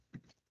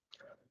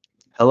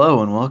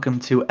Hello and welcome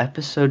to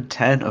episode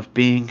 10 of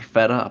Being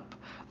Fed Up.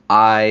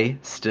 I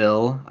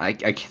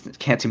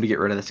can't seem to get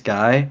rid of this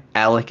guy.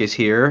 Alec is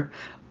here.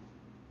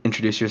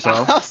 Introduce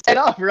yourself. I'll set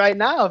up right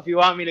now if you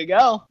want me to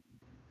go.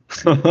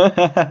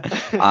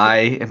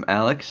 I am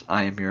Alex.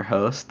 I am your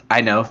host.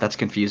 I know that's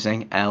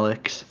confusing.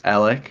 Alex,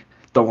 Alec.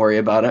 Don't worry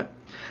about it.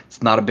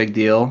 It's not a big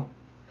deal.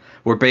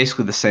 We're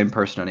basically the same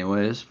person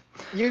anyways.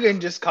 You can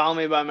just call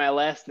me by my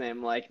last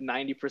name like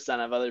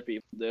 90% of other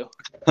people do.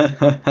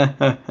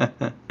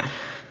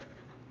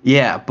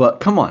 Yeah,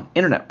 but come on,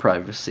 internet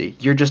privacy.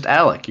 You're just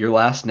Alec. Your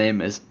last name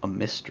is a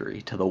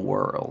mystery to the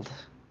world.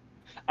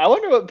 I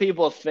wonder what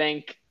people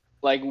think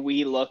like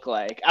we look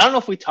like. I don't know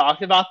if we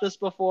talked about this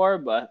before,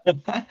 but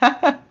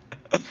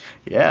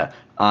Yeah,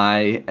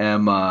 I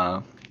am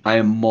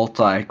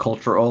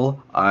multicultural.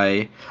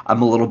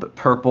 I'm a little bit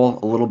purple,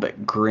 a little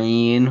bit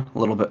green, a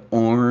little bit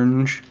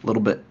orange, a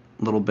little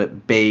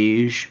bit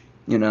beige,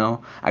 you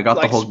know. I got the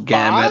like whole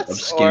gamut of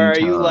spots, or skin are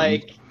you tones.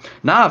 like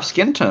Nah, of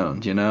skin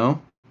tones, you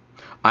know.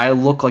 I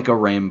look like a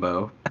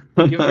rainbow.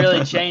 you've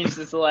really changed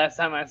since the last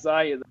time I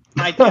saw you?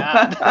 My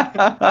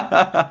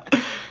God.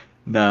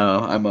 No,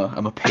 I'm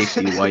a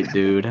pasty white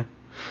dude.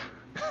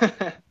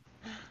 I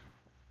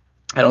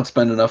don't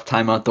spend enough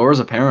time outdoors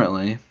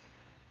apparently.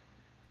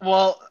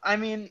 Well, I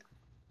mean,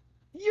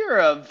 you're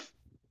of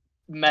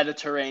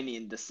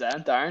Mediterranean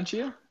descent, aren't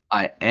you?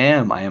 I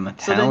am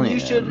So then you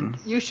should Italian.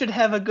 you should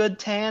have a good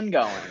tan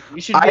going.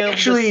 You should I be able to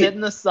sit actually,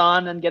 in the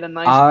sun and get a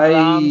nice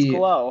bronze I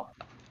glow.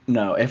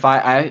 no. If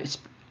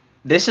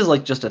this is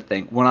like just a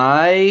thing. When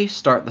I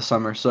start the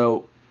summer,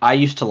 so I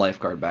used to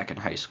lifeguard back in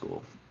high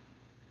school,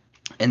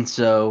 and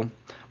so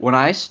when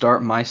I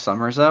start my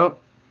summers out,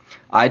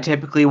 I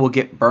typically will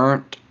get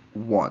burnt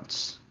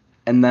once,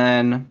 and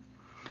then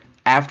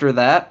after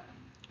that,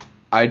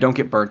 I don't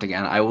get burnt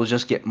again. I will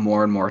just get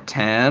more and more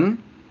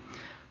tan.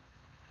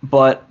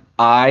 But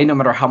no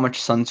matter how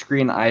much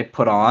sunscreen I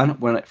put on,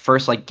 when it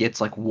first like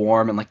gets like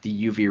warm and like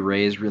the UV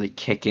rays really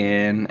kick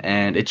in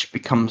and it just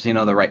becomes, the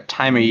right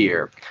time of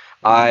year.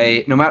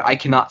 No matter, I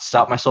cannot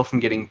stop myself from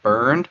getting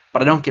burned,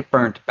 but I don't get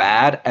burned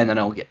bad and then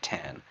I'll get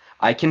tan.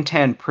 I can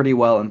tan pretty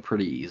well and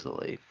pretty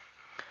easily.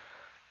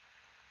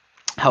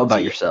 How about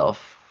See,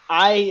 yourself?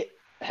 I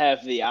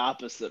have the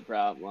opposite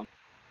problem.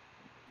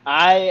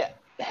 I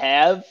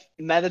have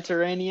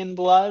Mediterranean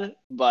blood,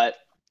 but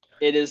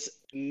it is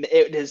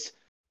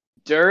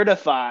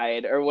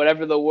dirtified or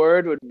whatever the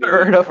word would be,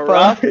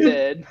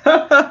 Certified.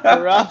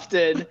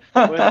 corrupted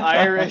with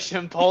Irish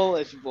and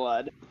Polish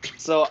blood.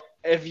 So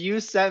if you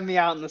set me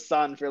out in the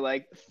sun for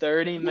like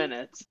 30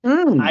 minutes, I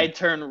Mm.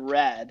 turn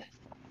red.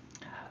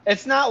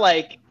 It's not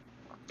like You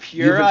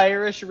pure have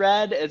Irish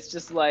red. It's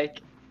just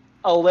like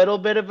a little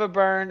bit of a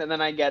burn, and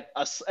then I get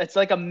it's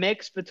like a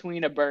mix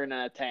between a burn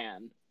and a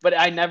tan. But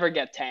I never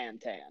get tan.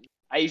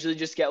 I usually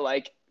just get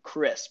like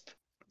crisp,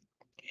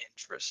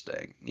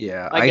 interesting.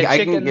 Yeah, like a I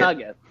can chicken get.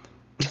 nugget.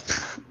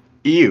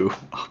 Ew.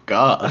 Oh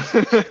God.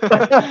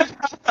 The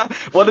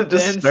What a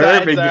insides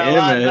disturbing are a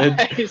lot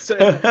image. nicer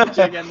than the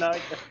chicken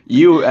nugget.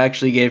 You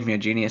actually gave me a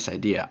genius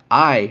idea.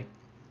 I'm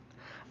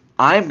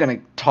gonna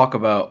talk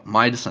about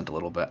my descent a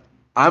little bit.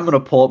 I'm gonna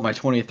pull up my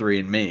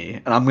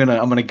 23andMe and I'm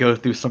gonna go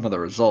through some of the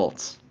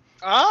results.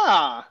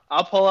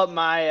 I'll pull up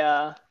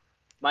my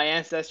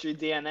ancestry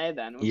DNA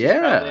then, which is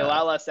probably a Yeah.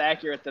 lot less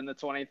accurate than the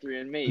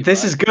 23andMe,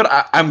 This but is good.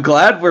 I'm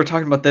glad we're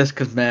talking about this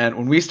because man,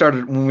 when we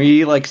started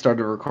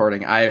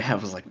recording,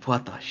 was like,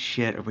 what the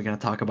shit are we gonna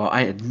talk about?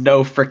 I had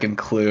no freaking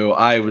clue.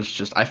 I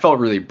felt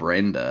really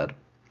brain dead.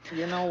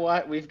 you know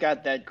what? We've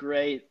got that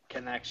great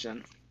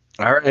connection.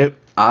 All right,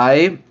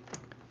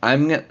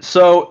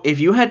 so if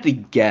you had to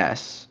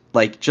guess,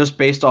 like just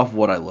based off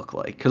what I look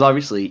like, because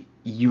obviously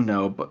you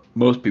know, but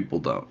most people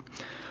don't.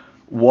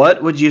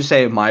 What would you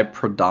say my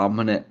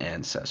predominant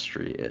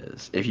ancestry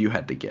is, if you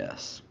had to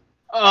guess?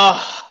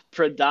 Oh,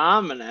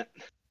 predominant.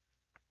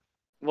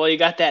 Well, you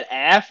got that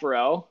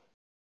afro.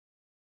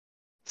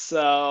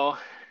 So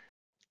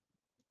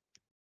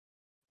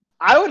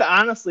I would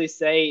honestly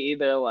say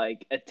either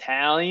like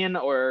Italian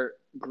or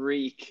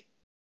Greek,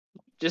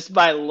 just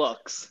by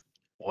looks.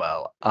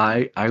 Well,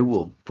 I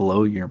will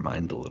blow your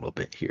mind a little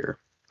bit here.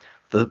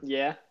 The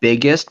Yeah.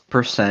 biggest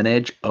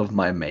percentage of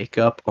my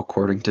makeup,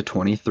 according to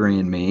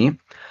 23andMe,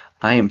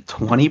 I am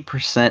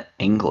 20%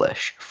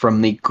 English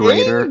from the English.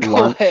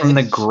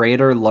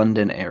 greater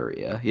London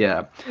area.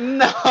 Yeah,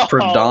 No.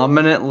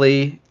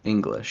 predominantly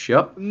English.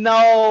 Yep.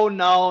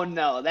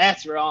 No.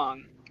 That's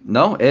wrong.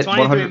 No, it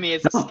 100 23andMe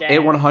is a no, it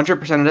scam.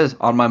 100% it is.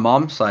 On my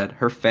mom's side,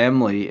 her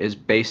family is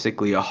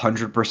basically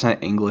 100%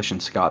 English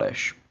and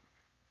Scottish.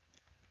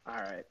 All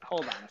right,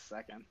 hold on a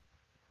second.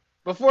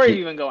 Before you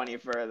even go any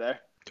further,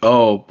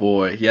 Oh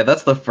boy. Yeah,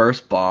 that's the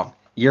first bomb. hold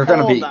on You're a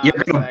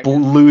gonna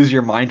second. lose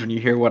your mind when you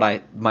hear what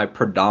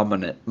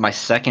my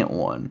second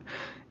one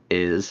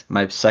is,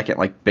 my second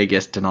like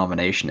biggest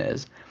denomination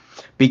is.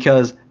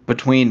 Because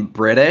between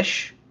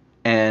British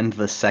and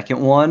the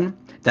second one,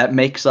 that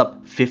makes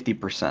up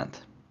 50%.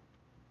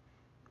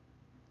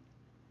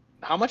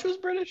 How much was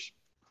British?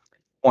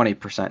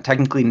 20%.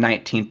 Technically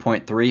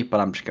 19.3, but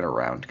I'm just gonna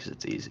round because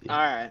it's easy. All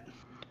right.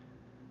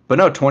 But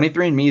no,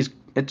 23andMe is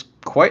it's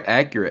quite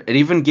accurate. It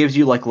even gives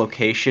you like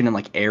location and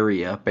like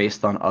area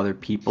based on other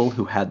people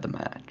who had the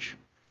match.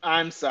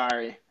 I'm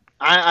sorry.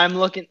 I'm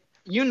looking.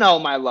 You know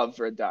my love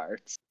for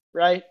darts,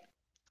 right?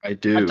 I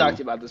I've talked do.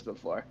 to you about this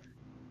before.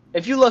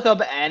 If you look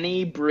up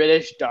any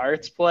British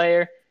darts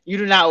player, you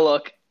do not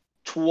look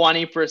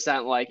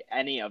 20% like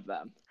any of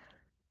them.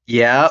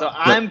 Yeah, So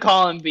but I'm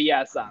calling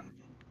BS on.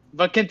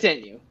 But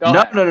continue. Go no,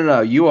 ahead. no, no,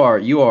 no. You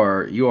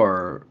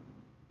are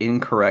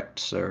incorrect,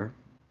 sir.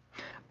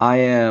 I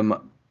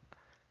am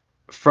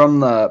from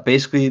the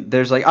basically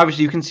there's like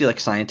obviously you can see like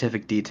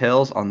scientific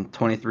details on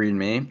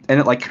 23andMe and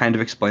it like kind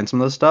of explains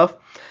some of this stuff.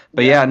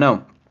 But Yeah. yeah,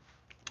 no.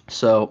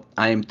 So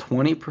I am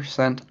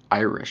 20%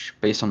 Irish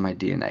based on my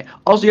DNA.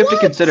 Also, you have to What?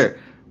 consider.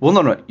 Well,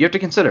 no, no, you have to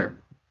consider.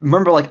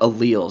 Remember, like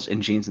alleles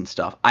and genes and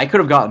stuff. I could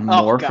have gotten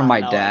Oh more from God, my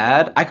no, I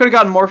dad. don't. I could have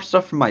gotten more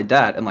stuff from my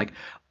dad and like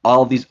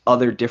all these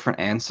other different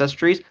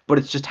ancestries. But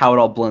it's just how it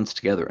all blends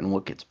together and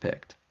what gets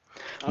picked.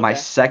 My Okay.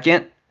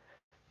 second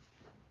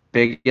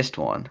biggest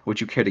one. Would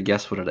you care to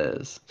guess what it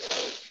is?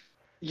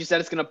 You said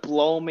it's gonna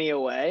blow me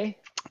away?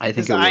 I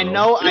think Because it I will.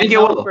 know I I think it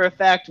know for will. a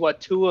fact what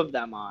two of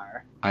them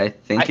are. I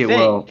I think it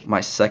will. think.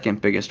 My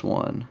second biggest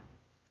one.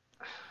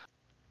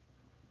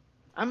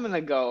 I'm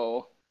gonna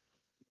go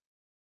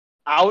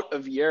out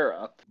of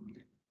Europe.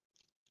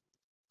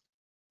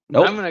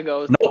 I'm Nope. gonna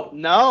go Nope.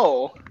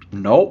 no.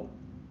 Nope.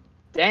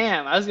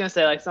 Damn, I was gonna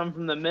say like something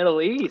from the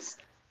Middle East.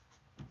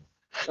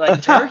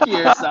 Like Turkey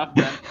or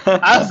something.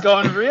 I was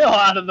going real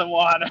out of the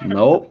water.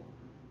 Nope.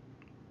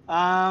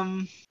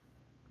 Um,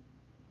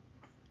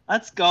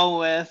 let's go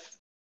with.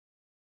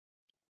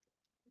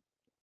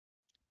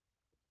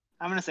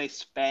 I'm gonna say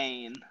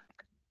Spain.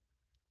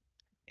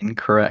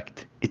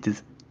 Incorrect. It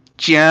is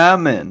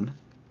German.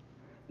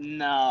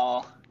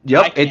 No,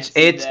 I Yep, can't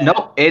see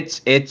that.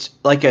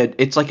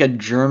 it's like a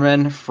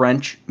German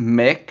French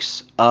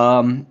mix.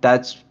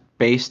 That's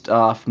based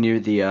off near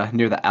the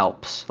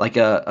Alps, like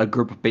a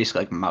group of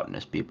basically like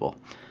mountainous people.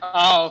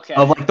 Oh,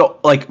 Of okay. like the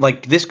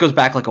like this goes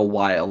back like a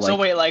while. So Like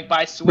wait, like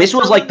by this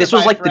Switzerland or was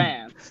by like the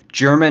France?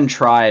 German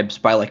tribes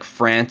by like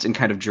France and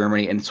kind of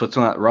Germany and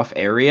Switzerland, that rough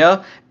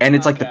area, and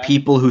it's like the Okay.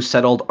 people who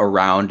settled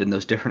around in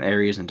those different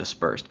areas and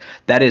dispersed.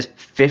 That is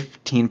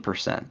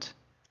 15%.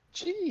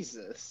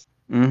 Jesus,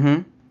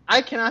 Mm-hmm.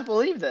 I cannot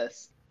believe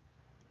this.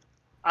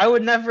 I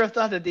would never have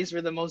thought that these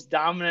were the most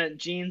dominant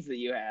genes that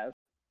you have.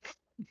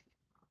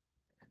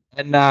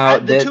 And now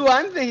The that two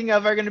I'm thinking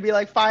of are going to be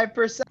like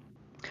 5%.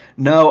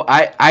 no,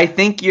 I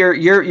think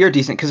you're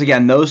decent because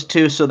again those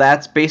two. So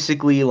that's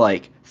basically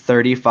like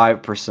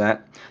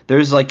 35%.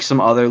 There's like some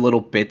other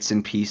little bits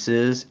and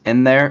pieces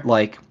in there,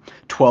 like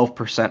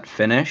 12%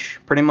 Finnish,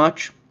 pretty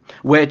much.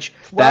 Which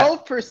that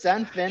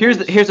 12% Here's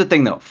Finnish? here's the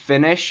thing though.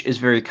 Finnish is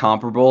very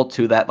comparable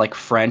to that like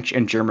French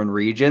and German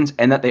regions,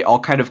 and that they all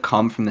kind of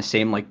come from the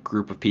same like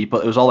group of people.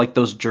 It was all like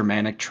those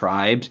Germanic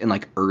tribes in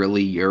like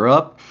early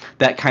Europe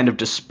that kind of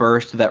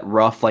dispersed that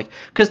rough like.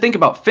 Because think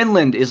about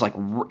Finland is like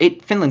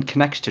Finland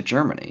connects to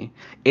Germany.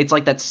 It's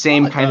like that No,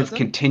 same it kind of doesn't.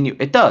 continue.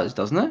 It does,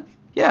 doesn't it?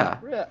 Yeah.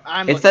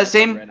 I'm It's looking that this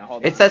up same. right now.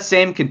 Hold It's on. that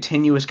same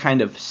continuous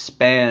kind of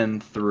span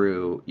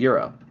through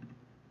Europe.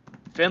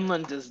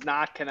 Finland does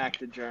not connect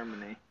to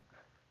Germany.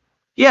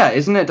 Yeah,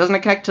 isn't it? Doesn't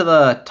it connect to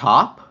the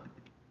top?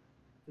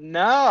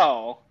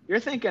 No, you're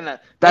thinking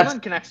that That's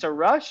Finland connects to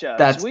Russia.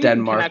 That's Sweden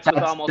Denmark. connects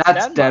with almost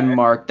That's Denmark.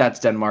 Denmark. That's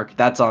Denmark.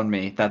 That's on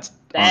me. That's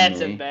on That's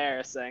me.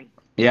 embarrassing.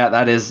 Yeah,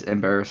 that is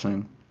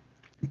embarrassing.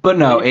 But Well,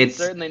 no, you can it's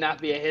certainly not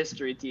be a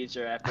history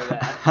teacher after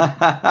that.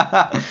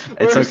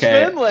 it's Where's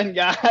okay. Finland,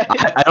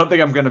 I guys? don't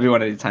think I'm gonna be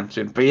one anytime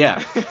soon. But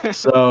yeah,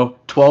 so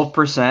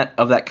 12%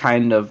 of that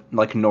kind of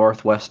like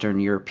northwestern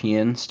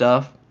European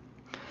stuff.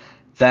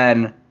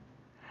 Then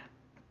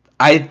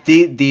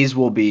these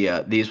will be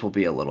a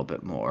little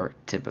bit more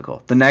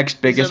typical. The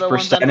next These are biggest the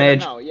ones I'm gonna percentage,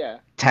 know. Yeah,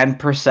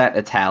 10%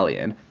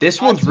 Italian.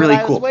 This one's that's what really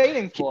I was cool.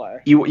 waiting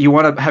for. You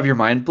want to have your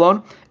mind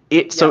blown?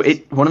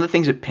 Yes. One of the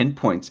things it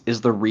pinpoints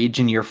is the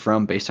region you're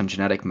from based on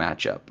genetic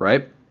matchup,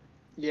 right?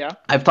 Yeah.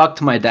 I've talked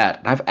to my dad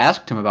and I've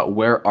asked him about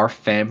where our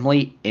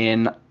family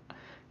in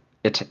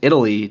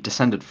Italy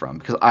descended from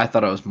because I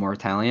thought I was more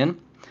Italian.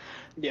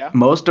 Yeah.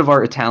 Most of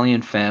our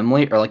Italian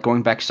family are like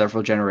going back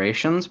several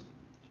generations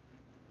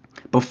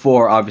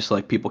before obviously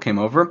like people came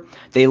over.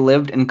 They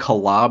lived in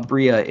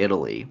Calabria,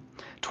 Italy.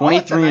 Oh,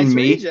 it's a nice 23andMe,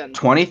 region.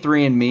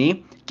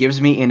 23andMe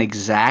gives me an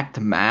exact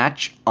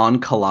match on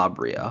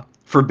Calabria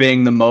for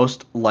being the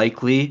most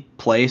likely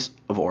place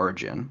of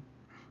origin.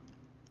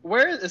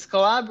 Where is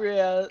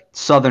Calabria?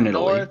 Southern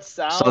Italy. North,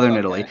 south? Southern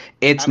Italy. Okay.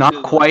 I'm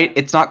googling it.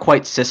 It's not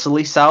quite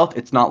Sicily South.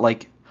 It's not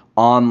like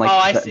on Oh, like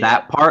I see it.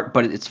 that part,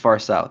 but it's far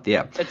south.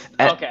 Yeah. It's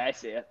And, okay. I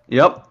see it.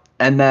 yep.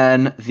 And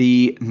then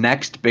the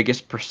next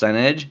biggest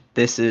percentage,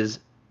 this is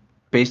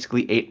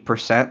basically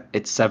 8%.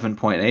 It's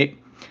 7.8.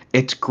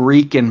 It's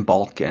Greek and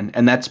Balkan,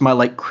 and that's my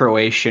like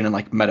Croatian and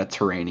like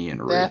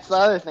Mediterranean That's the roots.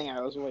 other thing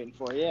I was waiting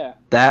for. Yeah.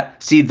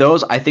 That see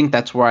those I think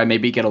that's where I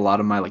maybe get a lot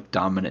of my like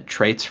dominant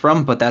traits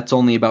from, but that's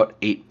only about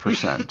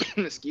 8%.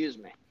 Excuse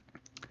me.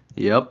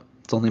 Yep,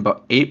 it's only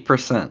about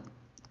 8%.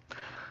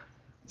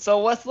 So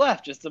what's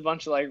left? Just a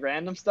bunch of like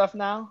random stuff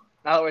now?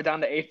 Now that we're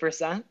down to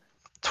 8%?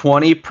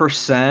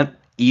 20%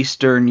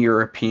 Eastern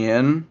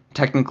European,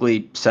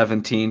 technically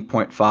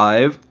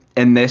 17.5,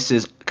 and this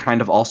is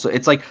kind of also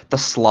it's like the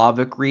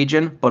Slavic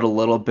region, but a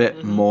little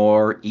bit Mm-hmm.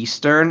 more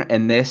Eastern,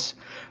 and this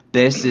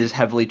is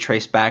heavily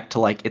traced back to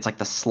like it's like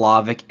the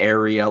Slavic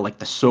area, like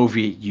the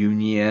Soviet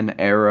Union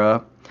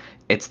era.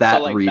 It's So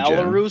that like region.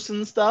 Belarus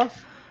and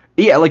stuff?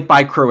 Yeah, like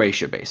by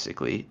Croatia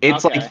basically.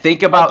 It's like Okay.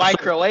 think Oh, about by so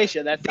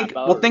Croatia, that's not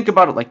think Belarus.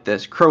 about it like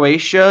this.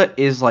 Croatia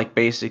is like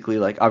basically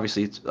like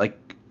obviously it's like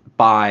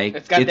by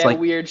It's got it's that like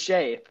weird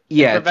shape.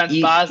 It yeah, it's prevents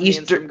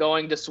Bosnians Eastern from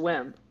going to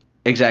swim.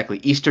 exactly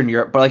Eastern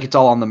Europe, but like it's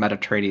all on the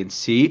Mediterranean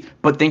Sea.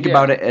 But think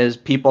about Yeah. it as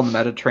people in the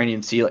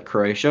Mediterranean Sea, like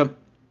Croatia.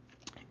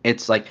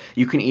 It's like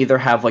you can either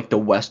have like the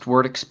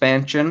westward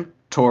expansion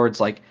towards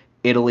like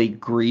Italy,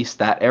 Greece,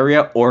 that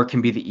area, or it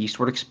can be the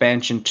eastward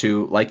expansion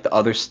to like the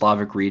other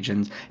Slavic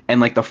regions and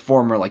like the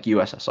former like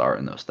USSR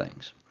and those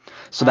things.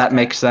 So that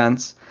Okay. makes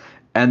sense.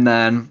 And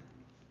then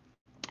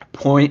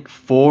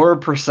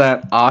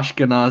 0.4%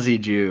 Ashkenazi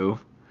Jew.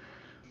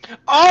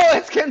 Oh,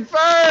 it's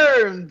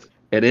confirmed.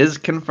 It is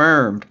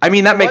confirmed. I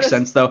mean, that What makes is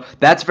sense though.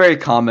 That's very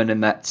common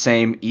in that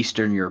same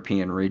Eastern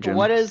European region.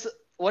 what is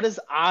what is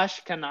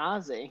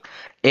Ashkenazi?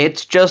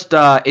 It's just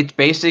it's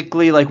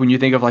basically like when you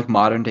think of like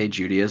modern day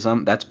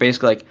Judaism, that's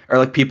basically like or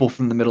like people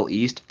from the Middle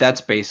East,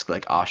 that's basically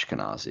like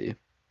Ashkenazi.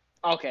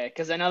 Okay,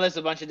 because I know there's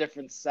a bunch of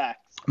different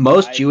sects, but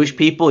Most I Jewish didn't.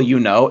 people, you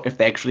know, if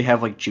they actually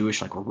have like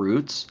Jewish like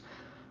roots,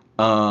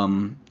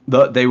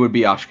 they would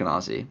be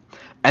Ashkenazi.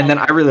 And then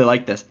I Okay. really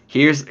like this.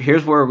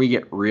 Here's where we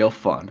get real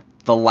fun.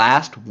 The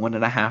last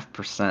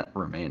 1.5%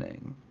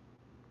 remaining.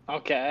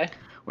 Okay.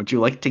 Would you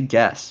like to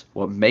guess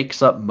what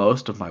makes up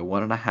most of my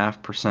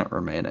 1.5%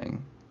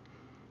 remaining?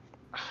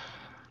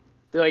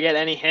 Do I get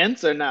any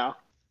hints or no?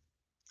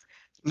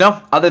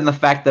 No, other than the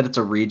fact that it's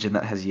a region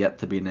that has yet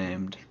to be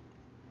named.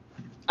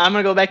 I'm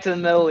gonna go back to the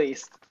Middle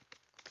East.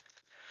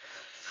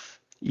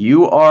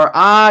 You are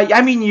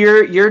I mean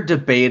you're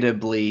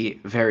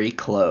debatably very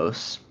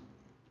close.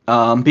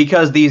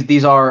 Because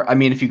these are I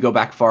mean if you go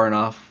back far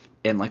enough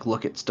and like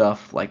look at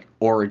stuff like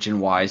origin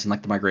wise and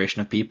like the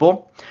migration of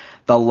people,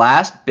 the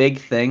last big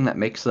thing that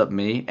makes up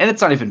me, and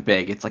it's not even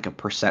big, it's like a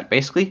percent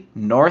basically,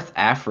 North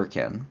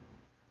African.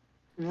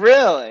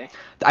 Really?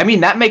 I mean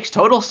that makes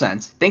total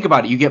sense. Think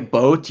about it. You get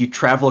boats, you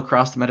travel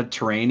across the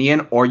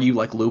Mediterranean, or you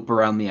like loop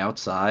around the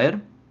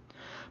outside.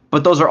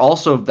 But those are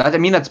also that I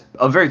mean that's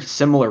a very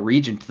similar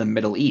region to the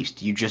Middle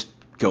East. You just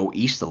go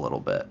east a little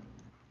bit.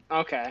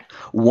 Okay.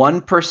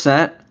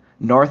 1%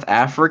 North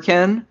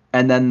African,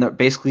 and then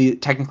basically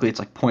technically it's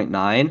like zero point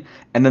 0.9,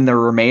 and then the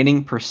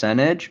remaining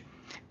percentage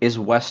is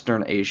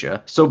Western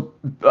Asia. So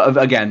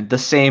again, the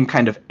same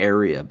kind of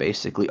area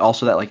basically.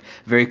 Also that like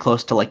very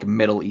close to like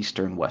Middle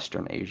Eastern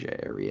Western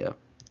Asia area.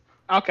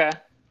 Okay.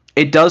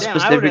 It does Damn,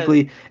 I would have.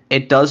 specifically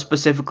it does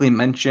specifically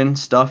mention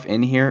stuff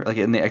in here like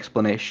in the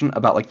explanation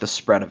about like the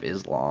spread of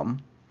Islam.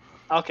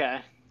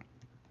 Okay.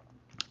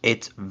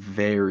 It's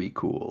very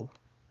cool.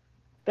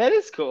 That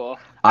is cool.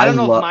 I don't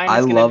know if mine I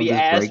is gonna love be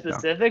this as breakdown.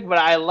 specific, but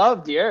I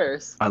loved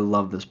yours. I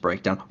love this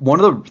breakdown. One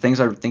of the things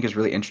I think is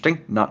really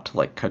interesting, not to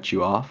like cut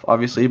you off,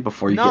 obviously,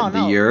 before you get No, into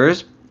no,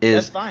 yours,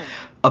 that's is fine.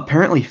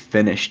 apparently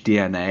Finnish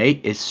DNA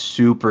is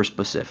super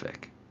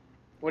specific.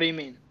 What do you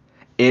mean?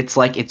 It's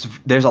like it's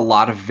there's a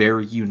lot of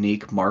very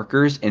unique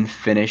markers in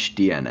Finnish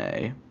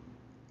DNA.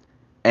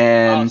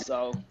 Oh, And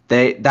so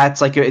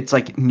that's like it's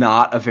like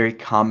not a very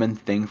common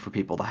thing for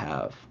people to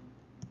have.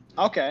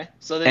 okay.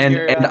 So then And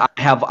you're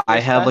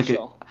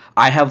special.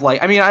 I have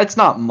like I mean it's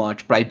not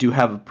much, but I do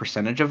have a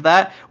percentage of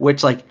that,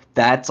 which like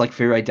that's like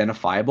very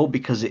identifiable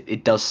because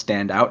it does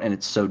stand out and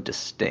it's so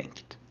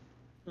distinct.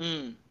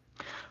 Mm,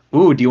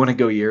 Ooh, do you want to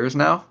go yours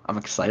now? I'm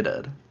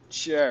excited.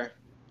 sure.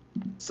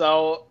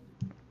 So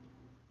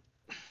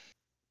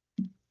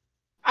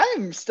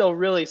I'm still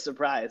really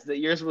surprised that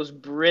yours was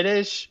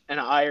British and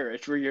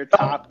Irish were your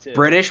Oh, top two.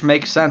 British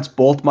makes sense.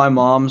 Both my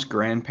mom's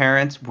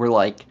grandparents were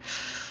like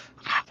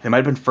they might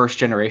have been first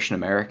generation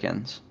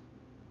Americans.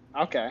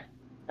 Okay.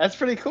 That's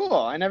pretty cool.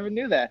 I never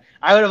knew that.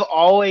 I would have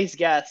always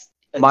guessed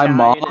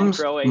Italian and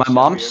My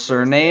Croatia were mom's your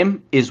first two.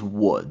 surname is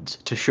Woods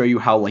to show you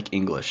how like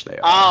English they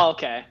are. Oh,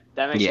 okay.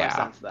 That makes more Yeah.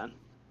 sense then.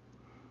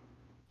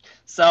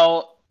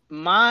 So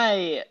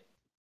my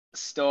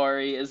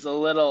story is a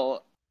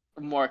little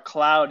more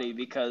cloudy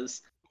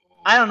because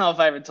I don't know if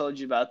I ever told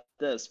you about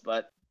this,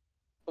 but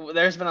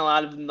there's been a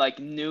lot of like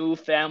new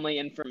family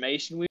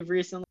information we've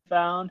recently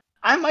found.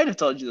 I might have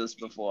told you this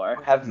You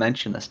before. have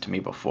mentioned this to me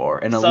before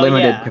in a So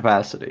limited yeah.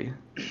 capacity.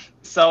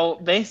 So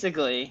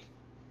basically,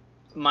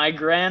 my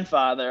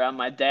grandfather on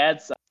my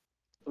dad's side,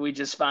 we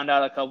just found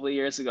out a couple of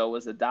years ago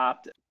was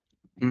adopted.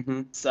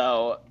 Hmm.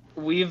 So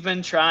we've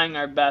been trying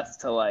our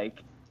best to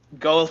like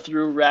go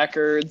through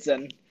records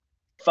and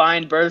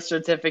find birth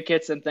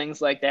certificates and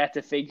things like that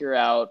to figure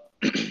out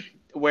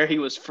where he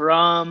was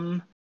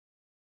from,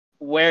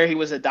 where he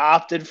was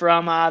adopted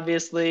from,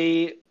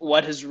 obviously,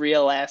 what his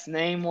real last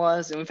name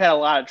was, and we've had a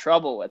lot of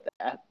trouble with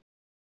that.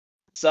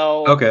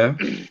 So Okay.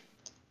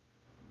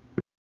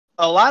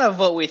 a lot of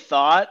what we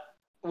thought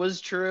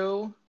was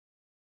true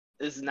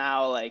is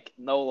now like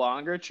no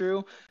longer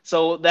true.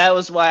 So that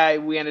was why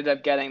we ended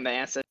up getting the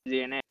ancestry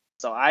DNA.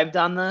 So I've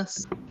done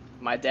this,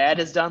 my dad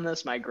has done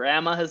this, my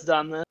grandma has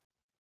done this.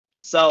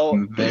 So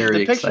I'm very the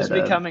picture's excited.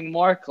 becoming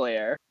more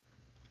clear,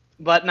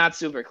 but not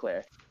super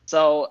clear.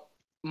 So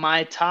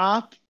my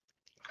top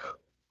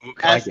Ooh,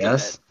 can I estimate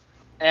guess?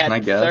 Can I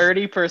at guess?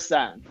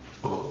 30%,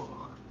 Ooh.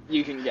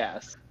 you can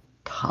guess.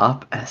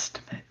 Top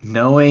estimate.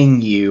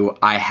 Knowing you,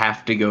 I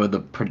have to go the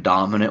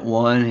predominant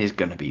one is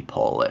gonna be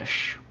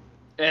Polish.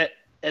 It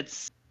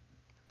it's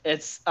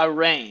it's a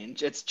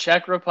range. It's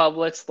Czech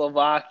Republic,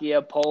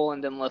 Slovakia,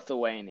 Poland, and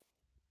Lithuania.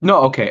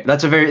 No, okay.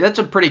 That's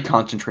a pretty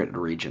concentrated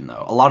region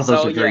though. A lot of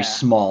those So are very yeah,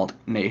 small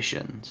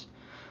nations.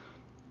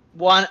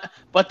 one,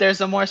 but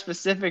there's a more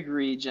specific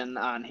region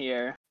on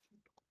here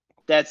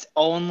that's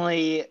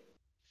only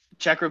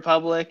Czech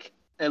Republic.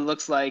 It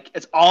looks like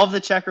it's all of the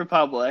Czech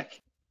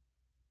Republic,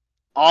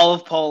 all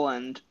of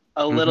Poland,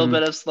 a little Hmm.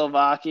 bit of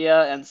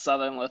Slovakia, and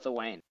southern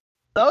Lithuania.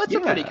 So it's a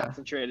pretty Yeah.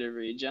 concentrated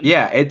region.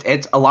 Yeah,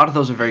 it's a lot of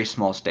those are very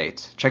small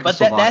states. But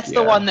that's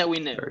the one Czechoslovakia. that we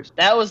knew. There's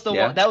That was the one.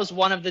 yeah, That was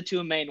one of the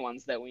two main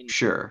ones that we knew.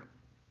 sure.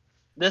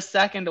 This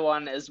second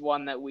one is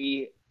one that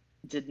we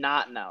did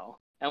not know,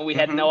 and we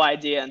had Hmm. no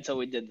idea until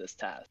we did this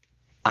test.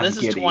 So I'm this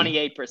is giddy.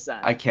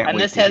 28%, I can't and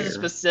wait this to has a hear.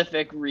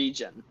 specific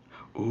region.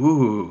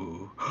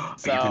 Ooh.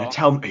 So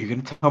Are you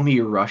gonna tell me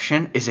you're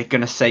Russian? Is it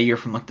gonna say you're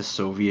from like the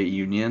Soviet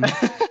Union?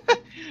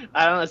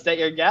 I don't know. Is that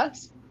your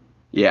guess?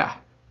 Yeah.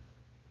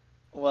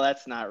 Well,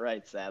 that's not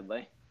right,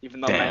 sadly.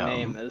 Even though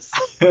Damn.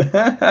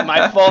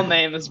 my full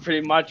name is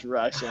pretty much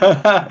Russian.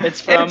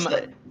 It's It's from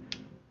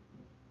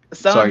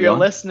some of sorry, your go on.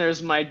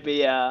 listeners might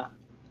be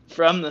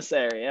from this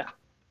area.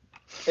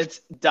 It's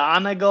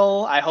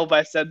Donegal. I hope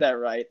I said that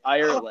right.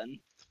 Ireland.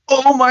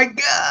 Oh my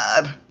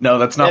God! No,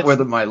 that's not where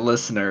It's my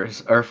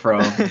listeners are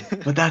from.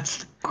 But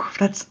that's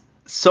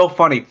so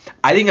funny.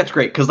 I think that's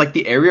great because like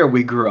the area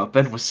we grew up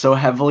in was so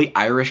heavily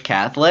Irish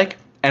Catholic,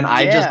 and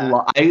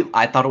yeah.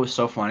 I thought it was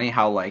so funny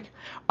how like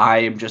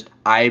I'm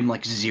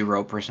like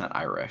 0%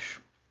 Irish.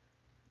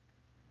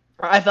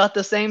 I thought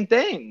the same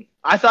thing.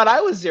 I thought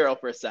I was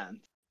 0%,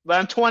 but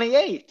I'm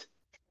 28.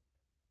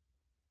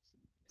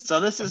 So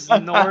this is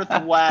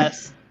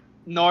northwest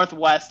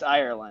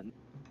Ireland.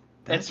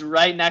 It's That's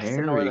right next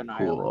to very Northern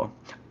Ireland. cool.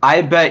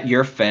 I bet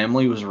your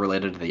family was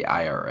related to the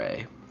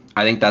IRA.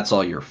 I think that's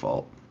all your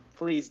fault.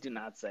 Please do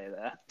not say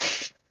that.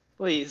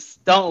 Please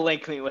don't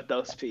link me with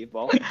those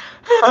people.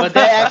 But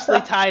that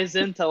actually ties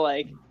into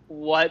like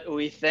what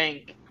we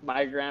think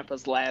my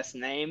grandpa's last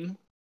name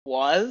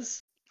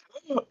was.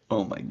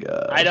 Oh my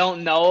I gosh.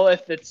 don't know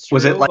if it's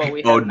Was it true, but like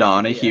we have an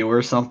O'Donoghue idea.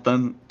 or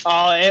something?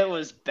 Oh, it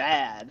was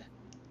bad.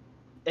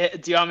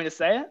 Do you want me to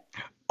say it?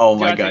 Oh Do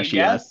you my want to take a gosh,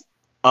 yes. guess?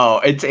 Oh,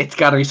 it's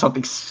got to be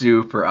something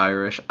super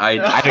Irish. I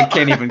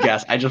can't even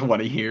guess. I just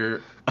want to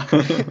hear.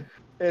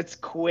 It's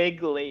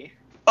Quigley.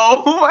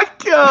 Oh my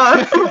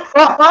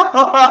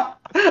god.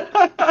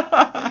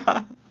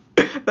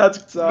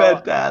 That's So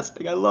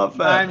fantastic. I love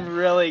that. I'm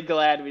really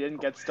glad we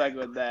didn't get stuck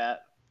with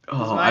that.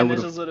 Because Oh, my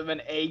initials would have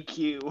been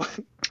AQ.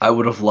 I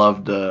would have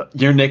loved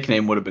your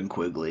nickname would have been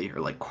Quigley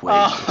or like Quig or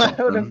Oh,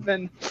 it would have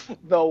something. been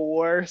the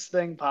worst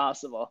thing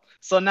possible.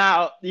 So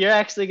now you're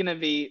actually going to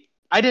be.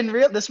 I didn't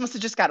real. This must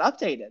have just got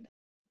updated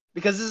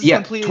because this is Yeah,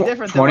 completely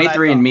different than what I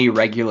 23 and thought. Me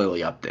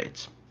regularly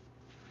updates.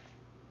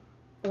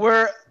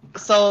 We're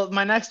so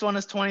my next one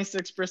is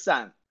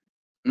 26%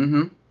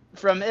 Mm-hmm.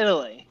 from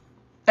Italy,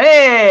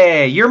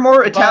 Hey, you're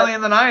more but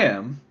Italian than I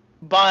am.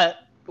 but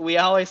we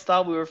always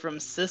thought we were from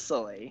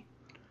Sicily.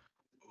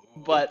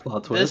 Oh, But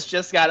plot this twist.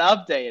 just got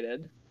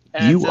updated,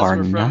 and it You says are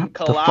we're from not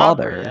the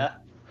father.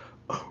 Calabria.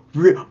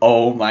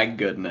 Oh my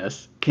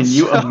goodness. Can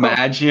you So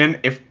imagine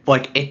if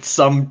like at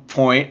some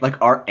point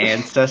like our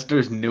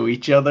ancestors knew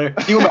each other?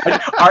 Can you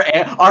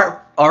imagine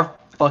our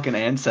fucking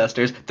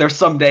ancestors? There's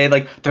someday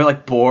like they're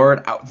like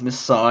bored out in the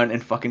sun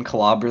and fucking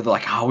Calabria. They're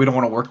like, oh, we don't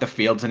want to work the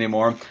fields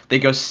anymore. They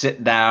go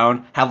sit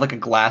down, have like a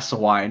glass of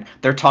wine.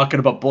 They're talking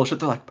about bullshit.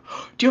 They're like,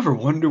 do you ever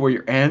wonder where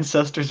your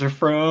ancestors are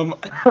from?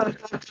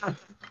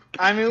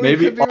 I mean, we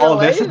Maybe could be all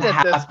this had related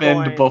at this happened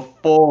point.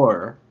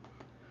 before.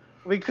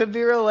 We could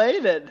be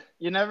related.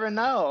 You never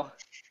know.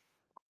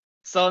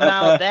 So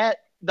now that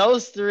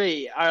those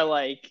three are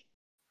like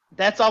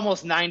that's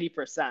almost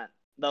 90%.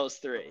 Those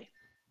three.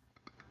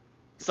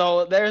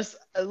 So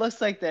it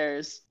looks like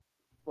there's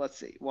let's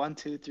see, one,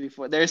 two, three,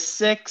 four. There's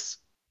six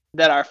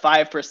that are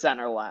 5%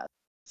 or less.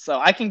 So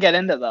I can get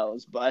into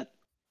those, but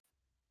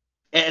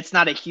it's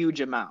not a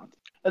huge amount.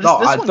 No,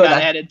 This I one thought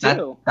got added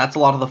too. that's a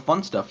lot of the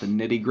fun stuff, the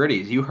nitty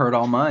gritties. You heard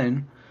all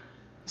mine.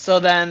 So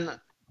then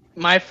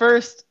my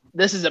first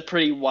this is a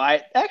pretty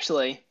wide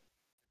actually,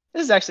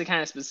 this is actually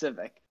kind of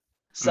specific.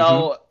 Mm-hmm.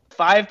 So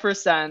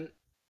 5%,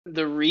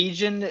 the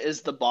region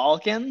is the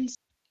Balkans.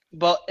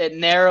 but it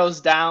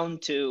narrows down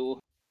to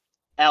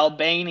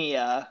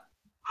Albania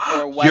or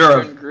You're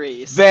Western a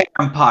Greece.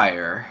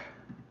 vampire.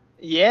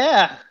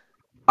 Yeah,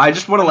 I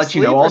just want to I'm let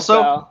you know sleeper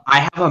also, cell.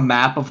 I have a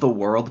map of the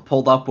world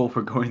pulled up while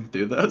we're going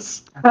through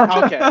this.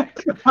 Okay.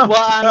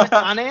 Well,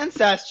 on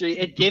Ancestry,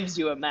 it gives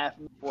you a map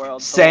of the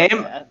world to look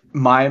Same. at.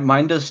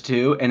 Mine does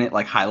too, and it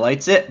like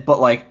highlights it, but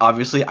like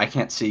obviously I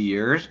can't see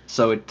yours,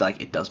 so it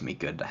does me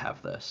good to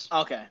have this.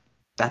 Okay.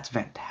 That's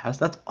fantastic.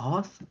 That's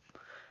awesome.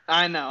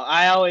 I know.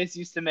 I always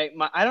used to make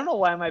my. I don't know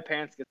why my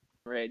parents get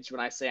enraged when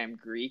I say I'm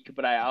Greek,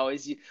 but I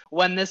always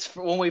when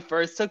we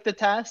first took the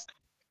test,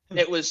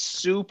 it was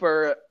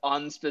super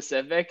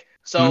unspecific.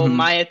 So Hmm.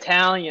 my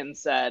Italian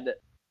said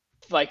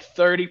like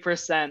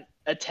 30%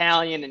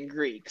 Italian and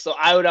Greek. So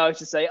I would always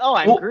just say, "Oh,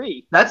 I'm Well,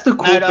 Greek," that's the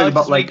and I cool would thing always about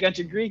just make a like bunch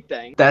of Greek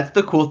things. that's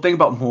the cool thing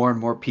about more and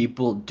more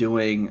people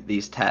doing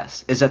these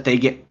tests is that they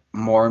get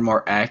more and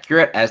more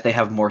accurate as they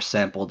have more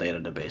sample data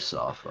to base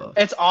off of.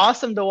 It's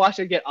awesome to watch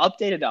it get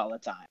updated all the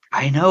time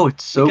I know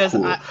it's so because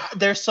cool.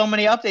 there's so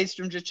many updates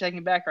from just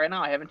checking back right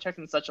now. I haven't checked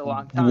in such a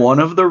long time. One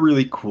of the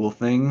really cool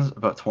things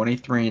about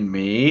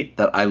 23andMe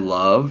that I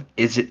love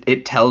is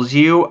it tells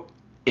you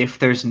if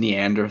there's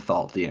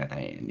Neanderthal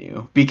DNA in you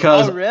Oh,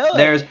 because there's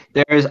really?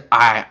 there's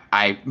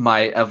I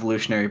my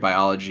evolutionary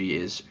biology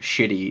is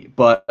shitty,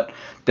 but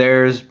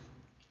there's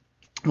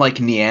like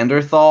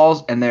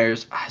Neanderthals and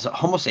there's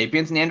Homo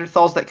sapiens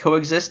Neanderthals that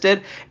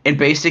coexisted, and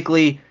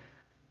basically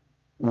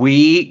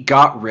we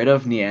got rid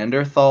of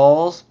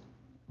Neanderthals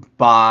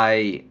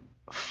by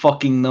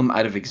fucking them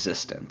out of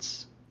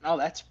existence. Oh,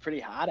 that's pretty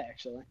hot,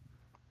 actually.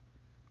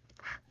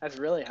 That's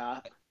really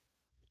hot.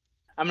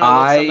 I'm gonna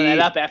look some of that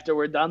I up after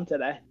we're done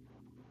today.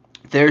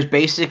 There's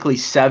basically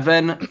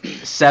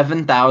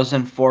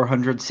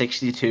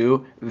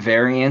 7,462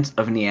 variants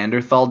of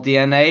Neanderthal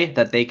DNA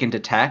that they can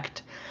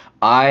detect.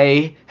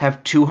 I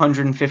have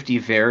 250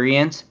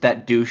 variants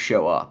that do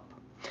show up.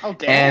 Oh, And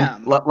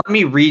damn. let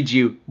me read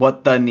you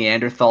what the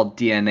Neanderthal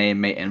DNA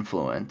may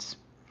influence.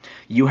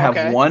 You have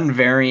Okay. one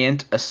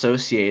variant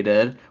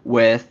associated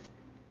with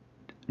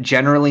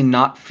generally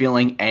not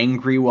feeling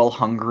angry while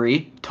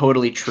hungry.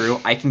 Totally true.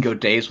 I can go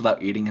days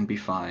without eating and be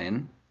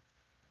fine.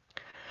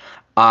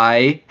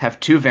 I have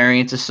two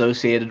variants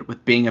associated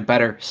with being a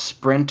better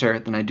sprinter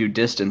than I do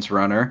distance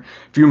runner.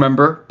 If you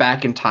remember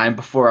back in time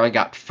before I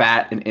got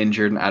fat and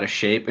injured and out of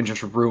shape and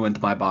just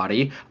ruined my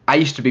body, I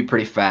used to be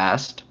pretty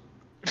fast.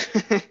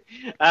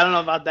 I don't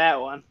know about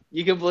that one.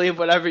 You can believe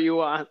whatever you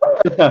want.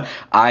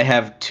 I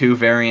have two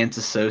variants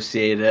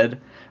associated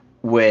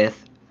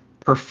with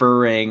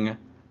preferring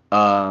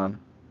uh,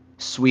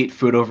 sweet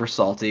food over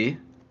salty.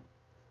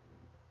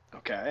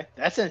 Okay.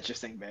 That's an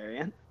interesting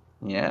variant.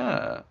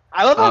 Yeah.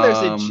 I love how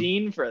there's a Um,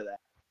 gene for that.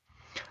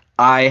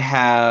 I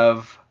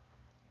have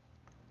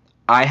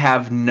I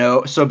have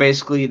no. So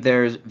basically,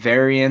 there's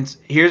variants.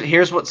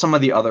 Here's what some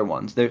of the other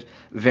ones. There's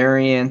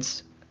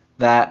variants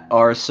that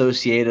are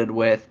associated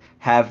with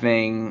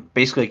having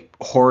basically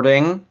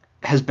hoarding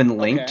has been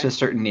linked to Okay.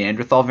 certain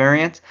Neanderthal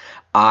variants.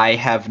 I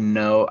have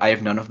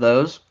none of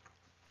those.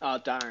 Oh,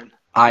 darn.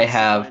 I'm I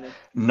have disappointed.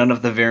 none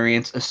of the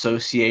variants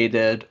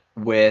associated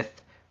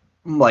with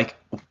like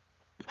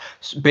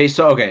based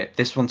so okay,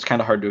 this one's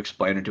kind of hard to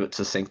explain or do it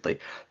succinctly.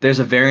 There's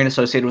a variant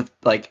associated with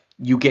like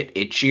you get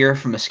itchier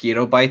from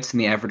mosquito bites than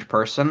the average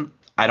person.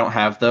 I don't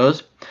have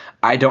those.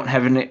 I don't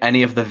have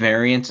any of the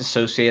variants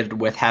associated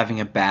with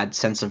having a bad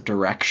sense of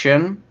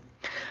direction.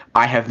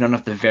 I have none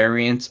of the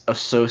variants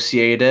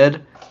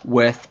associated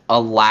with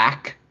a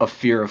lack of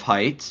fear of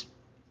heights.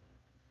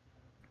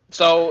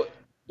 So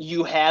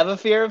you have a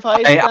fear of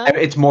heights then?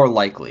 It's more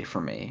likely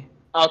for me.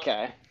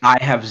 Okay.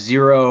 I have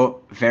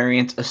zero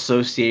variants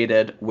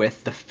associated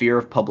with the fear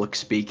of public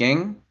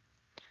speaking.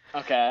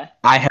 Okay.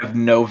 I have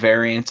no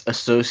variants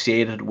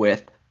associated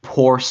with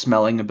poor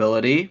smelling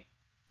ability.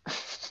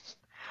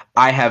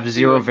 I have Are you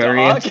zero a dog?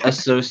 variants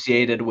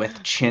associated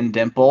with chin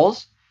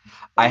dimples.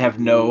 I have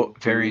no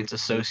variants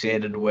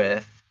associated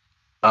with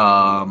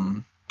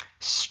um,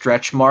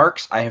 stretch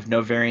marks. I have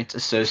no variants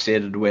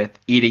associated with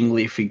eating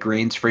leafy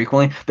greens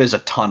frequently. There's a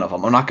ton of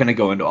them. I'm not going to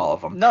go into all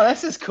of them. No,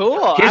 this is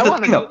cool. Here's I the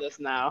want to thing do though. this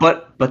now.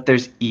 But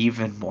there's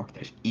even more.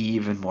 There's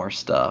even more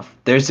stuff.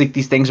 There's like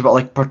these things about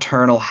like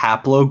paternal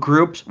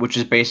haplogroups, which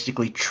is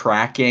basically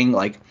tracking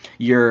like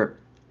your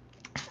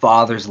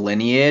father's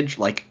lineage,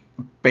 like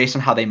based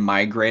on how they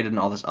migrated and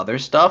all this other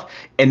stuff.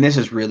 And this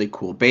is really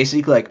cool.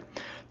 Basically, like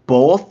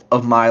both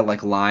of my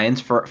like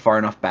lines for far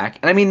enough back,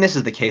 and I mean this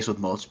is the case with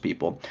most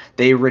people.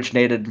 They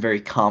originated in very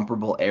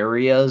comparable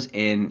areas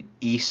in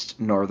East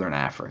Northern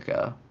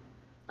Africa.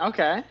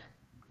 Okay.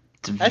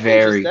 It's That's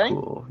very interesting.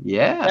 cool. That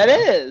Yeah.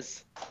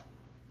 is.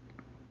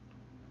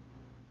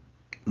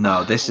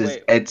 No, this is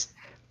Wait, it's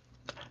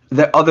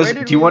the others. where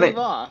did we leave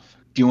off?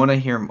 Do you want to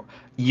hear?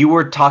 You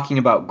were talking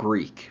about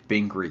Greek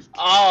being Greek.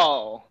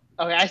 Oh,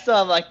 okay. I still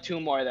have like two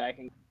more that I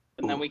can,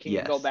 and then Ooh, we can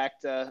go yes.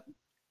 back to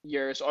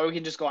yours, or we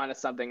can just go on to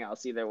something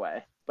else. Either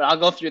way, but I'll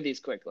go through these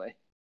quickly.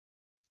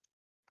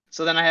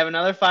 So then I have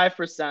another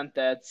 5%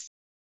 that's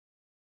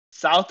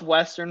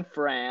southwestern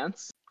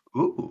France,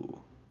 Ooh.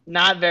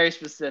 Not very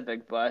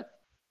specific, but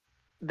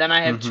then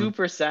I have Mm-hmm.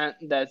 2%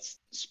 that's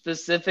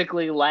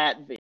specifically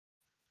Latvia.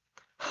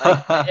 Like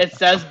it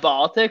says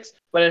Baltics,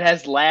 but it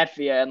has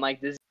Latvia and like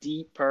this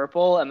deep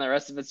purple, and the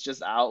rest of it's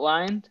just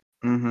outlined.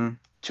 Mm-hmm.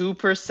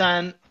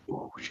 2%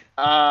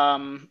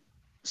 um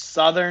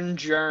Southern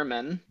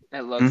German,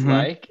 it looks Mm-hmm.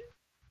 like.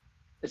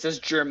 It says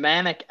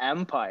Germanic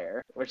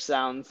Empire, which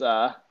sounds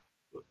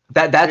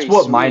That's pretty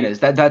what mine is.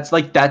 sweet. That's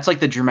like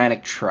the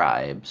Germanic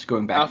tribes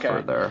going back Okay.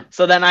 further.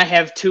 So then I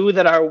have two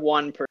that are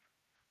 1%.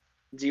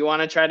 Do you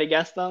want to try to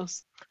guess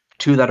those?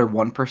 Two that are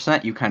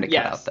 1%, you kind of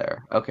cut out Yes.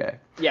 there. Okay.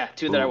 Yeah,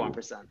 two that are Ooh.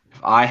 1%. If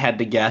I had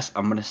to guess,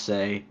 I'm gonna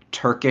say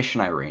Turkish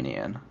and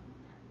Iranian.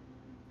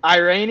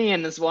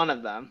 Iranian is one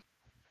of them.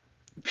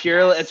 It's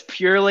Yes.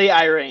 purely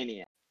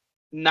Iranian.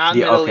 Not The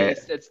Middle okay.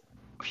 East. It's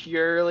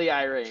purely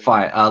Iranian.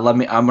 Fine. Let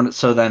me. I'm gonna.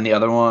 So then the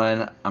other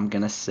one I'm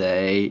gonna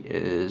say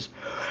is.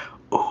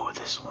 Oh,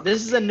 this one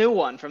This could is a be. new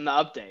one from the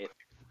update.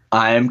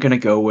 I am gonna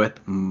go with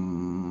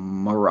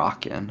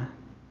Moroccan.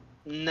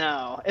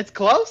 No, it's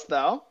close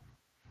though.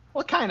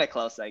 Well, kind of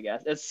close, I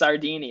guess. It's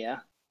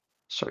Sardinia.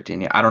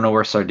 Sardinia. I don't know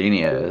where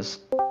Sardinia is.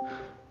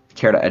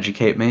 Care to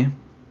educate me?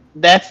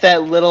 That's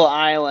that little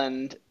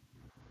island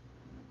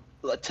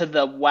to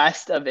the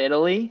west of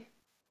Italy.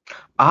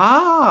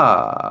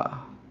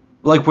 Ah,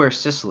 like where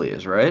Sicily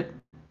is, right?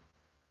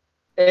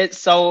 It's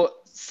so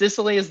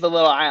Sicily is the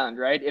little island,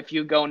 right? If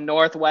you go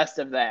northwest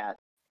of that,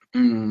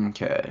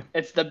 Okay.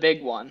 it's the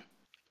big one.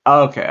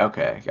 Okay.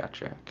 Okay.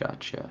 Gotcha.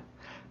 Gotcha.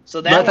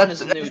 So that But one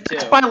that's is new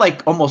that's too. by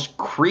like almost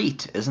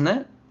Crete, isn't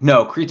it?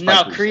 No, Crete's by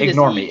No, Greece. Crete is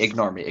Ignore me. east.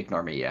 Ignore me.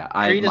 Ignore me. Yeah,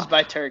 Crete is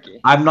by Turkey.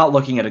 I'm not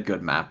looking at a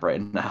good map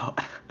right now.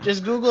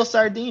 Just Google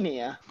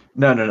Sardinia.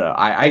 No, no, no. Or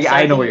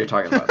I know what you're Sardinia.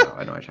 talking about now.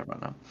 I know what you're talking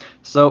about now.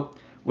 So,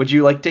 would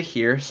you like to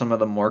hear some of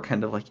the more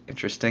kind of like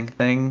interesting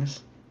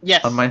things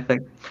on Yes. my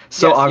thing?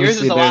 So Yes, yours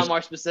obviously is a lot there's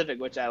more specific,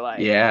 which I like.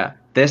 yeah,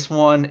 this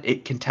one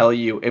it can tell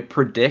you it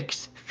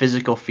predicts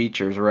physical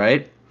features,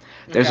 right?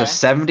 There's a Okay.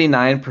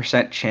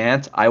 79%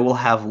 chance I will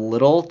have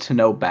little to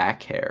no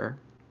back hair.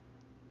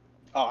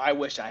 Oh, I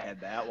wish I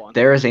had that one.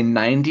 There is a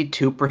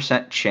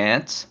 92%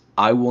 chance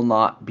I will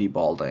not be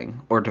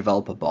balding or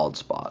develop a bald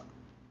spot.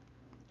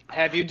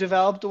 Have you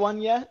developed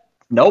one yet?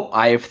 Nope,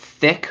 I have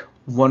thick,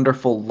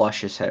 wonderful,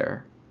 luscious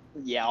hair.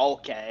 Yeah,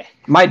 okay.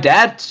 My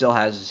dad still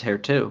has his hair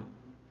too.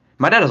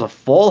 My dad has a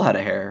full head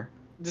of hair.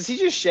 Does he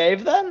just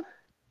shave then?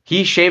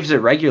 He shaves it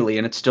regularly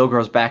and it still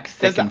grows back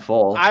thick Because and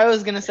full. I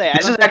was gonna say I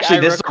This is don't think actually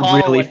I this is a recall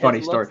really what funny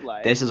his story. looks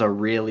like. This is a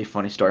really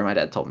funny story my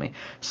dad told me.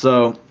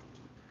 So,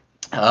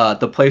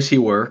 the place he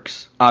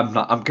works, I'm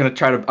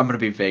gonna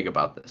be vague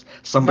about this. No,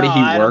 Somebody he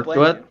I don't worked blame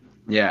with, you.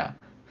 yeah.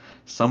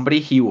 Somebody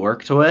he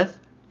worked with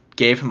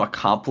gave him a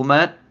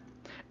compliment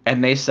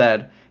and they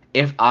said,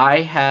 if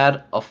I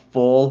had a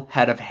full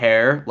head of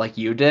hair like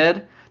you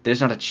did,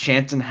 there's not a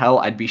chance in hell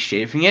I'd be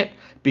shaving it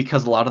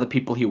because a lot of the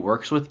people he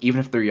works with, even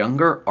if they're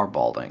younger, are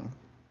balding.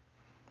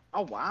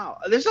 Oh wow.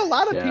 There's a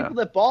lot of Yeah. people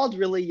that bald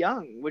really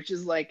young, which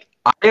is like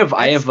I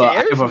that have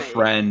scares a me.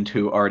 friend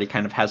who already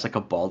kind of has like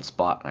a bald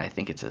spot and I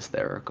think it's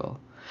hysterical.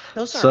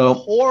 Those are So,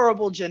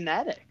 horrible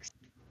genetics.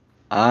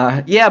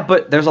 yeah,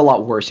 but there's a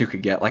lot worse you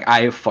could get. Like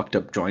I have fucked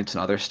up joints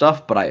and other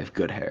stuff, but I have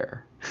good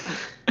hair.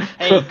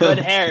 Hey, good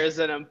hair is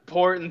an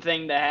important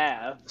thing to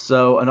have.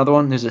 So another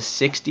one, there's a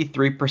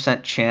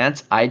 63%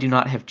 chance I do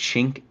not have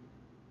cheek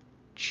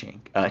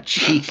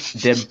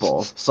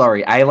dimples.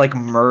 Sorry, I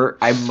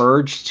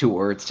merged two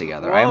words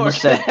together. I Whoa, we're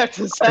almost gonna said have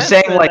to I was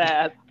saying censor like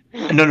that.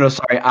 no, no,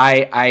 sorry.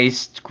 I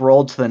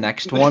scrolled to the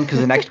next one because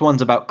the next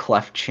one's about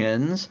cleft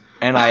chins,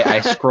 and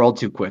I scrolled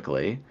too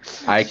quickly.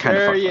 I kind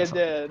of Sure fucked you myself.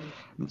 did.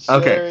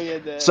 Okay, Sure you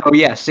so did.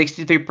 yeah,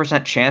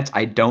 63% chance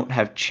I don't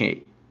have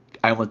cheek.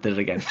 I almost did it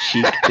again.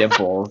 Cheek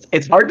dimples.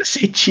 It's hard to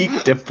say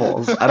cheek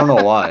dimples. I don't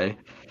know why.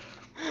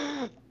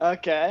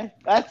 Okay,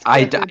 that's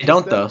I don't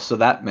interesting. though, so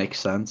that makes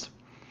sense.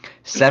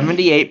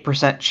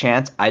 78%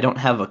 chance I don't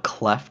have a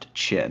cleft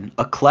chin.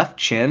 A cleft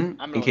chin,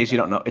 I'm in gonna look case you that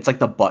don't up. know, it's like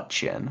the butt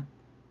chin.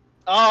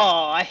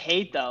 Oh, I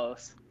hate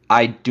those.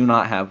 I do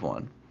not have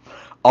one.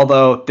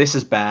 Although this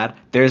is bad,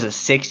 there's a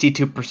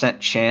 62%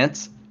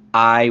 chance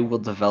I will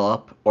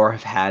develop or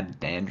have had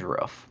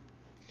dandruff.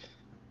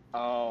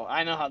 Oh,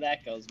 I know how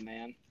that goes,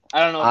 man. I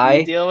don't know if you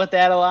I deal with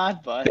that a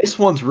lot, but This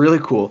one's really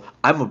cool.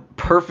 I'm a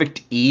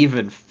perfect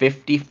even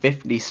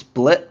 50-50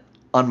 split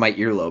on my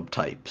earlobe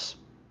types.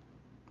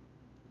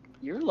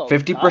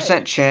 earlobe 50%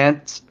 types.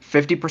 chance,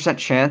 50%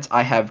 chance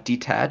I have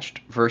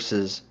detached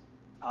versus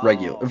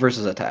regular Oh,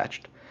 versus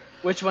attached.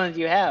 which one do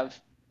you have?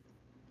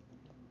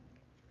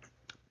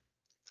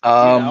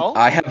 Do you know?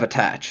 I have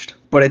attached,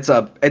 but it's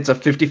a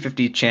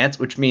 50-50 chance,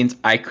 which means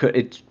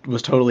it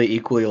was totally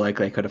equally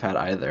likely I could have had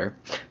either.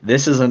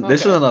 This is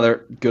Okay.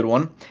 another good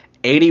one.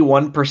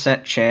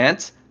 81%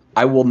 chance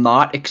I will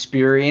not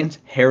experience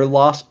hair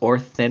loss or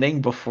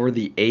thinning before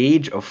the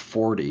age of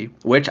 40,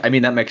 which I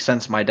mean that makes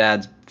sense. My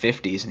dad's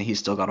 50s and he's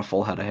still got a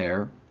full head of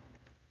hair.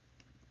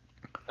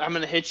 I'm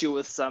gonna hit you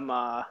with some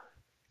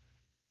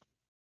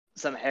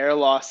hair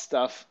loss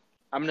stuff.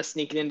 I'm gonna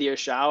sneak it into your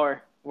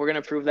shower. We're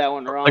gonna prove that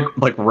one Like wrong.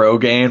 like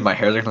Rogaine, my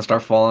hair's gonna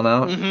start falling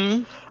out.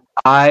 Mm-hmm.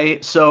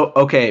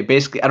 Okay,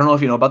 basically, I don't know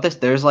if you know about this.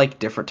 There's like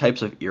different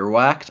types of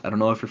earwax. I don't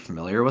know if you're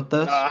familiar with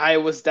this. I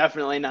was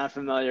definitely not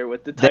familiar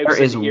with the There types of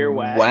is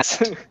earwax.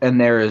 wet and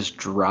there is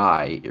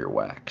dry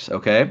earwax,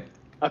 okay?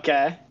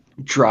 Okay.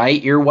 Dry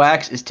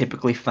earwax is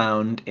typically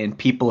found in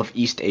people of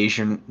East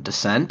Asian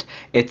descent.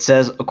 It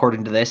says,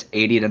 according to this,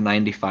 80 to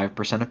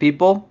 95% of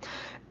people.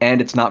 And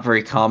it's not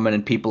very common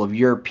in people of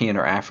European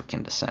or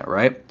African descent,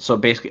 right? So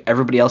basically,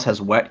 everybody else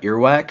has wet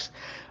earwax.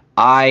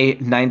 I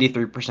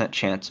 93%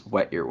 chance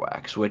wet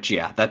earwax, which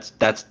yeah, that's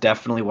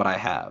definitely what I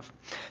have.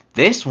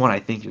 This one I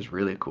think is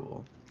really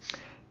cool.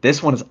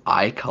 This one is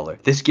eye color.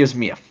 This gives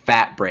me a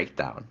fat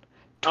breakdown.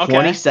 Okay.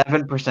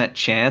 27%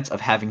 chance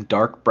of having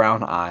dark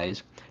brown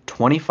eyes,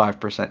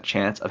 25%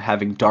 chance of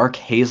having dark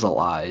hazel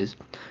eyes,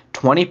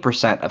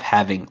 20% of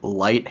having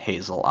light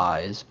hazel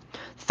eyes,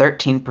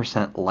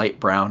 13% light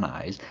brown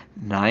eyes,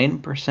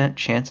 9%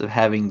 chance of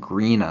having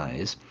green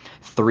eyes,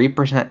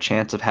 3%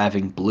 chance of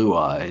having blue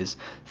eyes,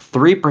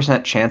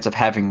 3% chance of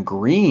having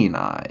green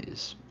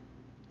eyes.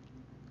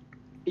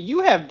 You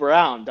have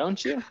brown,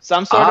 don't you?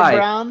 Some sort of I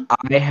brown?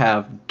 I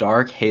have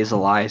dark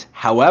hazel eyes.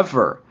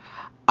 However,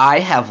 I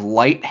have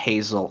light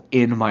hazel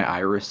in my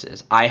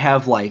irises. I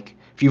have like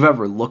if you've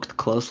ever looked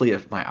closely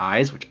at my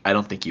eyes, which I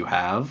don't think you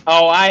have,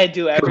 Oh, I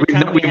do because every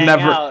time we we've hang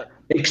never, out.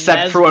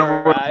 except for when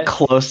we're Mesmerized.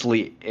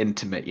 closely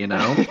intimate, you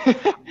know.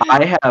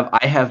 I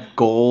have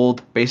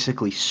gold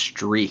basically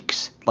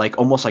streaks, like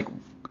almost like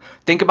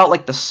think about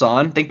like the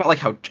sun. Think about like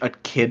how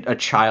a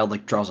child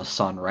like draws a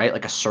sun, right?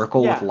 Like a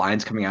circle with Yeah.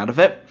 lines coming out of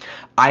it.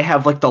 I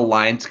have like the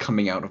lines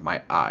coming out of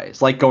my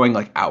eyes, like going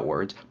like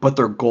outwards, but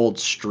they're gold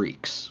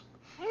streaks.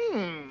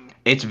 Hmm.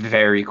 It's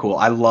very cool.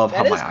 I love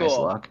how That is my eyes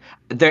cool. look.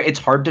 It's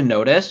hard to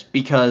notice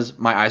because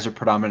my eyes are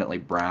predominantly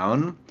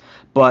brown,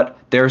 but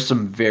there's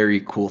some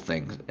very cool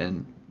things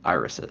in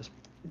irises.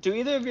 Do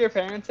either of your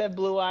parents have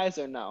blue eyes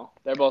or no?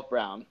 They're both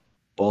brown.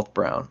 Both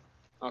brown.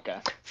 Okay.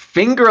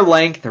 Finger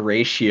length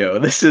ratio.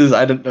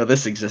 I didn't know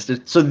this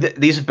existed. So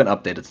these have been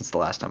updated since the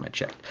last time I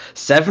checked. Okay.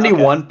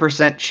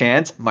 71%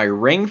 chance my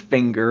ring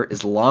finger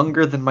is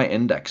longer than my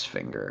index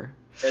finger.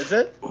 Is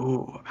it?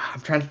 Ooh,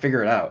 I'm trying to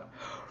figure it out.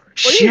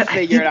 What do you Shit, I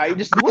figure it think out? You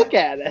just look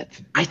at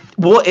it.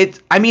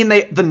 I mean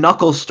the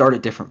knuckles start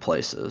at different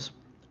places.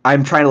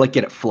 I'm trying to like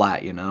get it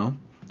flat, you know?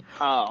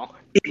 Oh.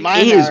 It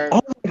Mine is. are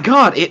Oh my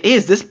god, it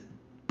is. This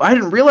I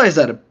didn't realize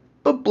that.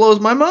 It blows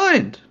my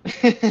mind.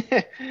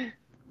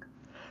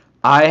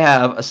 I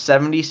have a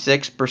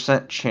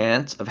 76%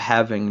 chance of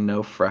having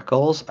no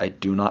freckles. I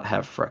do not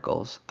have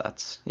freckles.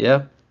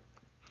 Yeah.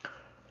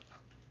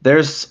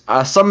 There's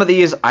some of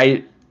these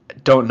I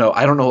don't know.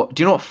 I don't know.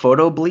 Do you know what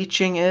photo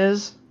bleaching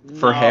is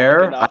for No,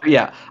 look it hair? up.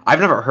 Yeah, I've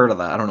never heard of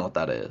that. I don't know what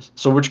that is.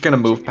 So we're just gonna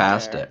move Bleaching your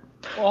past hair. it.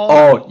 Well, hold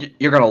on. Oh,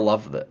 you're gonna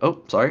love that.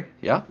 Oh, sorry.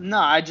 Yeah. No,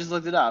 I just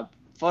looked it up.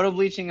 Photo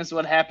bleaching is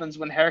what happens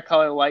when hair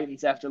color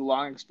lightens after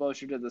long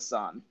exposure to the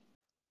sun.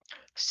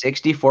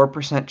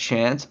 64%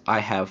 chance I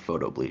have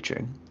photo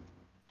bleaching.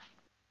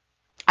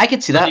 I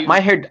could see So do that. you?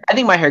 I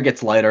think my hair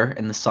gets lighter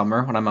in the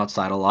summer when I'm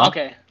outside a lot.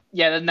 Okay.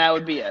 Yeah, then that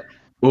would be it.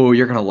 Oh,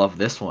 you're gonna love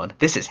this one.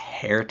 This is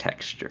hair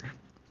texture.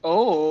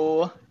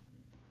 Oh.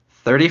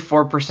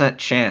 34%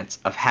 chance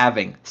of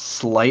having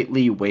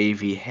slightly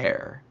wavy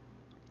hair.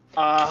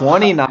 Uh,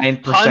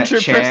 29% chance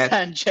 100%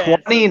 chance of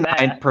that.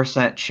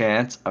 29%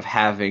 chance of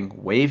having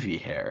wavy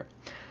hair.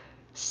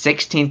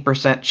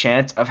 16%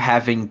 chance of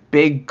having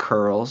big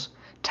curls,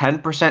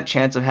 10%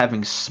 chance of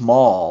having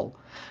small,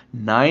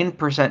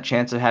 9%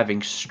 chance of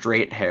having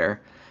straight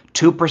hair,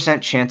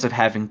 2% chance of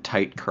having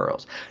tight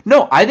curls.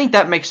 No, I think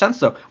that makes sense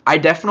though. I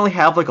definitely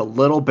have like a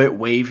little bit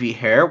wavy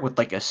hair with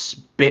like a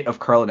bit of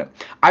curl in it.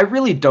 I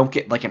really don't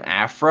get like an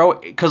afro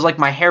because like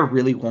my hair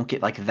really won't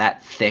get like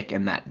that thick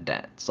and that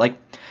dense. Like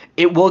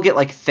it will get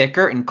like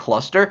thicker and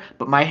cluster,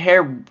 but my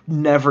hair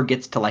never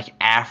gets to like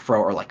afro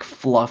or like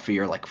fluffy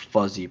or like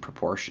fuzzy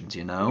proportions,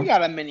 you You know?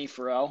 got a mini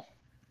fro.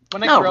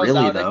 When it Not grows really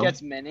out, it though.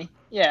 gets mini.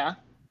 Yeah.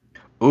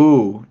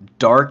 Ooh,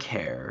 dark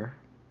hair.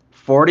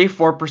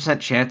 44%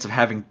 chance of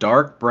having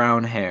dark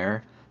brown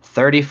hair,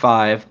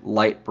 35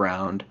 light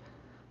brown,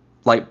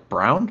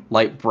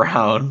 light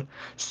brown,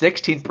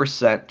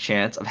 16%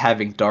 chance of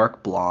having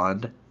dark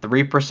blonde,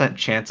 3%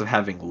 chance of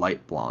having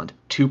light blonde,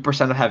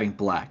 2% of having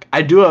black.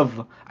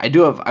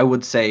 I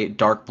would say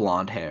dark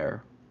blonde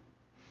hair.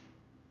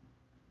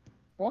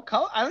 What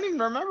color? I don't even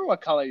remember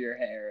what color your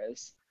hair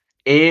is.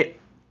 It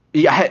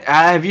yeah,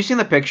 have you seen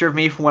the picture of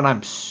me from when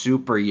I'm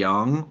super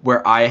young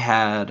where I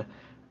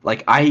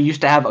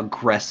used to have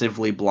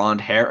aggressively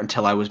blonde hair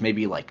until I was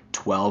maybe like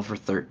 12 or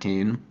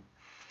 13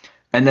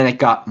 and then it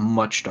got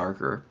much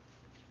darker.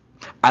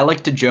 I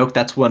like to joke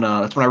that's when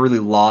I really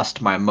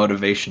lost my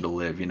motivation to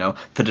live, you know?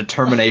 The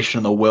determination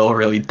and the will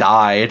really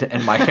died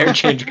and my hair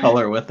changed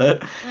color with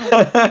it.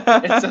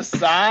 It's a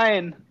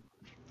sign.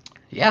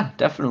 Yeah,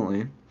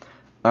 definitely.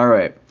 All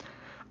right.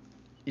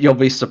 You'll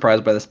be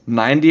surprised by this.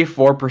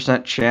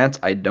 94% chance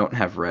I don't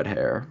have red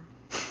hair.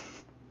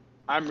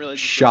 I'm really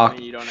disappointed Shock,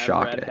 you don't have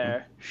red shocking,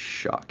 hair.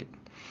 shocking.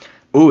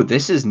 Ooh,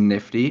 this is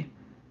nifty.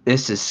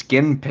 This is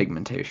skin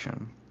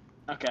pigmentation.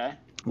 Okay.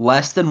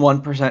 Less than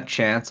 1%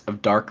 chance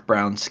of dark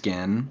brown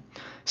skin,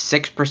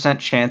 6%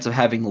 chance of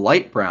having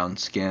light brown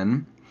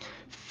skin,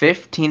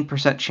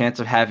 15% chance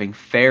of having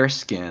fair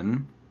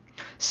skin,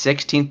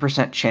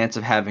 16% chance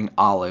of having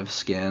olive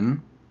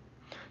skin,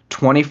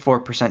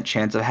 24%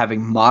 chance of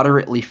having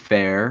moderately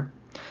fair,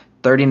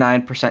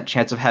 39%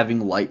 chance of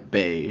having light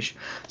beige.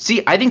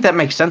 See, I think that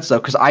makes sense though,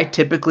 because I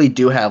typically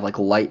do have like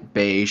light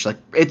beige. Like,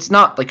 it's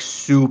not like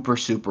super,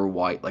 super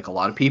white like a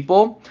lot of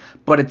people,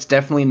 but it's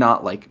definitely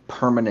not like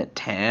permanent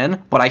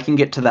tan. But I can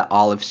get to that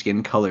olive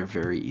skin color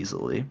very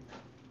easily.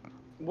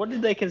 What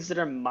did they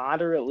consider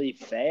moderately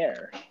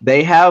fair?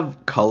 They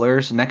have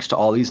colors next to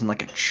all these in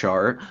like a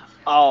chart.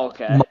 Oh,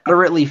 okay.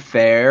 Moderately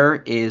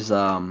fair is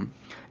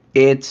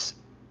it's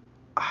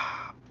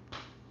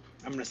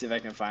I'm gonna see if I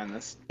can find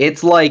this.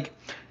 it's like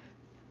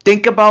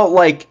think about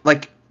like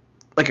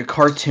a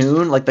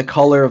cartoon, like the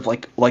color of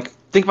like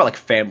think about like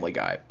Family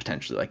Guy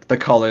potentially, like the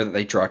color that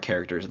they draw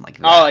characters in, like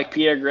Oh, that like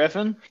Peter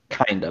Griffin?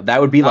 kind of.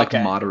 That would be like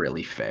Okay.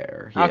 moderately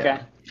fair. Yeah.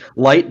 Okay.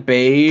 Light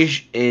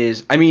beige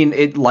is, I mean,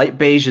 it light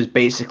beige is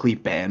basically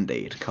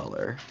Band-Aid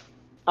color.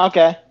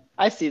 Okay.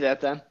 I see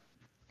that then.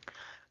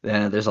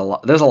 Yeah, there's a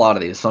lot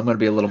of these, so I'm gonna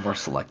be a little more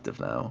selective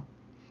now.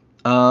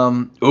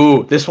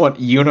 Ooh, this one,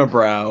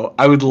 unibrow.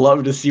 I would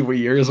love to see what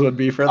yours would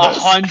be for A this.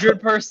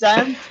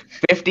 100%?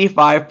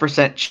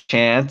 55%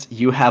 chance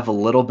you have a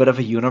little bit of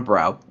a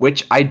unibrow,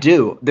 which I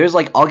do. There's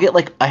like, I'll get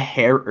like a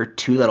hair or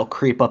two that'll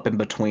creep up in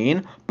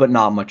between, but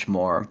not much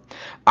more.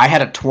 I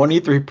had a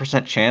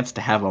 23% chance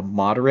to have a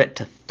moderate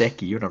to thick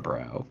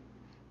unibrow.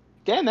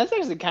 Damn, that's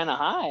actually kind of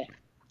high.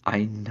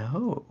 I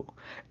know.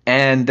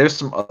 And there's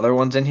some other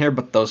ones in here,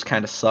 but those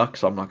kind of suck,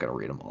 so I'm not going to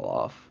read them all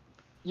off.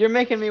 You're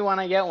making me want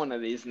to get one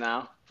of these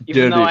now,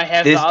 even though Dude, I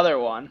have the this other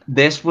one.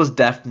 this was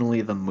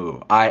definitely the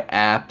move. I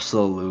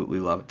absolutely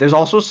love it. There's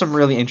also some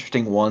really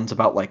interesting ones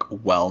about like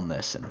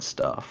wellness and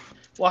stuff.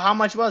 Well, how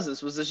much was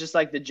this? Was this just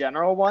like the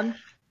general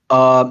one?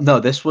 No,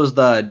 this was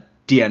the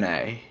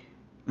DNA.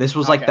 This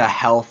was like the Okay.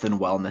 health and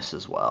wellness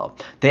as well.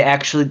 They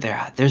actually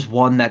there's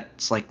one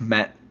that's like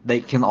met they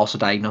can also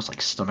diagnose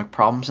like stomach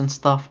problems and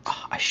stuff.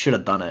 Oh, I should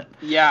have done it.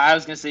 Yeah, I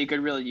was gonna say you could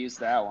really use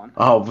that one.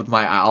 Oh, with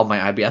my all my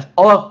IBS.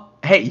 Although,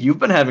 hey, you've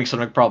been having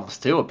stomach problems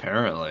too,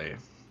 apparently.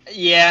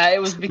 Yeah, it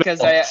was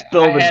because I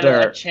Spill the had a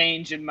dirt.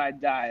 change in my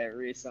diet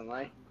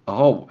recently.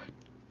 Oh,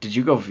 did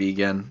you go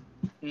vegan?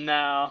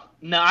 No,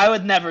 no, I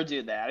would never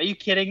do that. Are you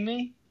kidding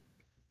me?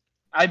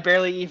 I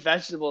barely eat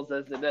vegetables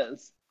as it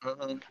is.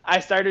 Mhm. I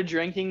started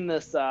drinking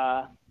this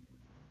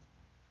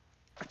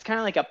it's kind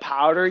of like a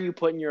powder you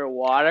put in your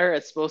water.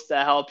 It's supposed to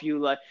help you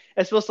like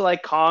it's supposed to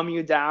like calm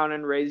you down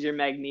and raise your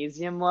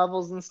magnesium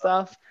levels and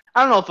stuff.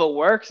 I don't know if it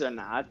works or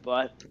not,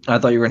 but I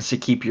thought you were going to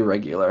keep you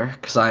regular,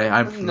 because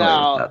I'm familiar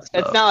with no, that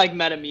it's stuff. not like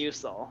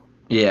Metamucil.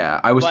 Yeah,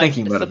 I was But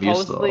thinking Metamucil.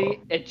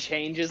 supposedly it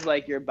changes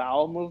like your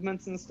bowel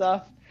movements and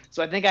stuff.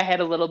 So I think I had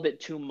a little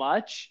bit too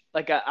much,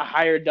 like a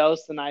higher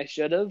dose than I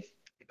should have,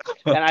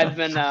 and I've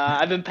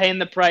been paying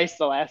the price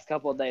the last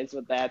couple of days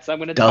with that. So I'm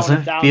gonna tone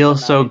it Doesn't down feel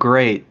so tonight.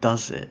 great,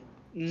 does it?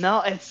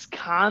 No, it's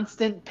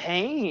constant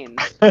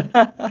pain.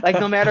 Like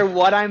no matter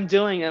what I'm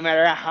doing, no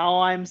matter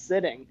how I'm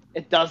sitting,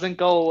 it doesn't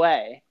go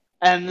away.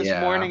 And this Yeah.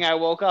 morning I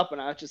woke up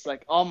and I was just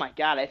like, "Oh my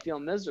god, I feel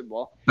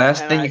miserable."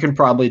 Best And thing you I can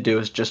probably do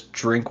is just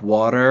drink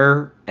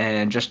water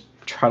and just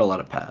try to let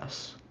it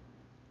pass.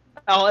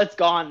 oh, it's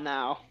gone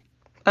now.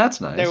 That's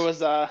There nice.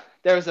 was a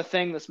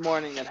thing this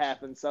morning that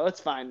happened, so it's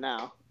fine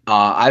now.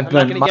 I've I'm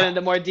not been going to get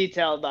into more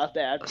detail about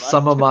that, but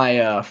some of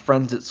my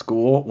friends at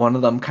school. One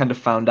of them kind of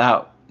found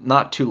out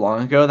not too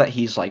long ago that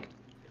he's like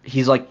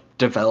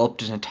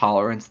developed an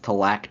intolerance to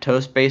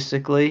lactose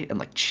basically, and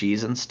like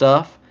cheese and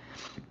stuff.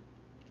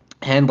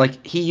 And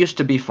like he used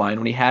to be fine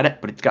when he had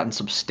it, but it's gotten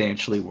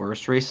substantially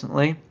worse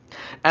recently.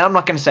 And I'm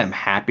not gonna say I'm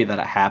happy that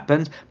it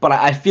happened, but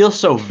I feel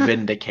so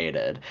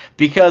vindicated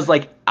because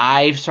like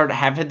I've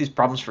had these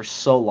problems for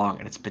so long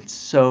and it's been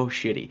so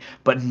shitty.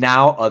 But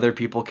now other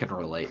people can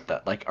relate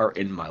that like are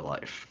in my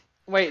life.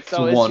 wait, It's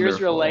so is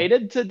yours wonderful.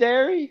 related to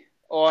dairy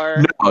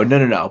or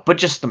No. But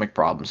just stomach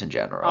problems in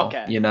general,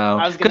 okay. you know?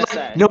 I was going Because to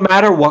like say. no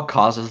matter what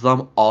causes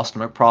them, all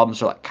stomach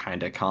problems are like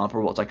kind of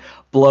comparable. It's like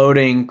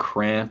bloating,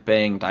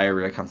 cramping,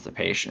 diarrhea,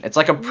 constipation. It's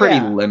like a pretty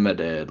Yeah,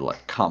 limited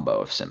like combo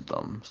of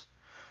symptoms.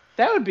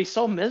 that would be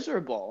so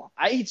miserable.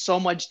 I eat so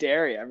much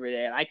dairy every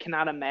day and I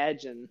cannot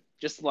imagine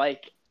just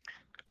like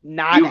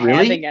not You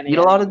having really any eat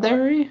a lot of anymore.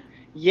 dairy?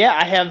 Yeah,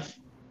 I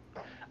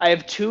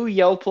have two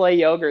Yoplait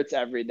yogurts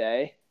every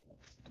day.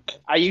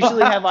 I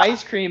usually have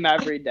ice cream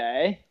every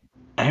day.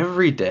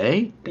 Every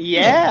day?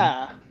 Damn.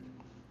 Yeah.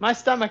 My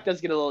stomach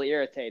does get a little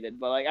irritated,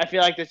 but like I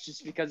feel like that's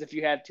just because if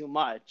you have too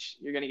much,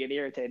 you're gonna get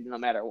irritated no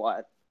matter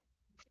what.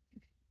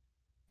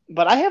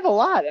 But I have a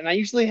lot, and I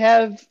usually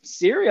have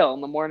cereal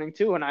in the morning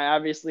too, and I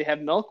obviously have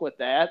milk with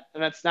that,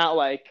 and it's not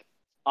like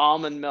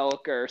almond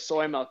milk or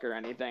soy milk or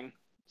anything.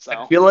 I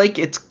So feel like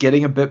it's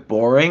getting a bit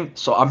boring,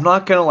 so I'm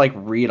not gonna like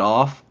read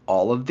off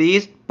all of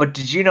these, but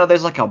did you know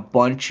there's like a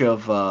bunch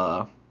of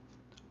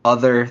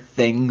other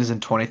things in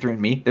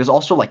 23andMe, there's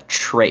also like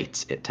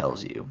traits it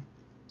tells you.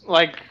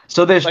 Like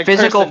So there's like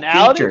physical personality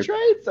features.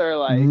 traits or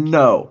like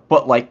No,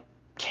 but like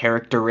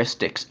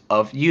characteristics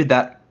of you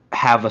that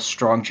have a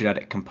strong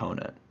genetic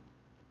component.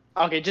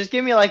 okay, just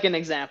give me like an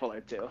example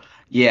or two.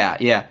 Yeah,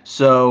 yeah.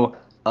 So,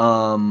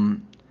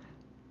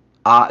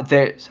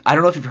 there's I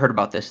don't know if you've heard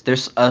about this.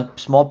 There's a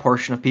small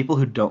portion of people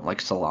who don't like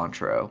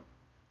cilantro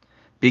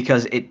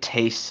because it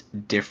tastes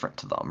different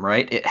to them,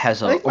 right? It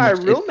has I a think my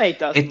almost it roommate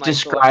doesn't it's like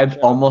described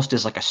cilantro. almost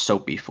as like a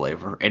soapy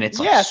flavor, and it's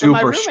like Yeah, so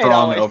my super roommate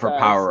strong and always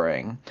does.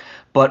 overpowering.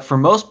 But for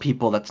most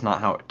people, that's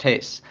not how it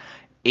tastes.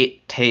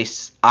 It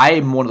tastes. I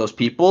am one of those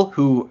people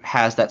who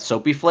has that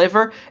soapy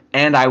flavor,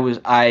 and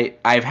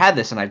I've had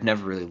this, and I've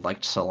never really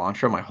liked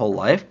cilantro my whole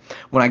life.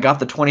 When I got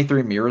the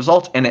 23andMe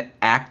results, and it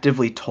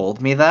actively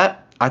told me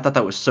that, I thought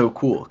that was so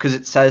cool because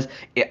it says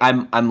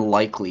I'm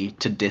likely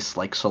to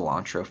dislike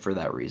cilantro for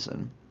that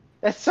reason.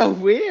 That's so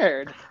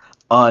weird.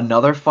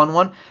 Another fun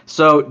one.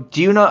 So,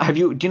 do you know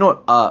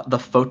what the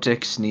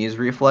photic sneeze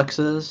reflex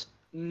is?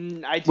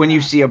 I do When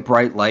you not. see a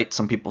bright light,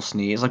 some people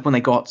sneeze. Like when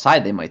they go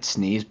outside, they might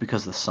sneeze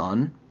because of the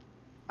sun.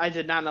 I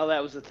did not know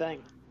that was a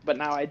thing, but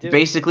now I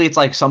do. Basically, it's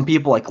like some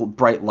people like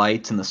bright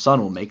lights in the sun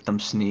will make them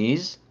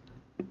sneeze.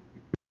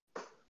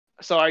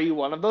 So are you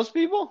one of those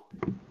people?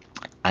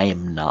 I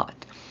am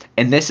not.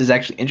 And this is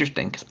actually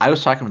interesting because I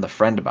was talking with a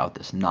friend about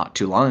this not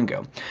too long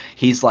ago.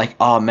 He's like,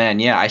 "Oh man,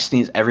 yeah, I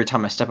sneeze every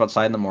time I step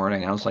outside in the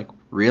morning." And I was like,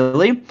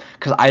 "Really?"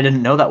 Because I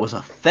didn't know that was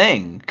a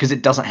thing because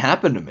it doesn't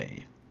happen to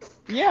me.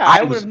 Yeah,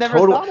 I I would have was never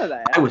total thought of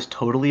I that. was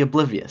totally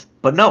oblivious.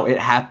 But no, it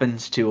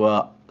happens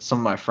to some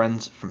of my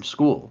friends from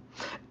school.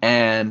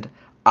 And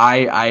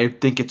I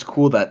think it's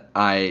cool that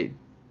I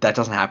that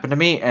doesn't happen to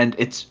me and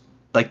it's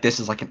like this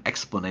is like an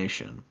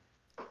explanation.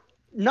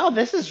 No,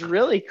 this is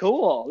really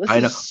cool. This I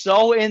is know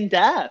so in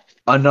depth.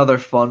 another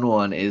fun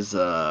one is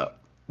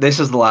this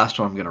is the last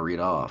one I'm gonna read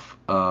off.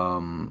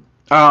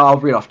 I'll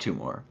read off two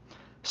more.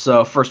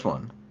 So first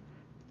one,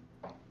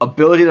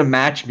 ability to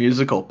match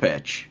musical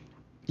pitch.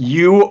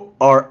 You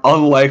are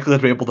unlikely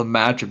to be able to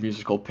match a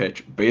musical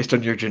pitch based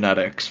on your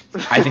genetics.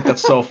 I think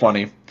that's so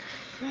funny.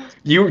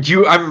 You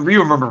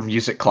remember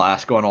music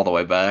class going all the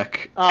way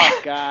back. Oh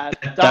God,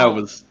 That don't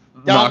was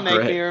don't not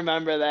make me great.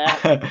 remember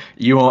that.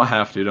 You won't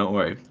have to, don't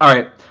worry. All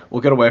right,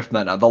 we'll get away from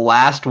that now. The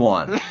last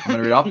one. I'm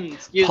gonna read off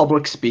Excuse me.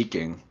 public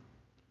speaking.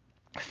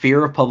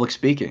 Fear of public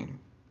speaking.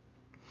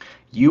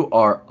 You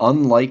are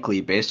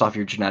unlikely, based off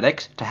your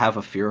genetics, to have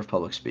a fear of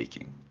public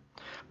speaking.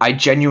 I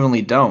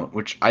genuinely don't,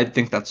 which I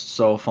think that's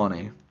so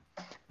funny.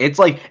 It's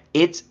like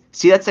it's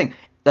see that's the thing.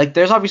 Like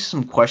there's obviously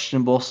some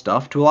questionable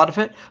stuff to a lot of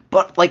it,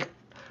 but like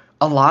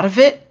a lot of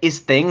it is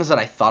things that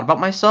I thought about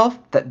myself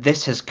that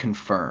this has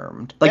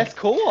confirmed. That's Like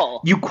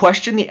cool. you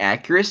question the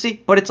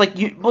accuracy, but it's like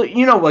you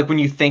know like when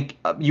you think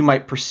you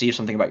might perceive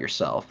something about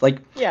yourself. Like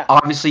Yeah,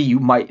 obviously you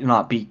might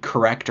not be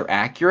correct or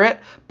accurate,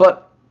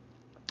 but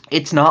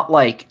it's not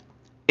like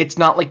it's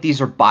not like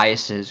these are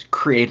biases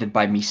created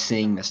by me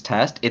seeing this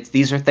test. It's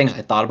these are things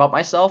I thought about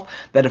myself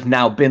that have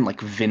now been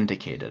like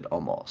vindicated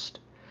almost.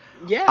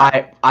 yeah.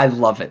 I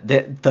love it.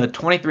 The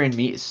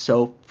 23andMe is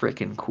so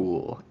freaking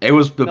cool. It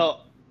was the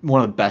No,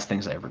 one of the best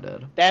things I ever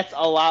did. that's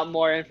a lot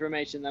more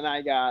information than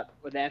I got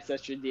with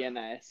Ancestry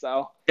DNA.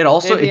 So It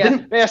also maybe it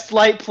didn't maybe a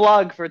slight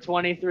plug for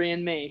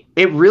 23andMe.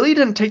 it really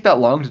didn't take that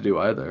long to do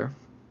either.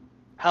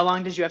 How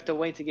long did you have to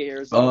wait to get your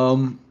results?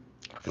 Um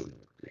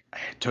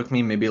it took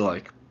me maybe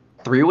like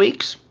 3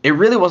 weeks. It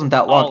really wasn't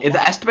that long. Oh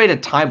The wow.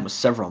 estimated time was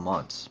several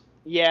months.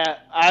 Yeah,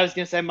 I was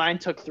gonna say mine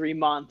took 3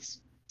 months.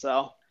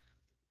 So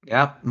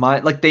Yeah,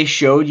 like they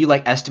showed you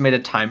like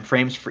estimated time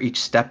frames for each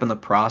step in the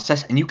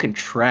process, and you can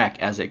track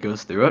as it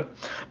goes through it.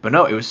 But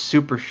no, it was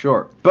super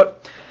short.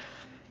 But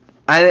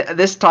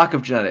this talk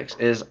of genetics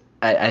is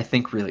I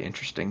think really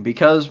interesting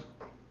because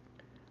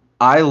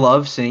I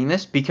love seeing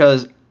this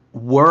because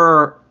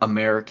we're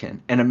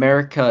American, and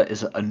America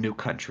is a new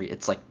country.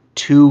 It's like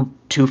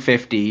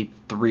 250,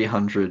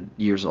 300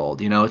 years old.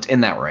 You know, it's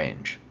in that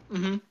range.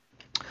 hmm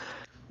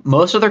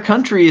Most other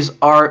countries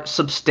are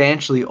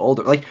substantially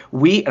older. Like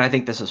we, and I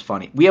think this is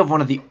funny, we have one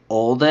of the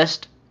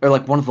oldest or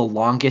like one of the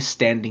longest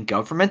standing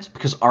governments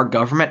because our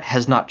government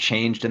has not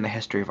changed in the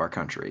history of our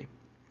country.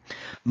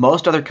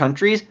 Most other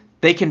countries,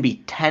 they can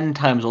be 10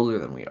 times older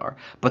than we are,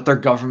 but their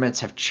governments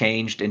have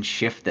changed and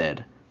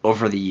shifted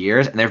over the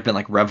years, and there have been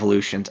like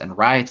revolutions and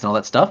riots and all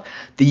that stuff.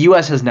 The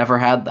US has never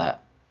had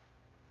that.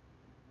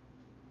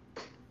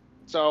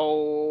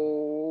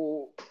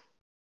 so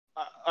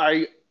are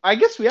you? I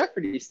guess we are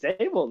pretty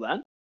stable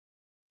then.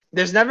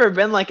 There's never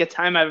been like a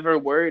time I've ever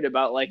worried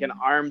about like an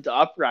armed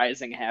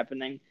uprising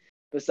happening,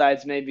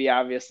 besides maybe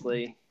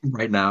obviously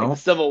Right like the now.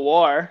 Civil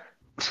War.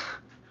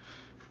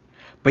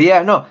 But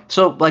yeah, no.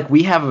 So like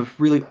we have a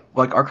really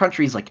like our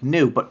country is like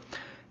new, but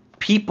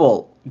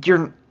people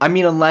you're I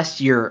mean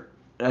unless you're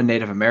a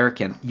Native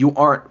American, you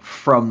aren't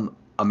from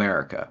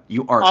America.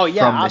 You aren't Oh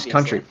yeah, from this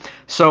country. obviously.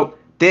 So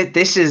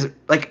this is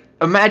like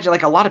imagine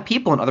like a lot of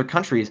people in other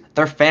countries,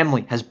 their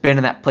family has been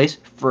in that place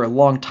for a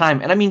long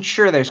time. And I mean,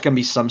 sure, there's going to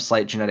be some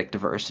slight genetic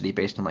diversity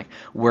based on like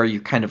where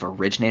you kind of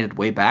originated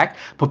way back.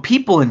 But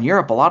people in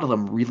Europe, a lot of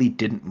them really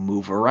didn't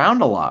move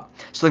around a lot.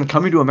 So then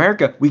coming to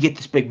America, we get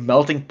this big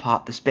melting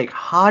pot, this big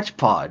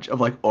hodgepodge of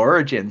like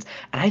origins.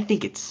 And I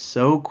think it's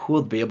so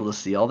cool to be able to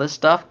see all this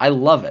stuff. I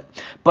love it.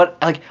 But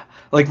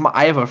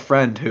I have a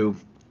friend who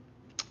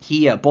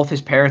he both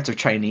his parents are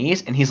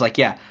Chinese, and he's like,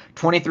 yeah,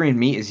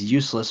 23andMe is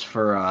useless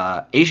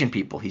for Asian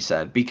people. He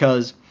said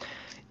because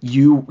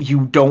you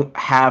don't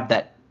have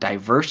that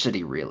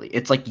diversity really.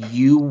 It's like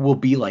you will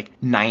be like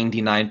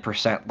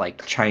 99%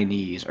 like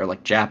Chinese or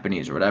like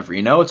Japanese or whatever.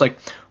 You know, it's like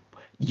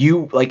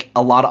you like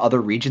a lot of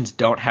other regions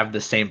don't have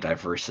the same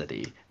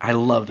diversity. I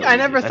love that Yeah, I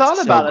we do. never That's thought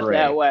so about it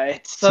that great.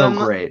 way. It's so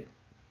great.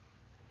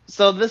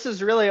 So this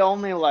is really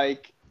only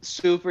like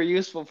super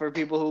useful for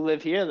people who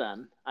live here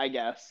then, I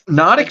guess.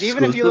 Not Because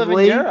even if you live in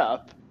exclusively,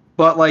 Europe,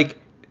 but like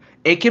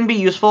it can be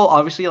useful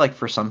obviously like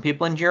for some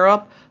people in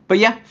Europe, but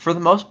yeah, for the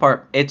most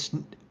part it's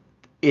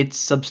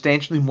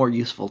substantially more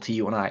useful to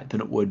you and I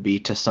than it would be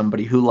to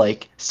somebody who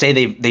like say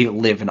they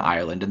live in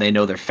Ireland and they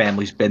know their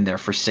family's been there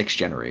for 6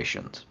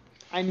 generations.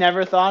 I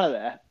never thought of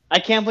that. I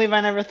can't believe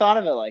I never thought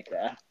of it like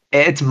that.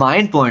 It's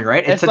mind-blowing,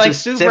 right? It's It's such a like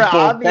super simple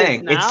obvious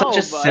thing. It's such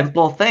a now, but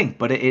simple thing,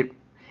 but it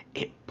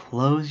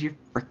blows your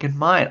freaking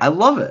mind. I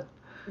love it.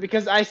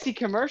 because I see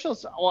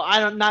commercials, well, I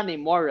don't not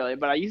anymore really,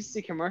 but I used to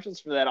see commercials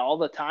for that all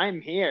the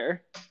time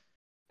here.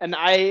 And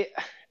I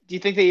do you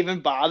think they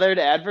even bothered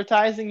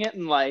advertising it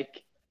in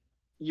like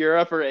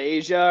Europe or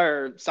Asia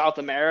or South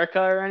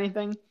America or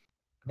anything?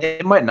 They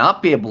might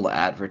not be able to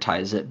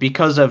advertise it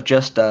because of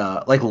just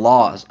like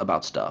laws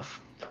about stuff.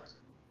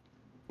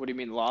 What do you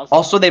mean laws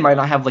Also, about they might stuff?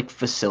 not have like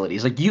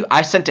facilities. Like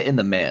I sent it in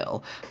the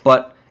mail,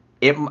 but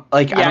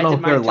like I Yeah, don't I know did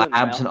if there are mine too in the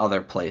labs mail. in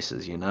other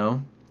places, you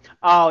know?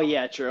 Oh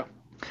yeah, true.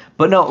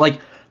 But no,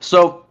 like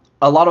so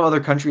a lot of other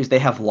countries they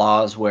have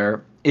laws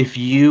where if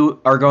you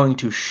are going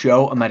to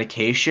show a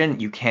medication,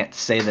 you can't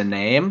say the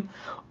name,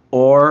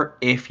 or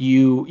if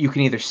you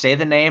can either say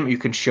the name, you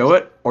can show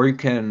it, or you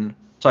can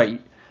sorry,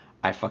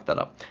 I fucked that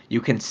up.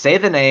 You can say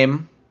the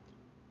name,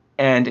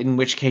 and in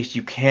which case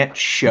you can't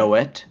show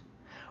it,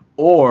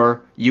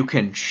 or you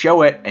can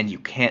show it and you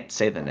can't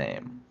say the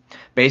name.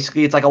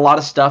 Basically, it's like a lot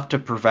of stuff to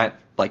prevent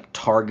like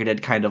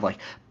targeted kind of like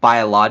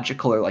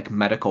biological or like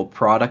medical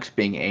products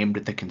being aimed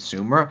at the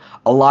consumer.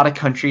 A lot of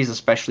countries,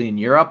 especially in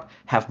Europe,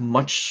 have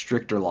much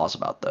stricter laws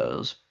about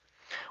those.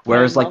 I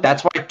Whereas didn't like know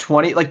that's that. why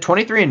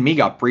 23andMe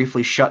got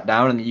briefly shut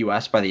down in the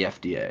US by the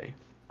FDA.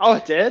 Oh,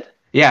 it did?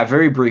 Yeah,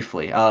 very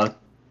briefly.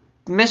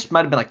 This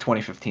might have been like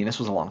 2015. This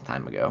was a long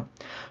time ago.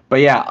 But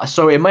yeah,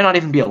 so it might not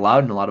even be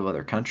allowed in a lot of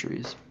other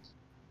countries.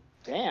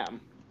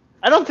 Damn.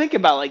 I don't think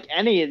about like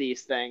any of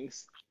these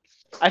things.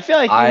 I feel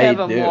like you I have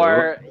a do.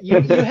 more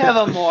you have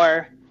a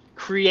more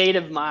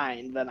creative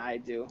mind than I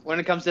do when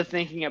it comes to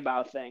thinking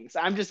about things.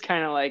 I'm just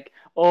kind of like,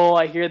 oh,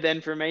 I hear the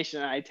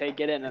information and I take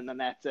it in and then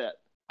that's it.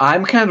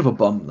 I'm kind of a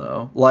bum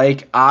though.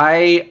 Like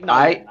No,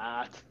 you're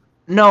not.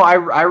 no, I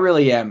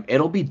really am.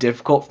 It'll be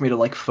difficult for me to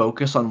like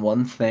focus on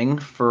one thing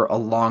for a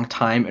long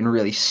time and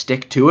really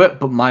stick to it,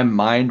 but my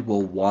mind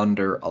will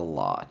wander a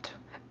lot.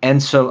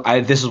 And so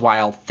I this is why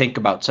I'll think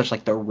about such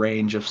like the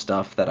range of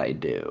stuff that I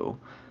do.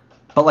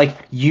 But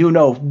like you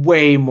know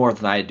way more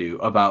than I do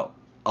about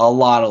a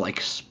lot of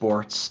like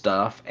sports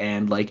stuff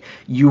and like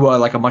you are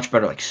like a much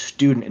better like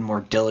student and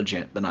more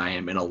diligent than I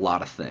am in a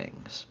lot of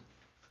things.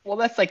 Well,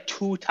 that's like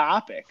two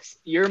topics.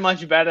 You're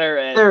much better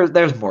at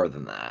There's more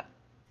than that.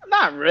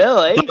 not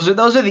really.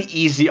 Those are the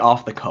easy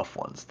off the cuff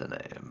ones to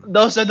name.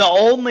 Those are the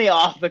only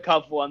off the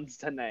cuff ones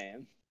to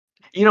name.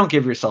 You don't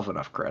give yourself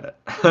enough credit.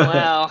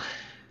 Well,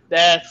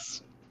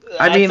 that's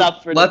I that's mean,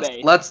 up for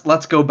debate.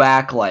 let's go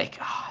back like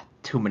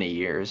too many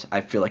years.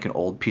 I feel like an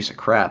old piece of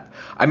crap.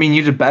 I mean,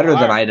 you did You better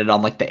than are. I did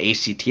on like the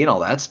ACT and all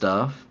that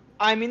stuff.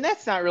 I mean,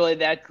 that's not really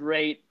that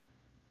great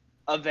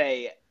of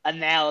a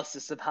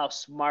analysis of how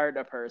smart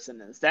a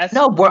person is. That's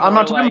No, I'm more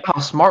not talking like, about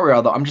how smart we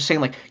are though. I'm just saying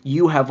like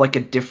you have like a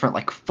different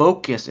like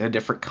focus and a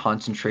different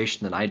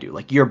concentration than I do.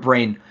 Like your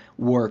brain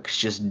works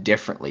just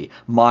differently.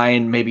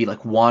 Mine maybe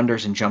like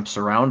wanders and jumps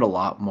around a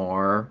lot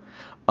more.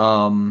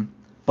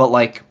 But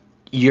like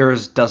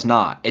yours does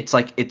not. It's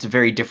like it's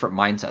very different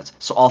mindsets.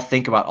 So I'll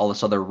think about all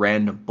this other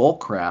random bull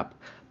crap,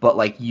 but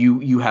like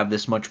you have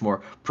this much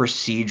more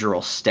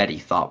procedural, steady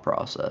thought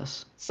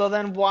process. so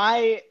then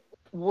why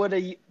would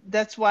a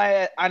that's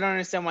why I don't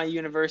understand why a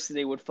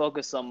university would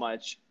focus so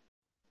much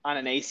on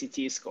an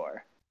ACT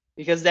score,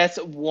 because that's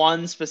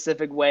one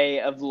specific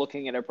way of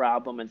looking at a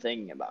problem and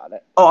thinking about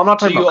it. Oh, I'm not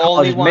So talking you about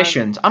college only want,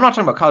 admissions. I'm not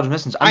talking about college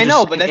admissions. I'm I just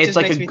know, but saying that it's just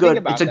like makes me think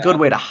it's a about good that.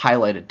 way to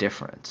highlight a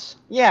difference.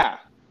 Yeah,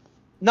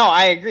 no,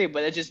 I agree,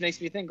 but it just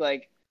makes me think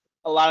like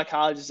a lot of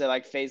colleges are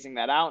like phasing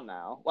that out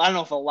now. Well, I don't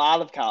know if a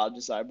lot of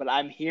colleges are, but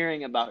I'm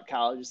hearing about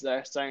colleges that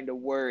are starting to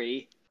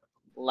worry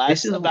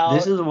less This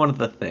about is one of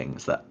the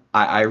things that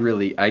I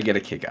really I get a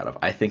kick out of.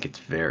 I think it's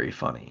very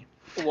funny.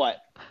 what.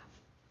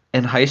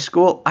 In high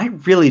school, I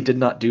really did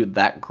not do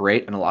that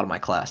great in a lot of my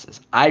classes.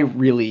 I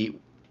really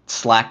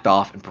slacked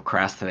off and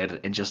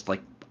procrastinated and just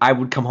like I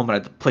would come home and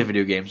I'd play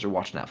video games or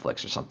watch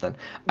Netflix or something.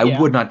 I Yeah.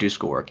 would not do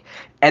schoolwork.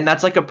 And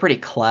that's like a pretty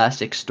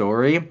classic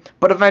story.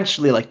 But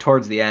eventually, like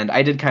towards the end,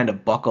 I did kind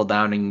of buckle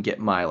down and get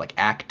my like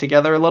act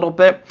together a little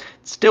bit.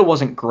 It still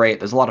wasn't great.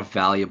 There's a lot of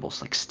valuable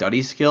like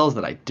study skills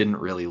that I didn't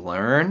really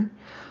learn.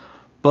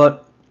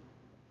 But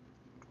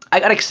I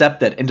got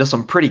accepted into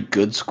some pretty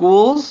good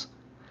schools,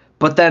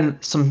 but then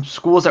some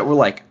schools that were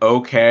like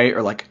okay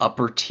or like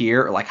upper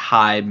tier or like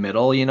high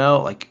middle,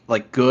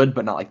 like good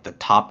but not like the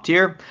top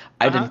tier,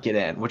 I Uh huh. didn't get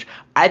in, which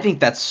I think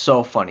that's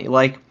so funny.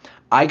 Like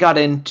I got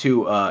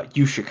into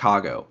U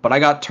Chicago, but I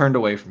got turned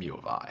away from U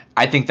of I.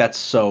 I think that's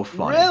so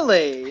funny.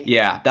 Really?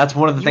 Yeah, that's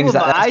one of the U things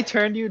of that's I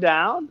turned you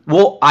down?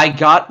 well, I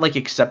got like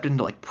accepted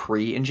into like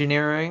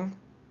pre-engineering,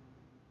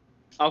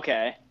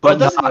 Okay. Well, but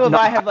doesn't U not of no,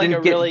 I I have like a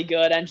didn't get really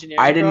good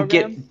I engineering didn't program?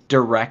 get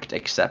direct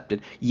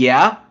accepted.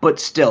 Yeah, but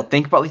still,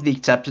 think about like the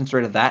acceptance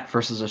rate of that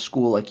versus a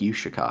school like U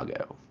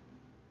Chicago.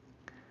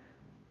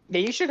 Yeah,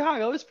 U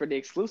Chicago is pretty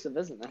exclusive,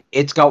 isn't it?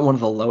 It's got one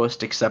of the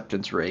lowest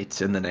acceptance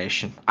rates in the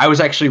nation. I was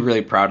actually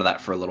really proud of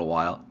that for a little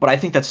while. But I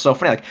think that's so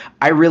funny. Like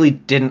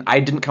I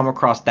didn't come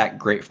across that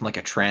great from like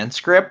a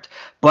transcript,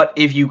 but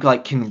if you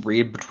like can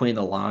read between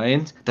the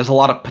lines, there's a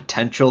lot of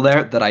potential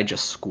there that I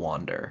just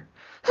squander.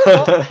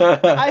 Well,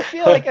 I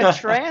feel like a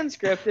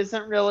transcript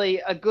isn't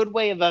really a good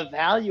way of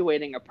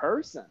evaluating a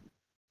person.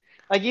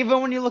 Like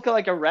even when you look at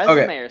like a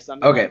Okay. resume or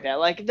something like Okay. that,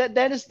 like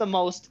that is the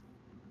most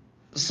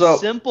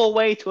So simple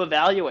way to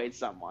evaluate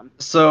someone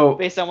so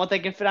based on what they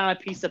can fit on a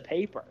piece of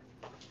paper.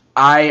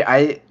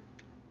 I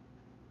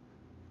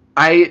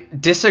I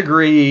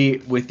disagree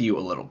with you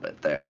a little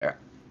bit there.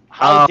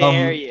 How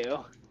dare Um,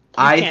 you?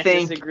 You I can't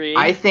think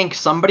I disagree. think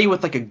somebody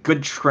with like a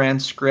good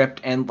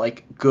transcript and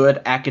like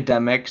good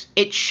academics,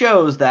 it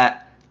shows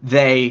that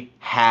they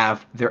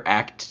have their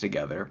act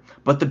together.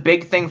 But the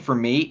big thing for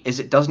me is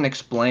it doesn't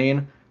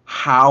explain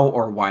how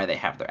or why they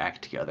have their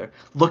act together.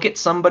 Look at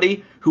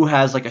somebody who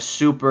has like a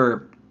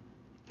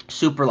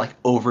super like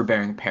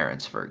overbearing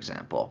parents, for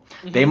example.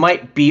 They Hmm.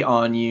 might be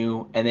on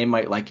you and they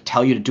might like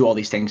tell you to do all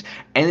these things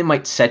and they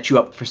might set you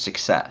up for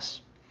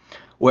success.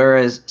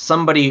 Whereas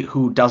somebody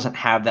who doesn't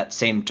have that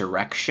same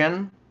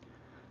direction,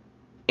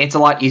 it's a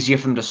lot easier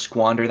for them to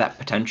squander that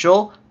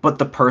potential, but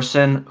the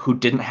person who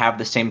didn't have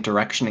the same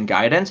direction and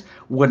guidance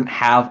wouldn't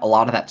have a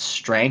lot of that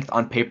strength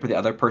on paper the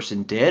other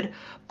person did.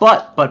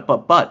 But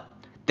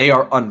they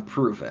are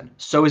unproven.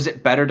 So is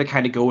it better to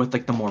kind of go with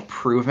like the more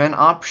proven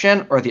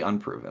option or the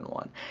unproven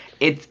one?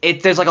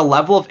 It there's like a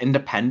level of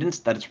independence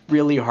that it's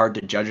really hard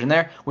to judge in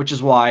there, which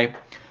is why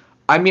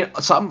I mean,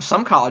 some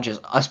colleges,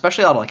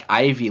 especially out of like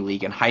Ivy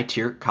League and high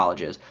tier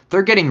colleges,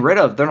 they're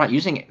not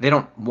using it. They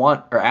don't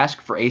want or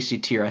ask for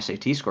ACT or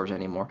SAT scores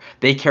anymore.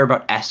 They care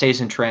about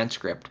essays and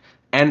transcript.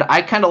 And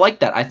I kind of like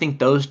that. I think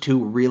those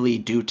two really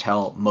do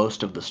tell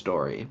most of the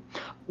story.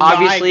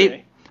 No, I Obviously,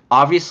 agree.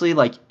 obviously,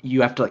 like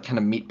you have to like kind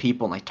of meet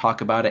people and like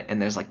talk about it,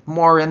 and there's like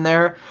more in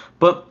there.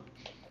 But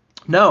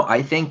no,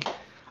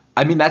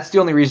 I mean, that's the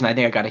only reason I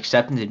think I got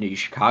accepted into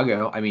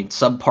Chicago. I mean,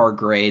 subpar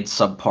grades,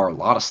 subpar a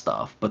lot of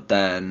stuff, but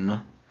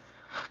then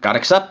got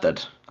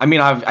accepted. I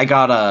mean, I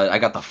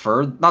got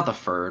deferred, not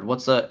deferred.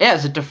 What's the yeah?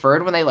 Is it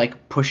deferred when they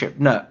like push it?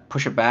 No,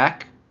 push it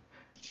back.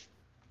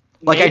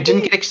 Like I Maybe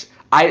didn't get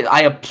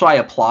so I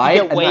you applied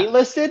get and that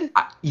waitlisted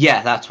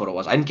yeah, that's what it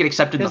was. I didn't get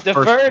accepted in the because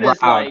first deferred round.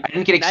 is like I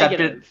didn't get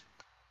accepted. negative.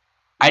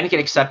 I didn't get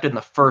accepted in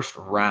the first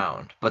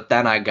round, but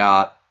then I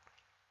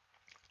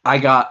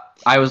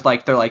was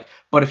like they're like,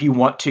 but if you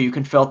want to, you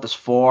can fill out this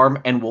form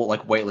and we'll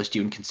like waitlist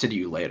you and consider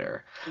you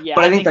later. Yeah,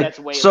 But I I think think like that's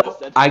so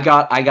waitlisted. I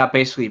got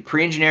basically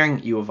pre-engineering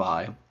at U of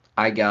I.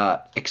 I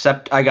got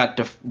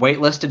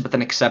waitlisted but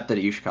then accepted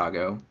at U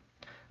Chicago.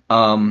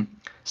 Um,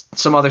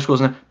 some other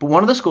schools, but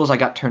one of the schools I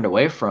got turned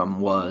away from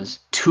was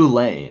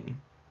Tulane.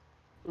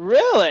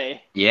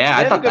 Really? Yeah, Do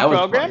I they have a thought that good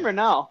was funny. program or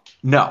no?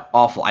 No,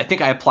 awful. I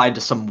think I applied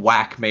to some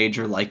whack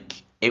major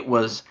like it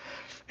was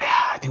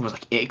I think it was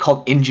like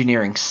called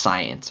engineering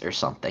science or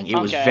something. It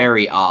was Okay.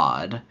 very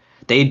odd.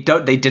 They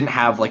didn't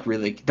have like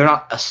really they're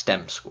not a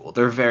STEM school.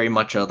 They're very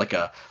much a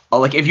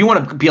like if you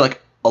want to be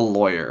like a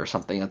lawyer or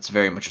something, that's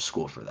very much a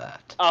school for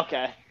that.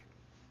 Okay.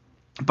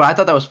 But I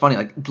thought that was funny,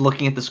 like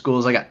looking at the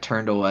schools I got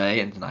turned away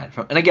and denied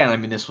from. And again, I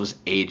mean this was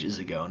ages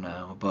ago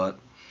now, but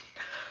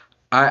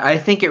I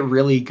think it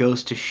really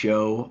goes to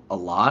show a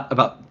lot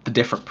about the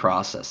different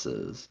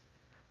processes.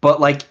 But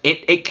like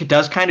it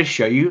does kind of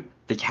show you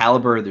the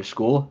caliber of their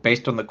school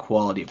based on the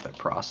quality of their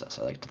process,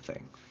 I like to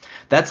think.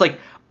 That's like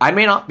I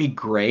may not be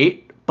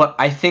great, but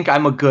I think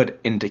I'm a good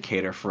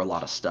indicator for a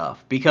lot of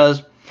stuff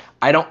because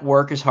I don't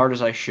work as hard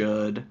as I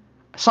should.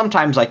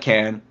 Sometimes I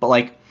can, but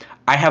like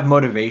I have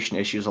motivation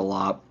issues a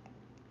lot.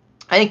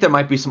 I think there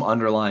might be some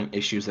underlying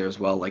issues there as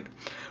well. Like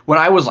when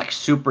I was like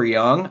super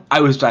young,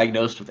 I was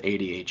diagnosed with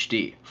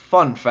ADHD.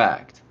 Fun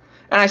fact.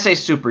 And I say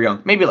super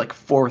young, maybe like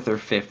 4th or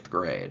 5th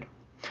grade.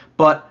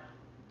 But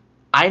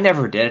I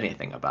never did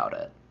anything about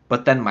it.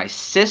 But then my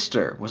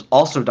sister was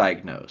also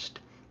diagnosed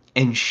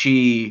and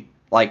she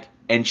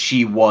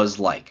was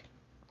like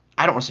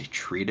I don't want to say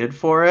treated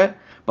for it,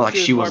 but like She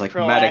was she was more like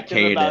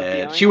proactive about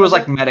medicated. She dealing was with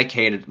like it.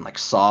 medicated and like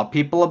saw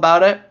people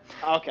about it.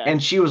 Okay,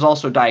 And she was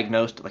also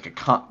diagnosed like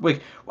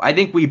like I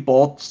think we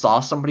both saw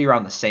somebody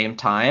around the same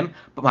time,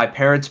 but my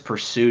parents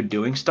pursued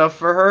doing stuff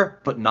for her,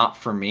 but not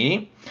for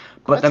me.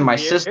 But that's then my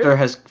sister weird.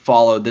 has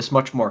followed this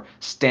much more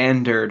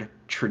standard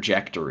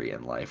trajectory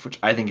in life, which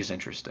I think is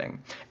interesting.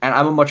 And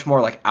I'm a much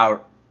more like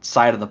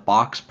outside of the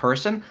box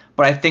person,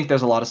 but I think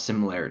there's a lot of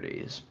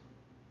similarities.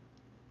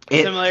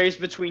 It Similarities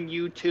between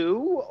you two,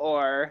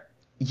 or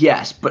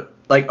Yes, but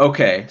like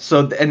okay,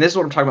 so and this is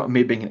what I'm talking about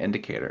me being an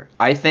indicator.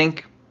 I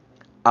think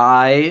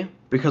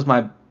because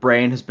my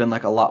brain has been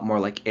like a lot more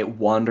like it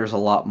wanders a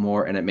lot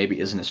more and it maybe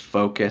isn't as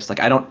focused. Like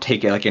I don't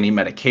take like any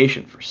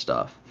medication for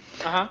stuff.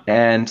 uh-huh.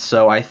 And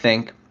so I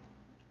think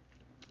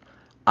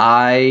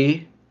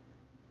I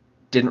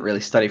didn't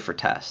really study for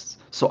tests.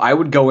 So I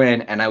would go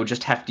in and I would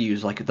just have to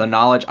use like the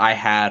knowledge I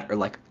had or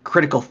like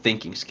critical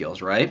thinking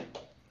skills, right?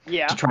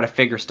 To Yeah. try to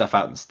figure stuff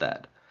out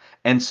instead.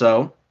 And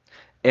so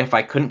if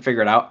I couldn't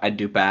figure it out, I'd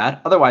do bad.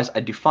 Otherwise,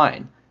 I'd do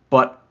fine.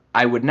 But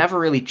I would never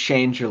really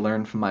change or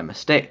learn from my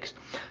mistakes.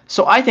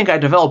 So I think I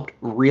developed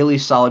really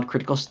solid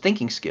critical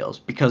thinking skills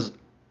because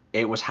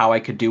it was how I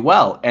could do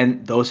well,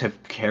 and those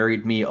have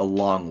carried me a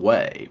long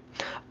way.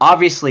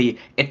 Obviously,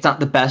 it's not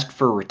the best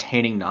for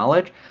retaining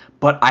knowledge,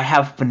 but I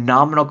have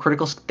phenomenal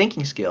critical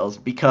thinking skills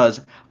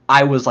because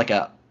I was like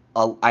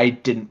I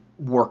didn't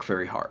work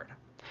very hard,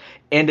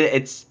 and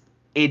it's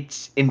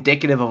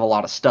indicative of a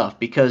lot of stuff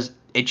because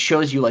it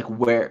shows you like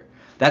where.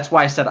 That's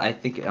why I said I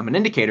think I'm an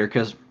indicator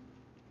because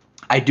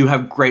I do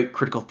have great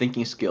critical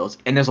thinking skills,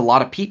 and there's a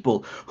lot of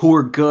people who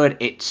are good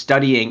at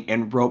studying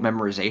and rote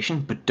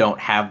memorization but don't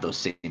have those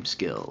same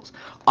skills.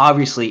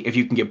 Obviously, if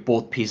you can get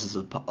both pieces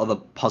of the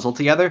puzzle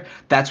together,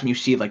 that's when you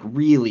see like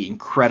really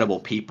incredible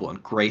people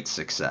and great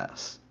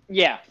success.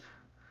 Yeah.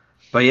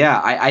 But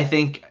yeah, I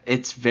think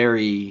it's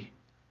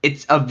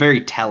a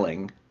very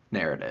telling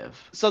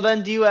narrative. So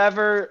then do you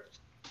ever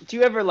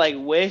like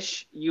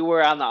wish you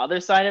were on the other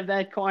side of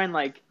that coin,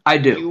 like I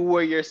do. you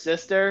were your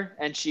sister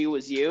and she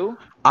was you?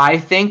 I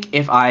think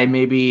if I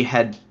maybe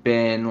had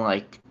been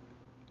like,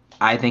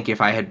 I think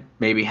if I had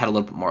maybe had a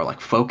little bit more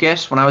like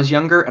focus when I was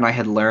younger and I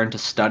had learned to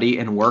study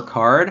and work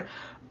hard,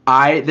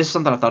 this is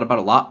something I thought about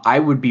a lot. I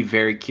would be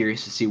very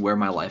curious to see where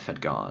my life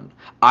had gone.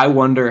 I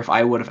wonder if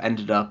I would have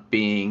ended up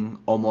being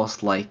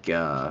almost like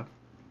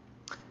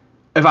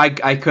if I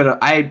could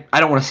I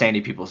don't want to say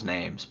any people's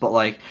names, but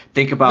like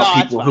think No, about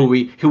that's people fine.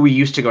 who we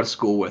used to go to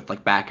school with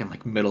like back in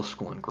like middle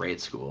school and grade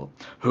school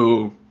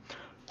who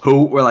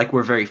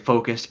were very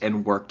focused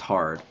and worked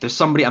hard. There's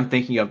somebody I'm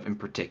thinking of in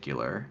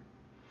particular.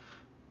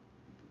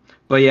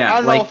 But I yeah,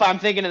 don't know if like I'm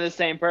thinking of the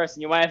same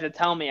person. You might have to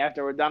tell me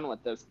after we're done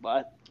with this,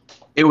 but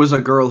it was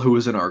a girl who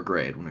was in our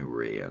grade when we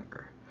were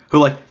younger. Who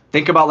like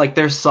think about like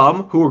there's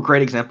some who were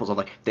great examples of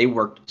like they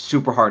worked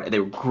super hard and they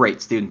were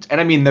great students.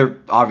 And I mean they're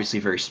obviously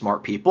very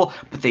smart people,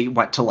 but they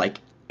went to like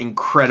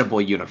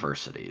incredible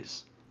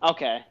universities.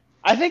 okay.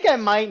 I think I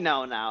might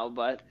know now,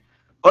 but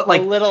But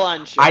a like little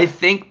I unsure.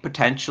 think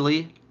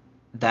potentially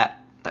that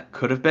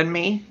could have been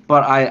me,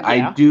 but I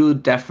Yeah. do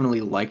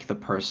definitely like the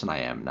person I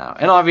am now.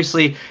 And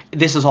obviously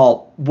this is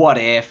all what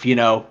if,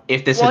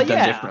 if this Well, had done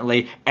yeah.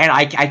 differently and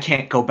I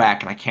can't go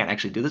back and I can't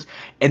actually do this.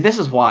 And this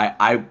is why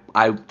I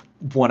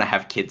want to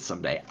have kids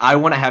someday. I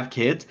want to have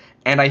kids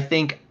and I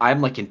think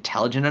I'm like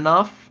intelligent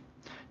enough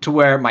to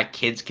where my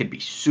kids can be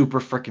super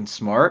freaking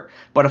smart,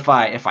 but if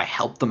I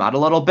help them out a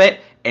little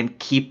bit and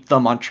keep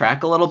them on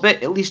track a little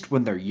bit, at least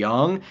when they're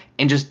young,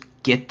 and just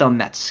get them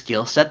that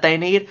skill set they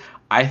need,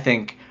 I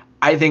think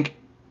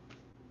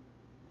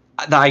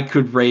that I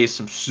could raise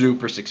some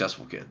super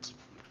successful kids.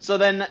 So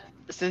then,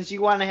 since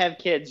you want to have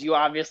kids, you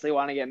obviously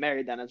want to get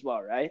married then as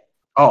well, right?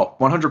 Oh,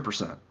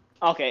 100%.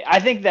 Okay, I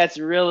think that's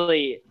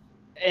really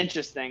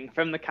interesting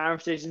from the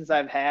conversations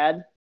I've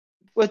had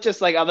with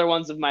just like other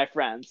ones of my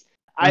friends.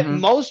 I Mm-hmm.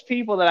 Most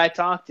people that I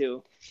talk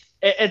to,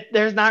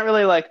 there's not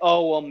really like,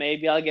 oh well,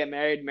 maybe I'll get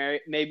married,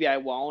 maybe I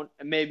won't,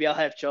 and maybe I'll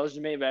have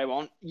children, maybe I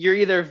won't. You're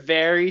either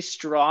very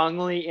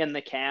strongly in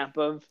the camp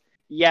of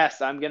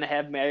yes, I'm gonna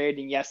have married,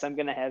 and yes, I'm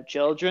gonna have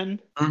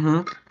children,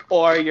 Mm-hmm.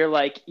 or you're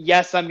like,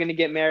 yes, I'm gonna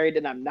get married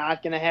and I'm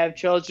not gonna have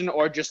children,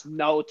 or just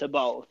no to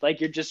both.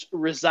 Like you're just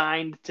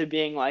resigned to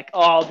being like,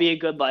 oh, I'll be a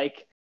good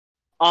like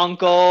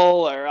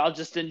uncle, or I'll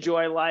just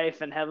enjoy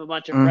life and have a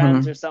bunch of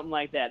friends Mm-hmm. or something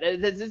like that.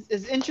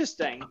 It's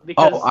interesting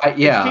Oh, because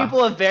there's yeah,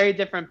 people of very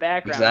different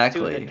backgrounds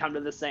too that exactly. come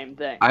to the same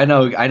thing. I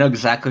know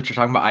exactly what you're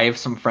talking about. I have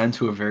some friends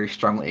who are very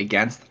strongly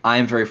against. I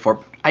am very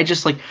for. I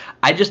just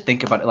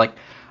think about it like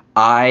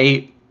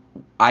I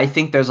I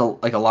think there's a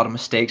lot of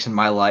mistakes in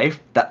my life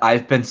that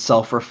I've been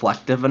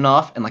self-reflective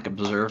enough and like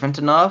observant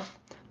enough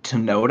to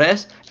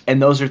notice,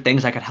 and those are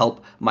things I could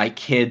help my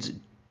kids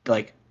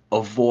like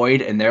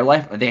avoid in their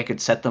life. I think I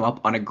could set them up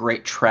on a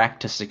great track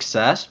to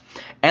success.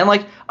 And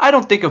like I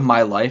don't think of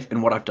my life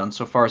and what I've done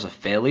so far as a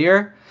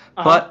failure,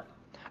 Uh huh. but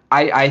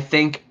I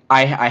think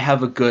I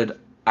have a good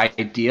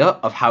idea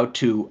of how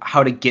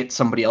to get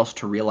somebody else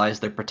to realize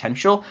their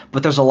potential,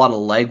 but there's a lot of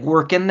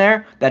legwork in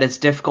there that it's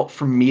difficult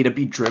for me to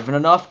be driven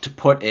enough to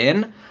put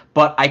in.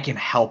 but I can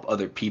help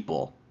other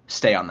people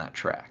stay on that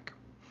track.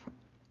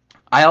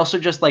 I also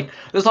just like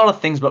there's a lot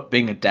of things about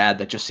being a dad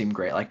that just seem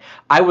great. Like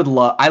I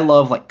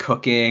love like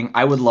cooking.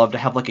 I would love to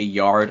have like a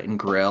yard and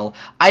grill.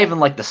 I even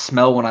like the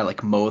smell when I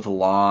like mow the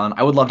lawn.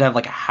 I would love to have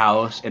like a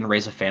house and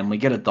raise a family,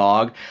 get a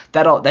dog.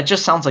 That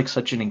just sounds like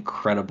such an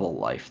incredible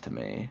life to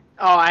me.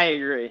 Oh, I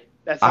agree.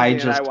 That's I something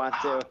that I just want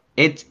too.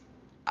 it's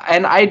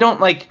and I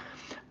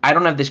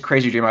don't have this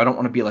crazy dream. I don't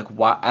want to be like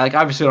like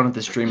obviously I don't have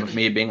this dream of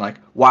me being like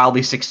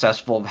wildly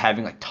successful, of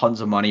having like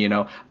tons of money, you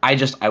know.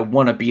 I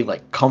want to be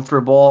like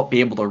comfortable,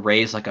 be able to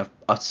raise like a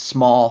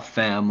small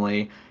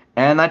family.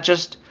 And that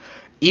just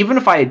even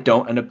if I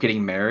don't end up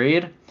getting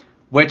married,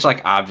 which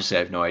like obviously I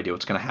have no idea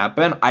what's gonna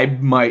happen, I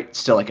might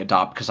still like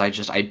adopt because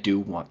I do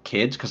want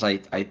kids because I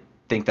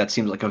think that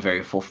seems like a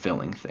very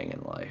fulfilling thing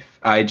in life.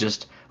 I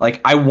just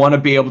like I want to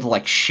be able to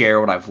like share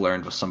what I've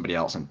learned with somebody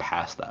else and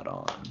pass that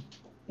on.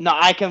 No,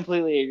 I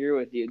completely agree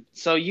with you.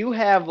 So you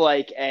have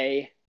like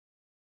a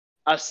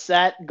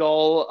set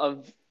goal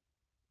of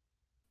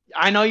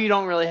I know you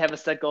don't really have a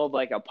set goal of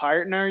like a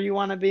partner you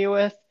want to be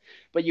with,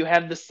 but you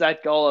have the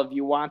set goal of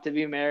you want to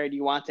be married,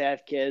 you want to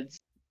have kids.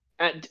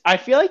 And I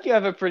feel like you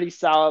have a pretty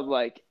solid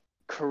like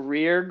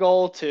career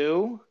goal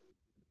too.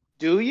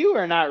 Do you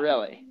or not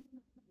really?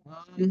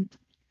 Um,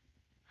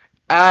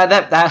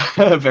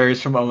 that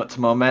varies from moment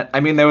to moment. I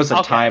mean, there was a Okay.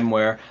 time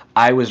where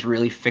I was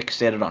really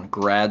fixated on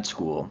grad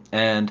school,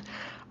 and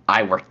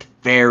I worked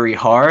very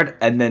hard,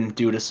 and then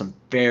due to some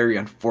very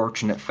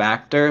unfortunate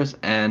factors,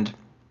 and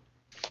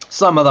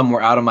some of them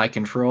were out of my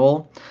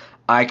control,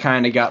 I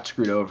kind of got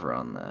screwed over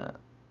on that.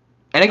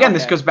 And again,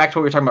 this Okay. goes back to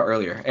what we were talking about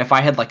earlier. If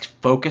I had like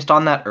focused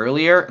on that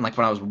earlier, and like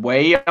when I was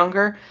way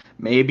younger,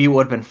 maybe it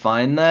would have been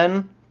fine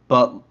then.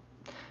 But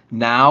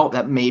now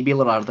that may be a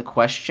little out of the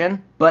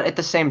question, but at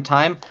the same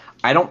time,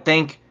 I don't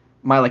think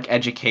my like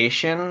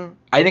education,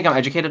 I think I'm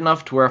educated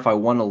enough to where if I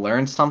want to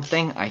learn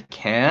something, I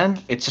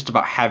can. It's just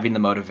about having the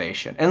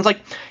motivation. And it's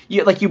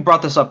like you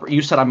brought this up,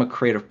 you said I'm a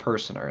creative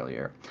person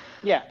earlier.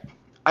 Yeah.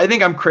 I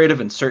think I'm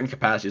creative in certain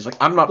capacities. Like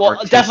I'm not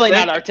Well, definitely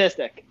not artistic.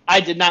 artistic. I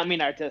did not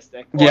mean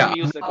artistic or Yeah,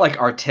 I'm not musical. like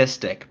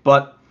artistic,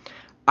 but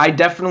I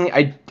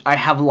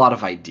have a lot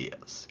of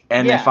ideas.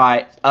 And if Yeah.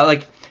 I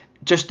like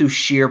just through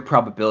sheer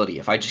probability,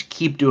 if I just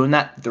keep doing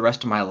that the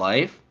rest of my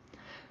life,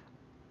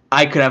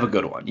 I could have a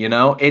good one, you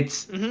know?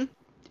 Mhm.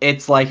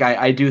 It's like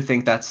I do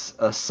think that's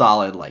a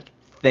solid like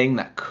thing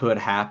that could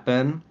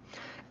happen.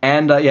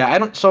 And yeah, I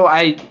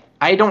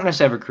don't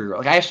necessarily have a career.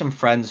 Like I have some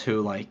friends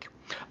who like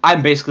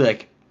I'm basically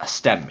like a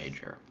STEM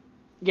major,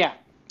 Yeah.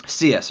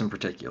 CS in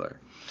particular.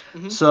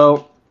 Mhm.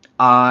 So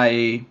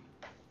I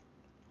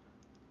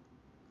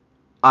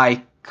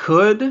I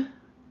could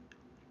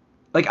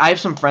like I have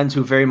some friends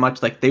who very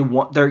much like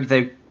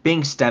they're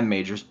being STEM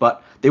majors,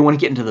 but they want to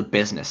get into the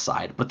business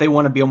side, but they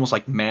want to be almost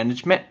like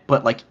management,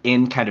 but like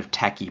in kind of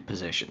techie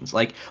positions,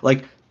 like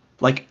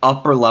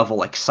upper level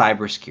like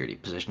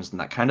cybersecurity positions and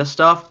that kind of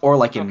stuff, or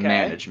like in Okay.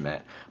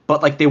 management.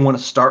 But like they want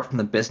to start from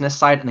the business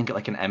side and then get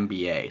like an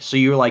MBA. So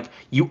you're like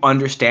you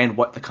understand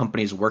what the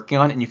company is working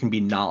on and you can be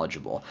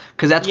knowledgeable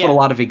because that's what a Yeah.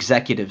 lot of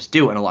executives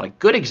do, and a lot of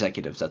good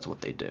executives that's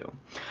what they do.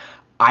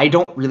 I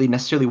don't really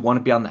necessarily want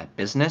to be on that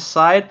business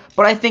side,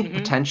 but I think Mhm.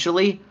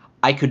 potentially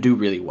I could do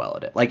really well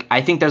at it. Like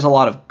I think there's a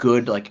lot of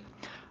good like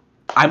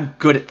I'm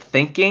good at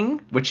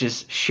thinking, which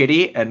is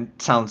shitty and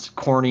sounds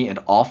corny and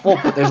awful,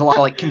 but there's a lot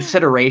of like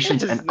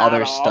considerations It's and not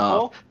other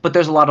stuff. awful. But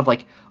there's a lot of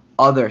like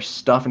other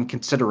stuff and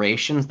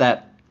considerations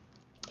that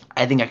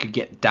I think I could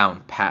get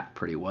down pat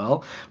pretty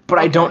well. But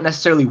I don't Okay.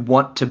 necessarily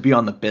want to be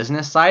on the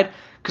business side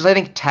because I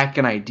think tech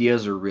and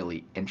ideas are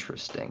really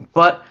interesting.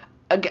 But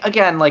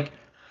again, like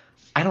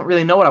I don't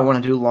really know what I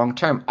want to do long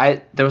term.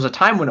 I there was a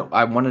time when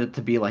I wanted it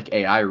to be like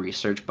AI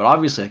research, but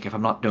obviously, like if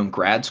I'm not doing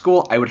grad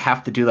school, I would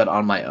have to do that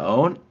on my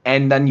own,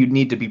 and then you'd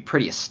need to be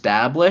pretty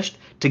established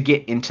to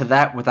get into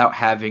that without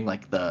having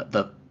like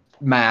the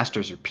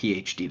masters or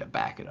PhD to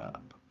back it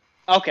up.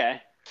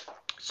 Okay.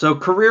 So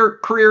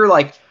career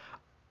like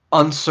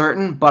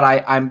uncertain, but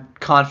I'm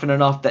confident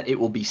enough that it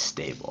will be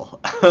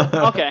stable.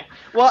 Okay.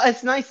 Well,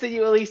 it's nice that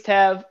you at least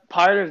have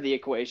part of the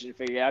equation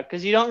figured out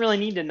because you don't really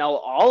need to know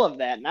all of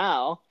that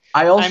now.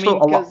 I I also mean,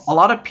 a because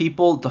lot of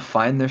people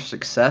define their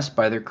success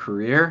by their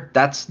career.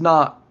 That's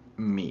not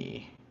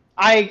me.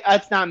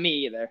 that's not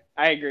me either.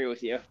 I agree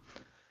with you.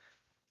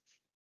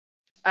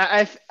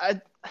 I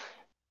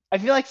I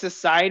feel like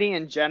society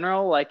in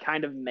general like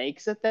kind of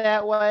makes it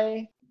that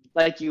way.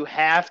 Like you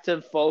have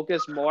to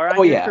focus more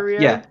Oh on your yeah,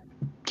 yeah. career,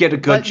 Get a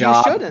good but you job,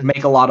 shouldn't.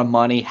 make a lot of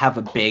money, have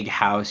a big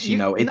house, you You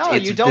know. no, It's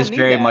you this don't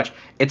need very much that.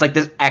 it's like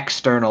this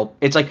external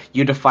it's like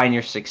you define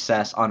your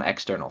success on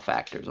external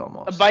factors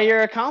almost. By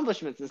your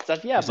accomplishments and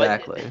stuff, yeah, but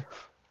Exactly.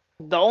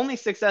 the only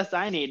success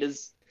I need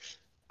is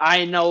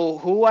I know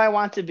who I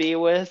want to be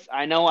with.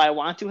 I know I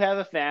want to have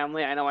a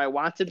family. I know I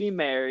want to be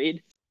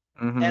married.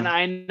 And Hmm.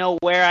 I know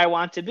where I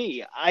want to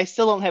be. I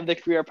still don't have the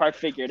career part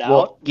figured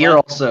out, Well, but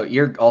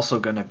you're also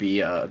gonna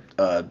be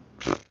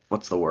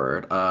what's the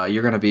word?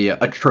 You're gonna be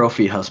a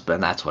trophy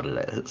husband. That's what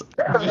it is.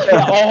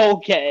 Yeah,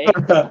 okay.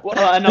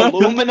 Well, an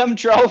aluminum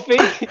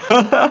trophy?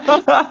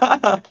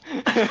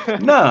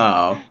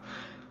 No,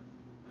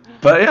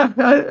 but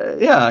yeah,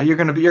 yeah, you're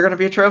gonna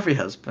be a trophy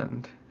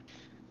husband.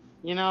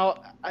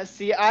 I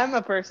see. I'm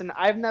a person.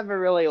 I've never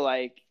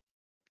really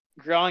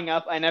growing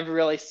up. I never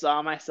really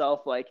saw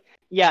myself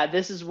yeah,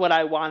 this is what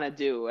I want to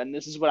do, and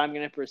this is what I'm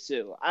going to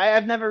pursue.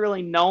 I've never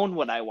really known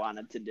what I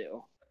wanted to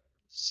do,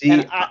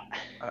 and See, I,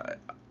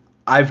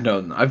 I've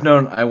known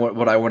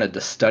what I wanted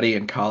to study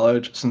in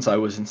college since I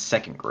was in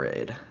second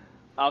grade.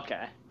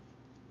 okay.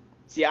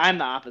 See, I'm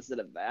the opposite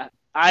of that.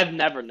 I've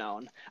never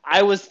known.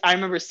 I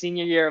remember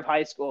senior year of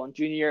high school and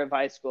junior year of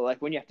high school,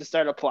 like when you have to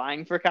start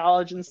applying for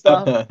college and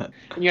stuff,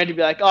 and you had to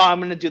be like, "Oh, I'm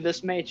gonna do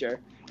this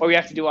major," or you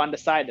have to do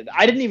undecided.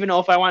 I didn't even know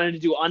if I wanted to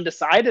do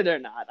undecided or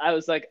not. I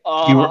was like,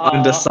 You were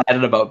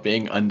undecided about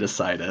being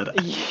undecided.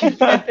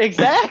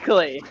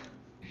 exactly.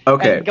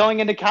 Okay, And going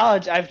into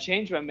college, I've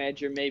changed my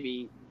major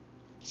maybe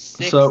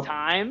six so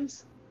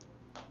times.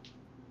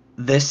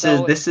 this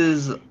is So this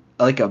is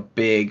like a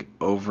big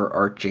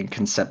overarching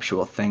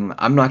conceptual thing that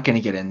I'm not gonna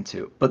get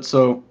into. But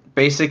so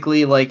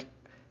basically, like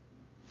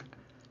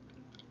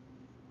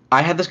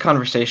I had this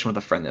conversation with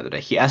a friend the other day.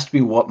 He asked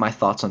me what my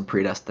thoughts on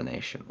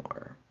predestination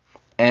were,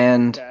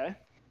 and okay,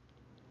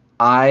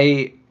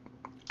 I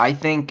I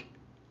think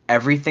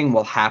everything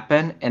will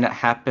happen and it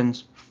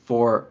happens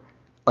for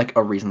like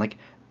a reason. Like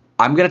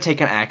I'm gonna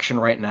take an action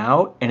right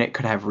now and it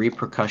could have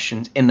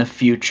repercussions in the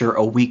future,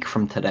 a week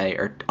from today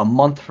or a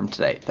month from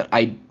today that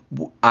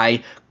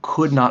I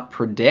could not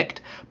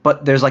predict,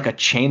 but there's like a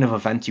chain of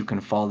events you can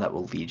follow that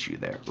will lead you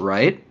there,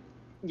 right?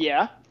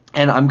 yeah,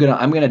 And I'm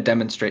gonna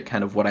demonstrate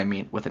kind of what I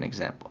mean with an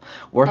example.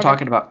 We're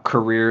okay, talking about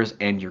careers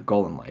and your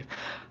goal in life.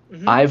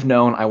 hmm I've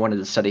known I wanted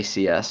to study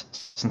CS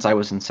since I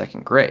was in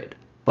second grade,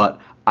 but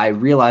I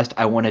realized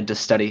I wanted to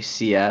study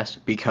CS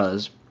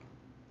because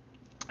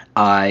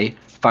I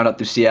found out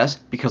through CS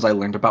because I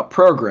learned about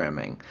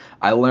programming.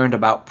 I learned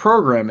about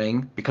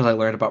programming because I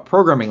learned about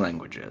programming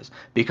languages.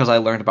 Because I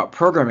learned about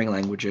programming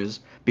languages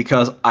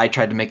because I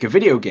tried to make a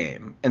video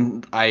game.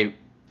 And I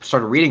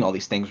started reading all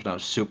these things when I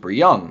was super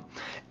young.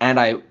 And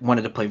I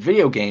wanted to play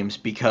video games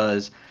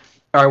because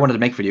or I wanted to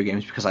make video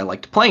games because I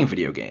liked playing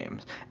video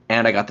games.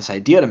 And I got this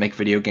idea to make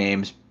video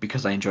games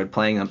because I enjoyed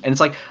playing them. And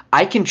it's like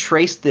I can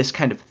trace this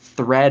kind of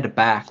thread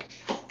back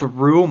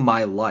through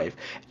my life.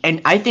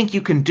 And I think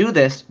you can do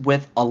this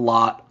with a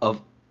lot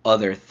of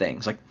other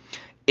things. Like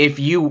if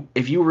you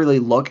really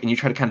look and you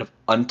try to kind of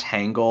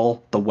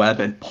untangle the web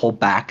and pull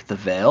back the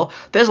veil,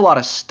 there's a lot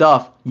of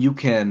stuff you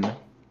can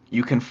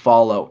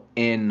follow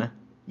in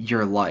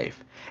your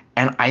life.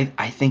 And I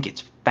think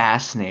it's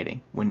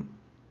fascinating when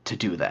to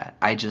do that.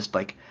 I just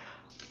like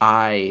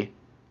I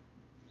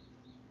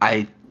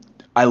I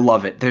I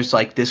love it. There's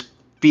like this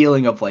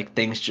feeling of like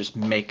things just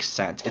make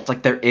sense. It's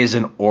like there is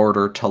an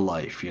order to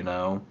life, you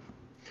know?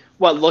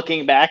 what,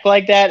 looking back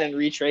like that and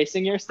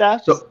retracing your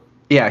steps? So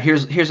yeah,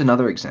 here's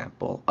another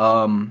example.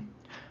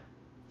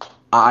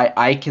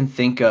 I can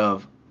think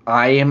of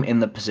I am in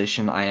the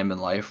position I am in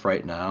life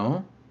right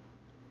now.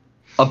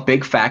 A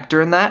big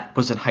factor in that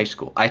was in high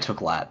school. I took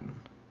Latin.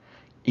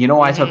 You know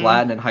why I took Mm-hmm.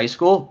 Latin in high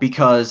school?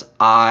 Because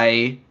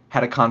I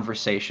had a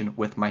conversation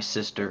with my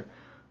sister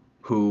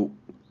who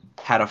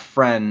had a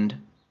friend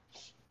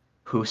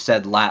who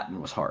said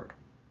Latin was hard.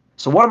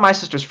 So one of my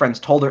sister's friends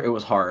told her it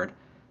was hard,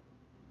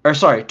 or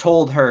sorry,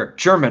 told her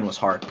German was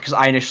hard because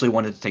I initially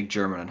wanted to take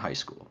German in high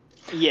school.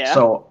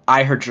 Yeah. So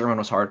I heard German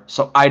was hard,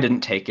 so I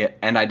didn't take it,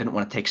 and I didn't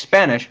want to take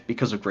Spanish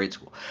because of grade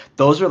school.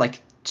 Those are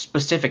like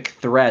specific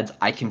threads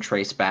I can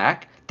trace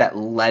back that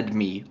led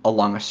me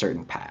along a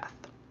certain path.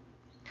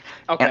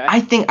 And Okay. I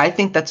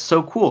think that's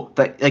so cool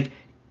that like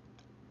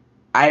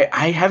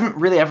I haven't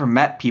really ever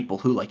met people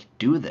who like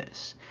do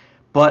this.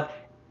 But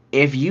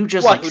if you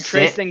just What? like Who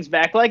trace sit things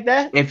back like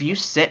that? if you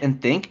sit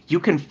and think, you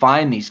can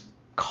find these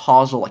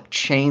causal like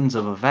chains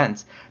of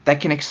events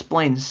that can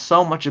explain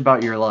so much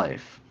about your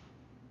life.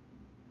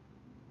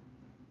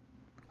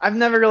 I've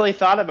never really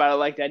thought about it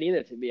like that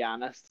either, to be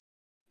honest.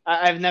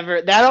 I've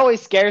never. That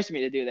always scares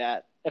me to do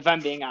that. If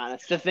I'm being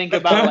honest, to think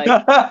about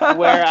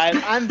where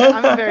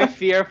I'm a very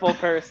fearful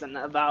person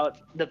about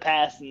the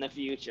past and the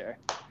future.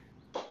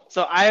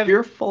 So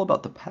Fearful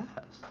about the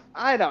past.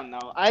 I don't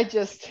know.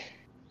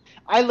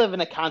 I live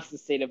in a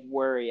constant state of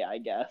worry, I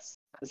guess,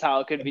 is how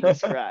it could be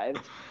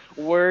described.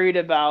 Worried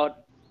about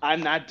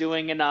I'm not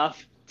doing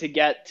enough to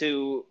get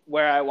to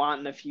where I want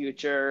in the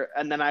future,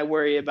 and then I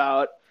worry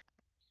about,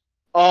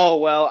 oh,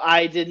 well,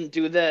 I didn't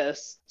do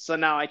this, so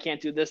now I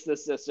can't do this,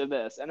 or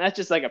this. And that's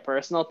just like a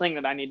personal thing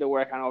that I need to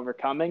work on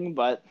overcoming,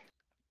 but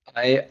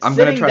I'm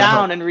gonna sitting try to down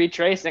help. and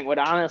retracing would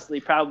honestly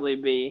probably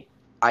be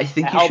I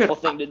a think you should. helpful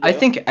thing to I do.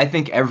 think I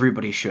think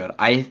everybody should.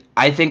 I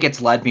think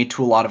it's led me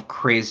to a lot of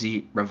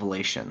crazy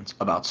revelations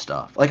about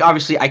stuff. Like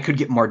obviously I could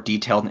get more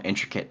detailed and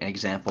intricate in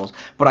examples,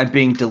 but I'm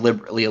being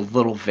deliberately a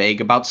little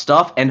vague about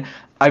stuff and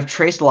I've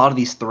traced a lot of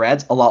these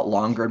threads a lot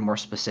longer and more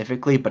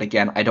specifically, but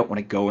again, I don't want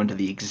to go into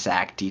the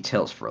exact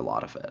details for a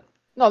lot of it.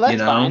 No, you that's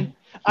know? fine.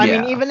 I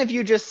mean, Yeah. even if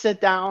you just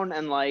sit down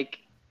and like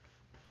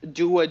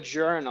do a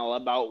journal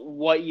about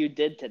what you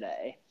did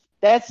today,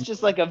 that's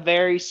just like a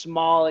very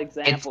small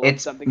It's example of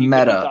it's something you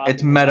could be meta.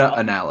 It's talking meta about.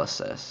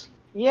 analysis.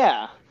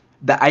 Yeah.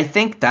 That I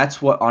think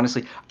that's what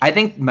honestly I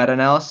think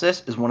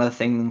meta-analysis is one of the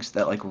things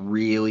that like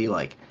really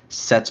like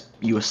sets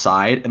you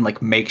aside and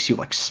like makes you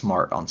like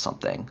smart on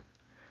something.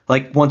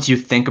 Like once you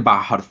think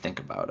about how to think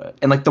about it.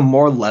 And like the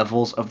more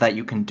levels of that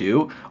you can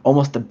do,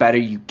 almost the better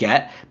you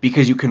get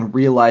because you can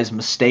realize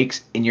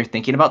mistakes in your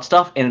thinking about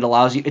stuff and it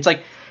allows you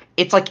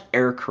it's like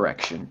error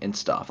correction and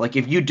stuff. Like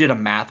if you did a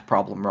math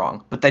problem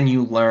wrong, but then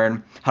you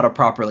learn how to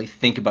properly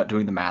think about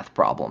doing the math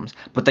problems,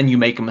 but then you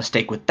make a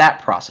mistake with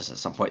that process at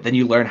some point, then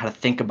you learn how to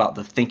think about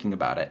the thinking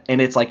about it.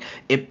 And it's like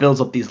it builds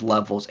up these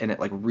levels and it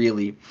like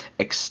really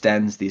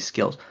extends these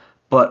skills.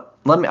 But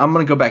I'm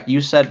gonna go back.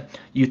 You said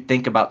you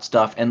think about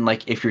stuff and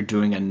like if you're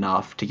doing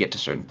enough to get to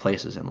certain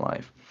places in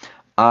life.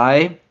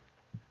 I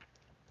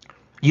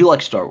You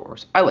like Star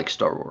Wars. I like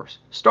Star Wars.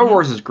 Star Hmm.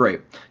 Wars is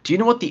great. Do you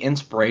know what the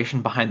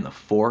inspiration behind the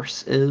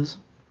Force is?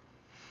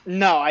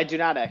 No, I do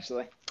not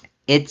actually.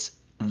 It's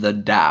the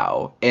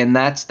Tao, and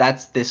that's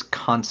this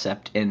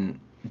concept in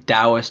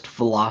Taoist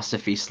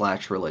philosophy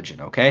slash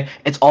religion. Okay,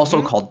 it's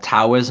also Hmm. called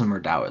Taoism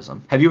or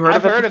Taoism. Have you heard I've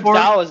of it heard of before?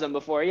 Taoism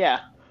before. Yeah.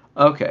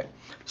 Okay,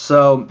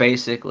 so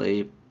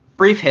basically,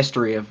 brief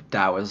history of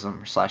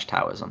Taoism slash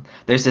Taoism.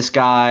 There's this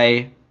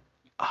guy.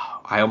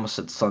 Oh, I almost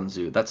said Sun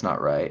Tzu. That's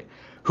not right.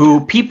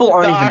 Who people The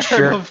aren't even art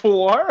sure. of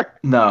war.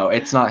 No,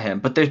 it's not him.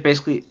 But there's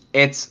basically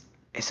it's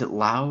is it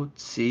Lao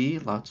Tzu,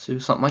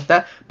 something like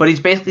that. But he's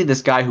basically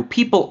this guy who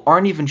people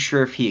aren't even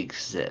sure if he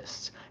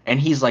exists, and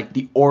he's like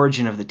the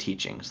origin of the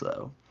teachings,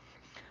 though.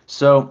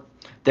 So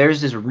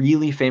there's this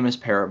really famous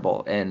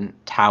parable in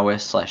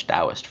Taoist slash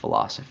Taoist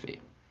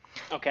philosophy.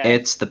 Okay.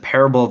 It's the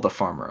parable of the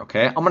farmer.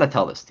 Okay, I'm gonna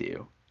tell this to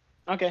you,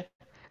 Okay.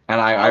 and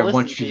I I'll listen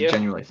want to you to you.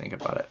 genuinely think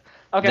about it.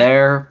 Okay.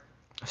 There,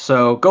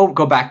 so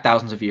go back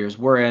thousands of years.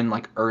 We're in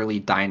like early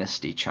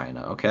dynasty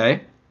China.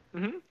 Okay,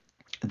 Hmm.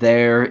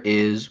 there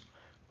is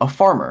a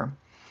farmer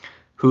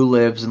who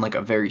lives in like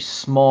a very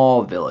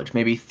small village,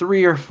 maybe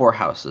three or four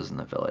houses in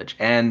the village,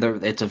 and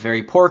it's a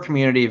very poor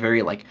community,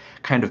 very like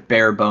kind of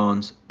bare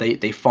bones.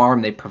 They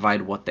farm, they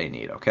provide what they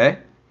need. Okay,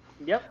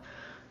 Yep.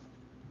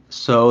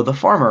 so the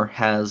farmer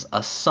has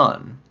a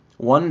son.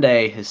 One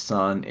day, his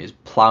son is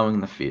plowing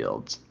the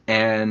fields,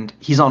 and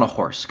he's on a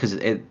horse because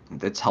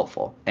it's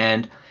helpful,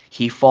 and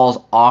he falls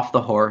off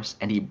the horse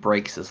and he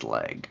breaks his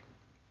leg.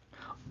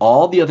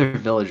 All the other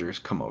villagers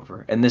come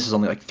over, and this is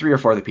only like three or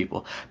four other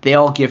people. They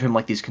all give him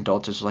like these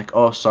condolences, like,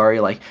 "Oh, sorry,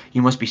 like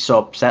you must be so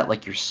upset,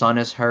 like your son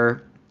is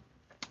hurt,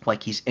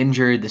 like he's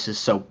injured. This is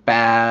so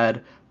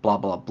bad, blah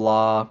blah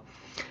blah."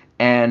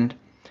 And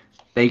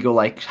they go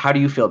like, "How do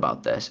you feel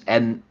about this?"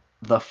 And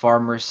the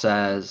farmer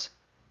says,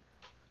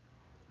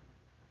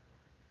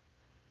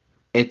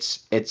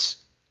 "It's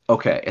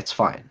okay, it's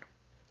fine."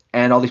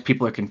 And all these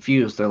people are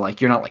confused. They're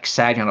like, "You're not like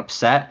sad, you're not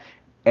upset."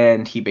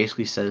 And he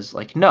basically says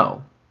like,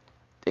 "No,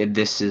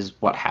 this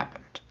is what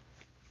happened."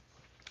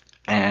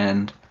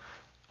 And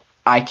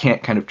I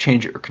can't kind of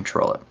change it or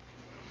control it.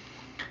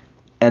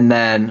 And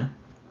then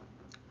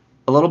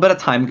a little bit of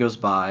time goes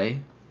by,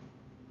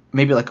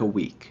 maybe like a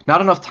week.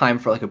 Not enough time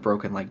for like a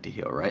broken leg to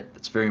heal, right?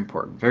 That's very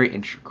important, very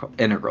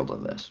integral to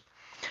this.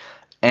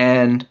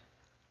 And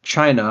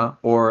China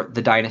or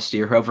the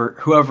dynasty or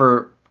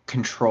whoever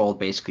controlled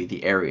basically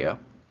the area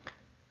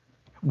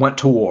went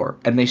to war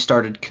and they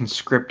started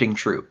conscripting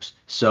troops.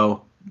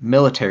 So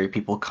military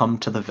people come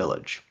to the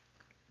village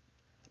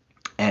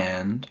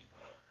and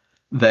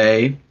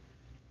they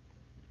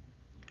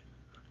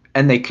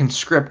they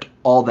conscript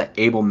all the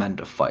able men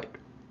to fight.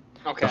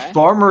 The Okay.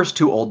 farmer is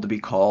too old to be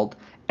called,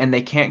 and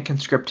they can't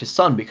conscript his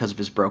son because of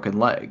his broken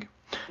leg.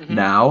 Hmm.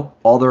 Now,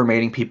 all the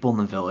remaining people in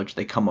the village,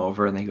 they come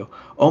over and they go,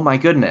 "Oh my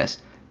goodness,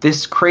 this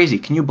is crazy.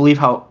 Can you believe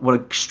how what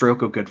a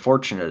stroke of good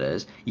fortune it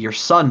is? Your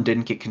son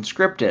didn't get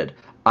conscripted.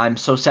 I'm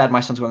so sad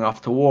my son's going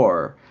off to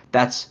war.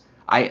 That's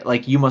I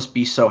like you must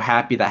be so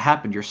happy that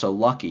happened. You're so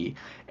lucky."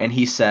 And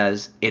he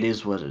says, "It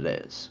is what it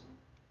is."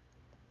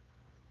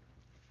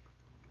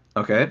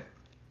 Okay?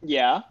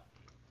 Yeah.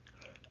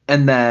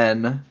 And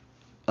then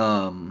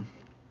um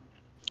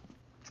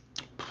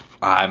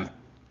I'm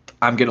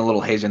I'm getting a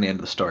little hazy on the end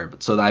of the story,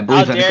 but so I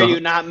How believe then it dare goes you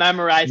not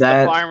memorize the that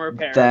farmer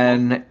parable?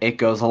 then it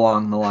goes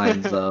along the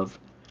lines of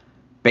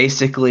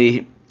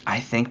basically I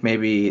think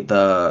maybe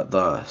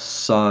the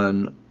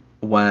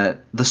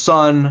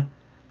son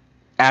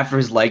after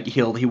his leg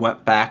healed he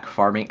went back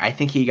farming. I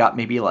think he got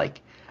maybe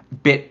like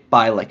bit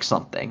by like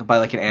something, by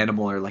like an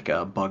animal or like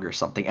a bug or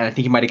something, and I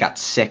think he might have got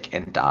sick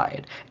and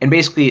died. And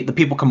basically the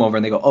people come over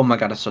and they go, "Oh my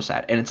god, it's so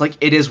sad." And it's like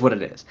it is what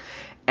it is.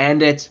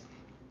 And it's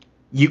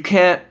you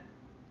can't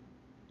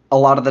a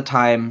lot of the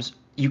times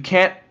you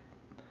can't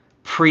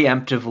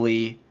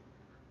preemptively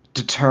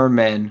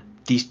determine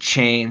these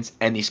chains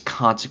and these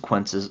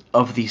consequences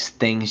of these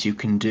things you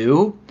can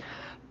do,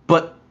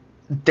 but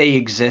they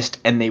exist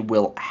and they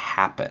will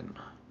happen.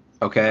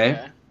 Okay?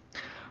 Okay.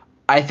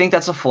 I think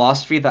that's a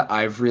philosophy that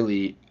I've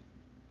really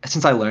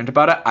since I learned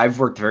about it, I've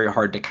worked very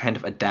hard to kind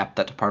of adapt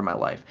that to part of my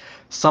life.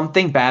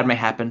 Something bad may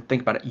happen.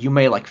 Think about it. You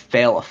may like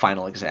fail a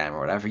final exam or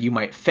whatever. You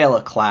might fail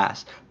a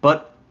class,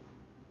 but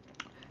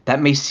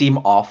that may seem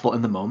awful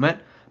in the moment,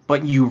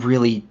 but you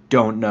really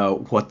don't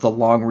know what the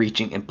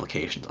long-reaching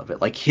implications of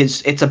it. Like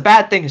it's a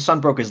bad thing his son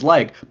broke his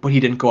leg, but he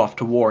didn't go off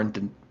to war and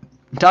didn't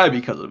die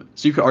because of it.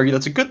 So you could argue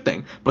that's a good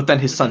thing. But then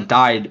his son Hmm.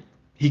 died.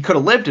 He could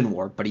have lived in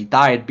war, but he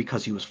died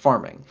because he was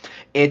farming.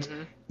 It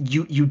Hmm.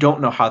 you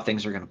don't know how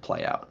things are going to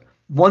play out.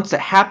 Once it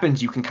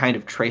happens, you can kind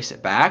of trace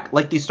it back,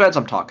 like these threads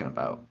I'm talking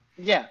about.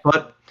 Yeah.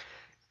 But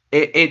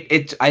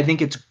it's I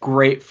think it's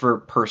great for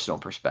personal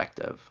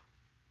perspective.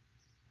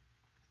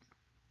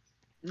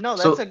 No,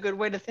 that's So a good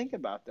way to think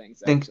about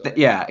things, think that, actually.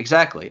 yeah,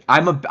 exactly.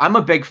 I'm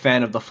a big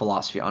fan of the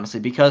philosophy, honestly,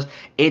 because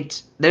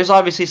there's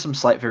obviously some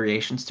slight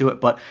variations to it,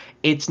 but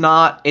it's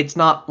not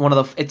one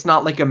of the it's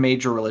not like a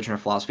major religion or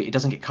philosophy. It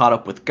doesn't get caught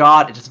up with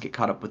God. It doesn't get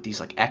caught up with these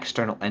like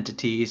external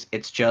entities.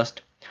 It's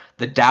just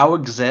the Tao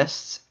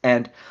exists,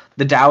 and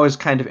the Tao is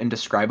kind of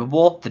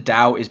indescribable. The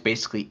Tao is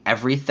basically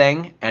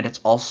everything, and it's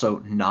also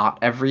not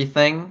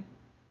everything.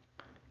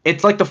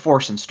 It's like the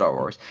Force in Star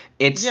Wars.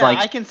 It's Yeah,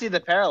 I like can see the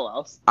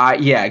parallels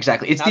yeah,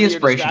 exactly. It's now the that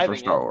you're inspiration for describing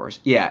Star it. Wars.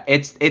 Yeah,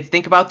 it's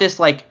think about this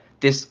like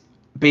this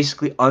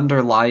basically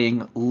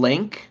underlying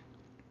link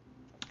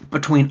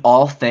between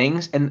all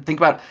things, and think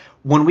about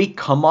when we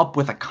come up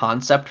with a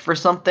concept for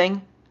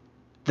something,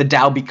 the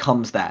Tao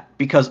becomes that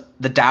because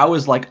the Tao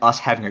is like us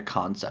having a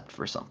concept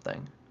for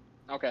something.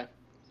 Okay.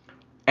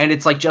 And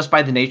it's like just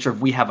by the nature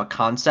of we have a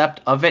concept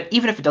of it,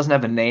 even if it doesn't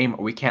have a name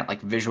or we can't like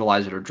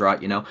visualize it or draw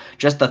it,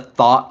 just the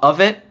thought of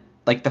it,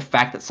 like the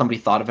fact that somebody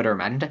thought of it or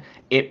imagined it,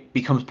 it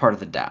becomes part of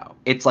the Tao.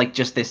 It's like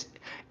just this,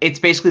 it's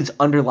basically this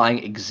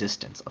underlying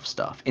existence of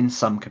stuff in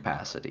some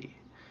capacity.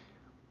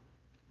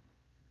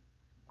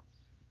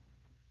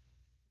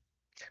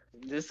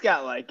 This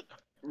got like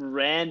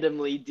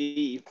randomly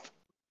deep.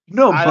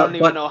 No, I don't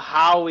even but know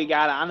how we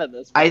got onto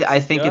this, but this I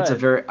is think it's a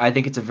good. very I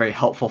think it's a very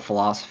helpful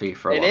philosophy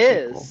for a It lot of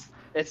people. is.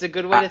 It's a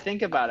good way I to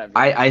think about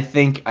everything.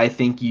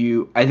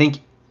 I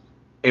think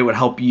it would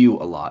help you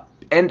a lot.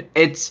 And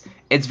it's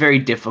very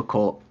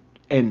difficult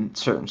in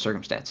certain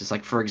circumstances.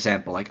 Like for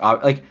example, like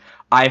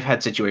I've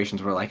had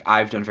situations where like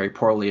I've done very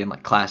poorly in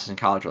like classes in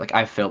college, or like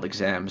I've failed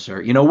exams,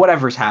 or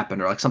whatever's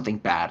happened, or like something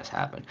bad has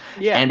happened,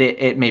 Yeah. and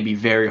it may be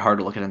very hard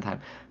to look at in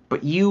time.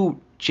 But you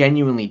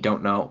genuinely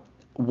don't know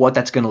what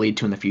that's going to lead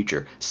to in the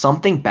future.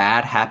 Something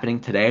bad happening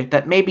today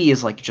that maybe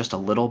is like just a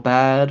little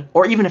bad,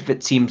 or even if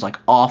it seems like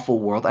awful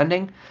world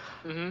ending,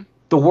 Hmm.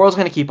 the world's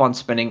going to keep on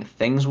spinning.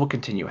 Things will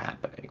continue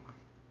happening.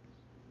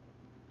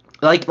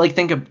 Like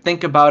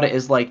think about it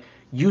as like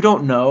you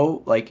don't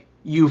know, like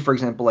you for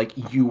example, like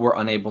you were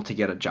unable to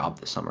get a job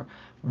this summer.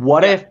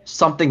 What Yeah. if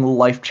something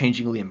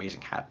life-changingly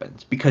amazing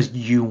happens because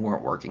you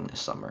weren't working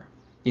this summer?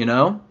 You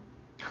know?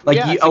 Like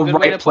Yeah, it's a a good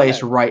way to right put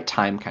place, it. right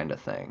time kind of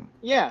thing.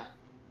 Yeah.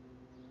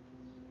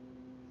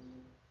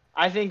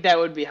 I think that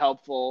would be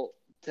helpful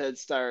to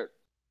start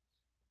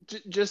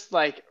just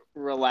like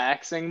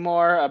relaxing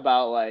more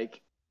about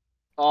like,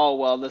 oh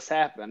well, this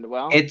happened.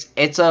 Well,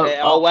 It's a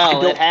oh I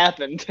well, it don't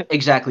happened.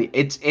 exactly.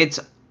 It's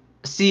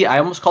see, I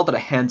almost called it a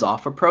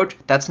hands-off approach.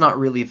 That's not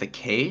really the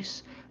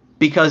case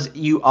because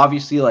you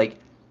obviously like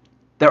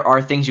there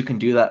are things you can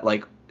do that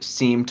like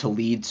seem to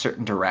lead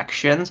certain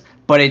directions,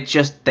 but it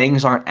just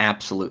things aren't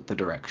absolute the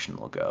direction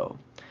they'll go.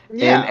 And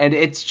Yeah.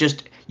 it's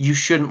just you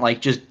shouldn't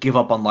like just give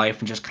up on life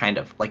and just kind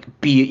of like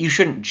be you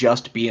shouldn't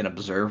just be an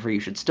observer, you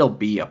should still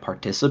be a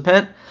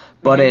participant,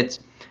 but Hmm.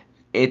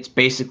 it's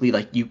basically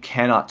like you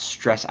cannot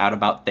stress out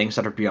about things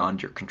that are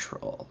beyond your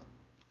control.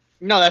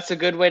 No, that's a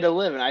good way to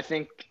live, and I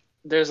think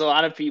there's a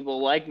lot of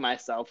people like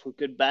myself who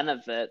could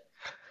benefit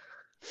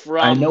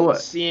I know from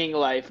it seeing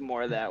life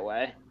more that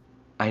way.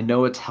 I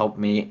know it's helped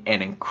me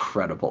an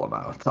incredible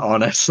amount.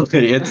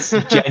 Honestly, it's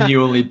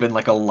genuinely been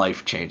like a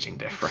life-changing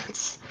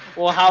difference.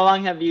 Well, how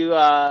long have you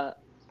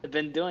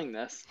been doing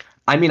this?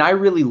 I mean, I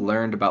really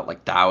learned about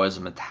like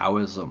Taoism and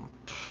Taoism.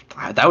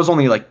 That was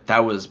only like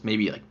that was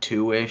maybe like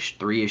 2-ish,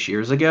 3-ish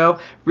years ago.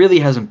 Really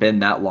hasn't been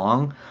that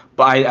long,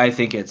 but I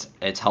think it's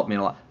helped me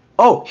a lot.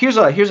 Oh, here's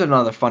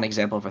another fun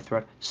example of a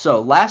thread.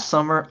 So last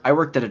summer I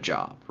worked at a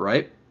job,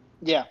 right?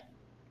 Yeah.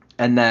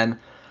 And then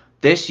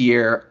this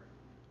year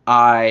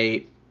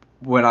I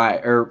when I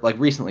or like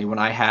recently when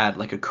I had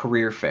like a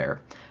career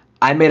fair,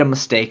 I made a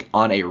mistake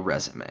on a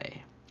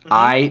resume.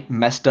 Hmm. I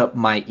messed up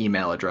my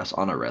email address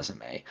on a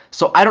resume.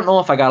 So I don't know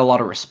if I got a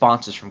lot of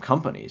responses from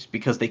companies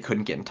because they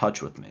couldn't get in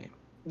touch with me.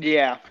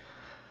 Yeah.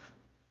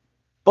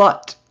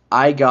 But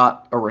I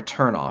got a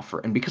return offer,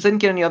 and because I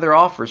didn't get any other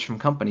offers from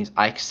companies,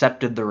 I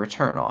accepted the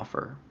return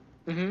offer.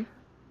 Hmm.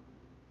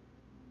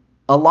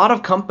 A lot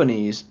of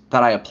companies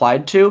that I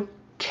applied to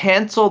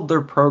canceled their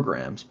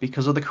programs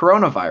because of the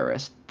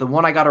coronavirus. The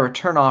one I got a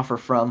return offer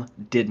from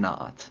did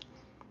not.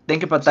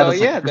 Think about that So as like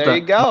yeah, just there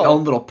you my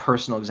own go. little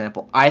personal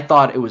example. I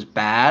thought it was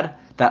bad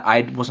that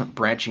I wasn't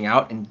branching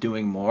out and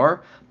doing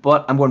more,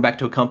 but I'm going back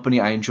to a company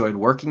I enjoyed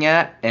working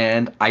at,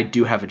 and I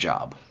do have a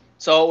job.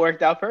 So it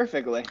worked out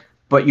perfectly.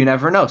 but you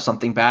never know.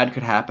 Something bad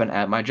could happen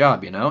at my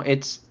job, you know?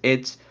 It's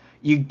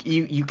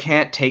you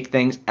can't take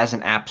things as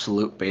an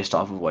absolute based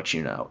off of what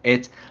you know.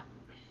 It's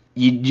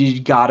you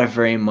gotta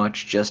very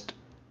much just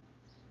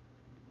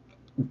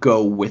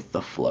go with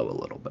the flow a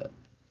little bit.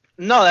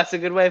 No, that's a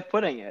good way of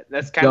putting it.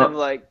 That's kind of Don't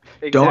like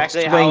don't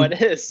exactly how swing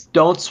it is.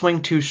 don't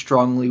swing too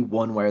strongly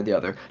one way or the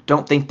other.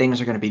 Don't think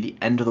things are going to be the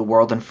end of the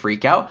world and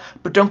freak out,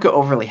 but don't get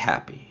overly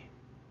happy.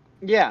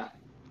 Yeah.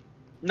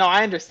 No,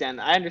 I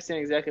understand. I understand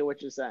exactly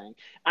what you're saying.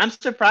 I'm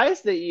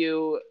surprised that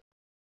you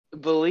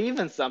believe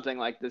in something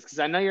like this because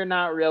I know you're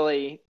not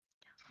really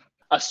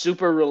a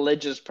super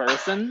religious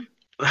person.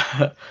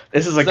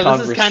 This is a So this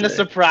is kind of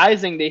conversation.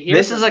 surprising to hear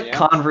This is from a you.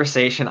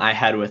 conversation I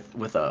had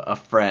with a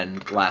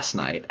friend last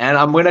night, and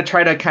I'm gonna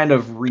try to kind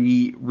of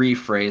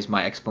rephrase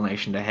my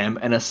explanation to him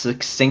in a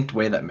succinct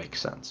way that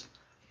makes sense.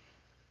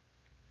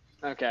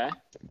 Okay.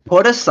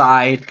 Put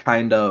aside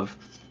kind of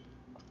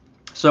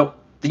so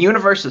the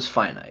universe is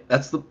finite.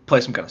 That's the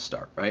place I'm gonna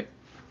start, right?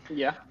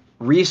 Yeah.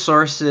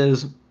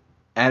 Resources,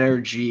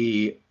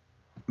 energy,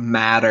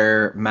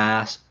 matter,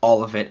 mass,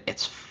 all of it,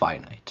 it's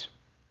finite.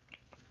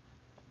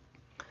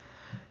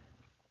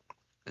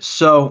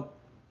 So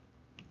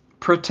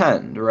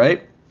pretend,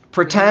 right? Mhm.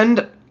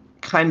 Pretend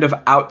kind of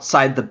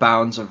outside the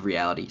bounds of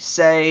reality.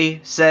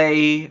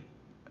 Say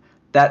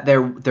that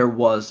there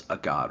was a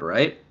god,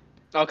 right?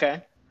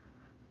 Okay.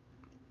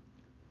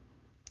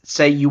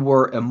 Say you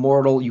were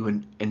immortal, you were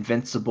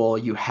invincible,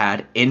 you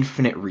had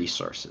infinite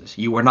resources.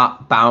 You were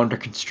not bound or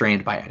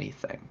constrained by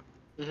anything.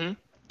 Mhm.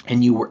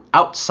 And you were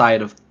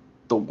outside of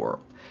the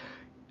world.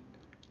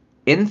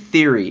 In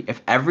theory,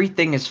 if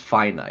everything is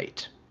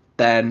finite,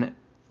 then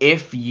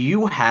if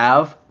you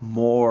have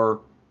more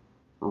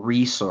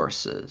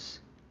resources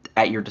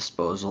at your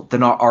disposal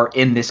than are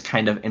in this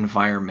kind of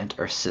environment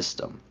or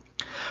system,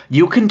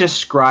 you can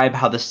describe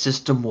how the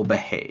system will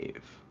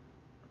behave.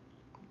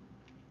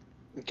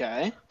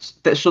 Okay.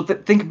 So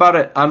think about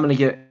it. I'm going to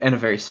get in a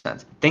very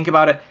sense. Think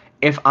about it.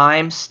 If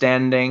I'm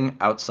standing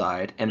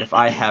outside and if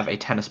I have a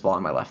tennis ball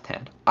in my left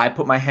hand, I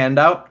put my hand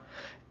out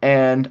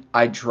and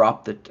I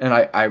drop the and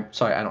I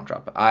sorry, I don't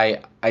drop it.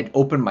 I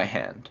open my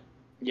hand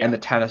and Yeah. the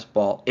tennis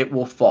ball, it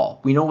will fall.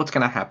 We know what's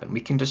going to happen.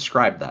 We can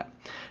describe that.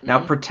 Now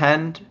Mhm.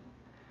 pretend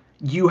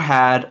you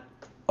had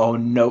oh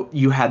no,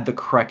 you had the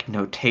correct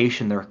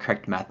notation, the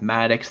correct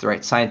mathematics, the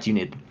right science you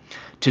needed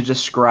to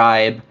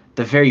describe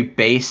the very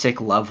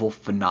basic level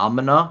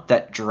phenomena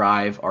that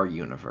drive our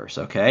universe,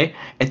 okay?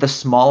 At the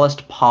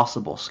smallest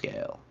possible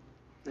scale.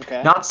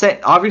 Okay. Not say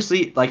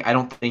obviously like I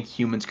don't think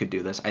humans could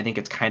do this. I think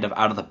it's kind of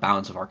out of the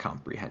bounds of our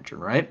comprehension,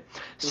 right?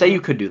 Say you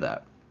Mhm. could do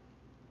that.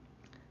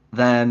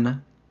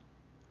 Then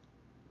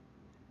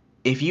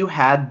if you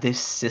had this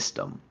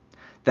system,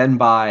 then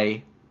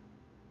by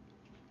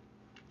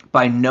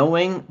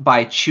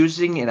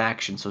choosing an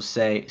action, so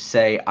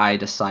say I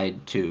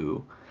decide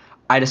to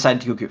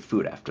go get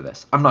food after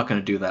this. I'm not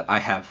going to do that. I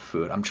have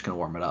food. I'm just going to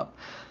warm it up.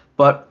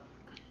 But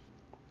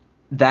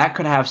that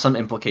could have some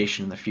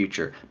implication in the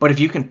future. But if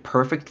you can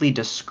perfectly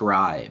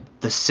describe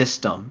the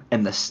system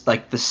and the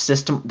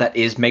system that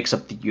is makes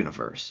up the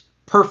universe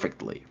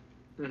perfectly,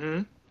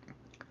 Mhm.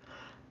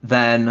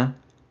 then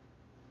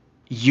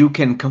you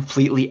can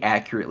completely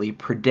accurately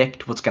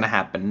predict what's going to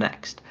happen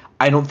next.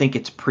 I don't think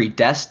it's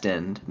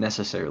predestined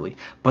necessarily,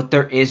 but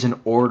there is an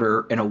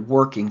order and a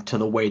working to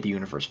the way the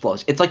universe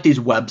flows. It's like these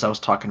webs I was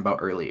talking about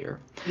earlier.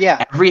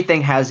 Yeah.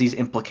 Everything has these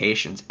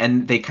implications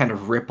and they kind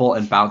of ripple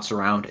and bounce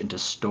around and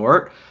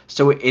distort.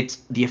 So it's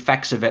the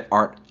effects of it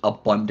aren't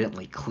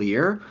abundantly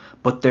clear,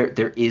 but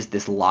there is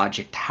this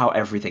logic to how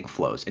everything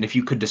flows. And if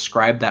you could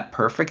describe that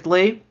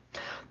perfectly,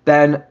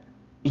 then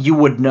you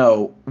would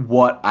know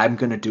what I'm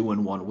going to do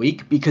in 1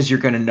 week because you're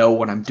going to know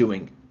what I'm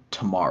doing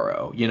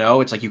tomorrow. You know,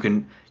 it's like you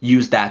can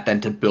use that then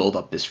to build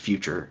up this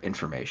future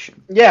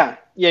information. Yeah.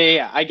 Yeah. Yeah.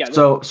 Yeah. I get it.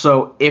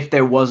 So if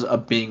there was a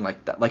being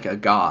like that, like a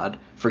god,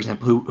 for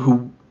example,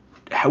 who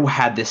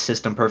had this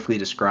system perfectly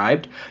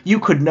described, you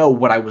could know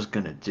what I was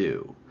going to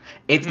do.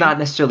 It's Mhm. not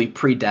necessarily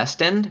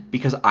predestined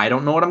because I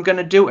don't know what I'm going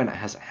to do and it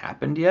hasn't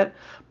happened yet,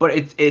 but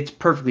it's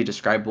perfectly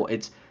describable.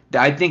 It's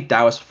I think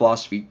Taoist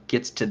philosophy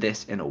gets to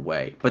this in a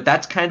way, but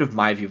that's kind of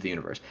my view of the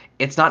universe.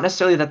 It's not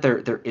necessarily that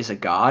there is a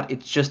god,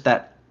 it's just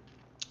that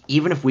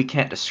even if we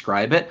can't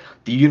describe it,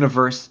 the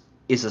universe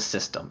is a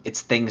system.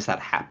 It's things that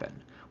happen.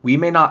 We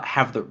may not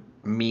have the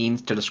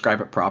means to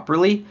describe it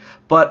properly,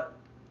 but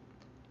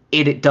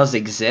it does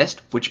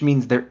exist, which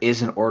means there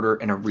is an order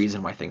and a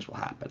reason why things will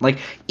happen. Like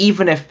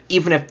even if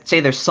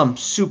say there's some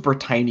super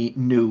tiny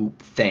new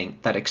thing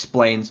that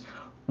explains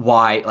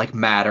why like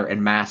matter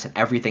and mass and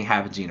everything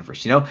happens in the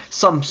universe,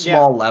 some Yeah.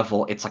 small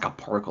level it's like a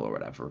particle or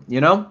whatever.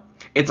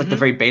 It's like the Mhm.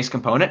 very base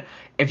component.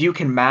 If you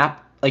can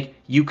map, like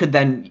you could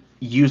then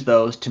use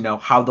those to know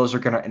how those are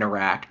going to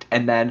interact,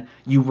 and then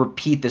you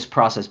repeat this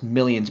process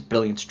millions,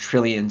 billions,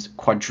 trillions,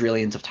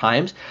 quadrillions of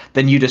times,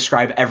 then you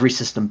describe every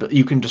system.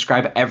 You can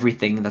describe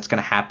everything that's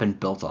going to happen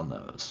built on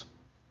those.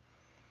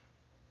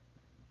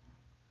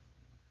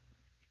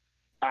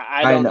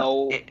 I I don't know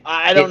know. it.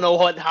 I don't It know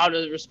how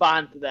to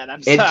respond to that.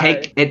 I'm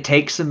sorry. it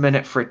takes a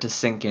minute for it to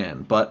sink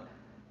in, but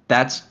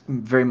that's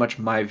very much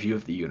my view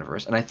of the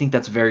universe, and I think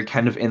that's very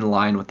kind of in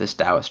line with this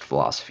Taoist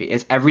philosophy.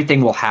 Is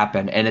everything will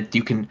happen, and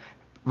you can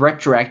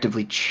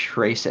retroactively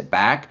trace it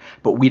back,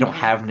 but we don't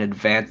hmm have an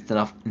advanced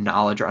enough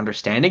knowledge or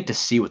understanding to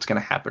see what's going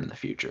to happen in the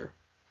future.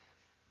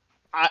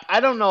 I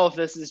don't know if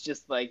this is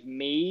just like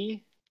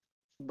me,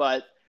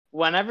 but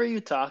whenever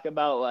you talk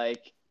about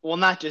like, well,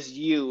 not just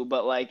you,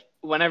 but like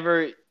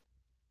whenever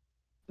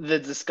the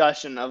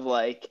discussion of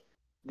like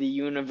the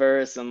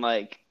universe and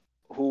like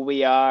who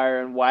we are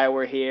and why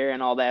we're here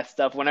and all that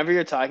stuff, whenever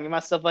you're talking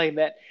about stuff like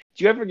that,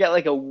 do you ever get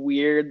like a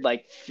weird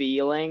like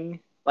feeling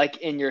like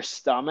in your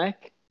stomach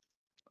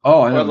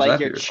Oh, I know or like exactly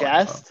your what you're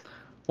talking about. chest?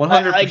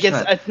 Like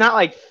it's 100%. it's not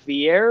like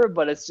fear,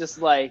 but it's just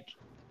like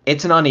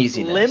It's an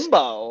uneasiness.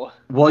 limbo.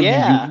 Well,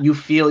 Yeah. you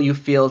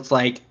feel it's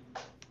like,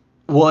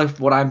 well, if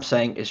what I'm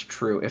saying is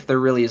true, if there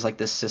really is like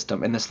this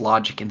system and this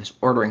logic and this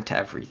ordering to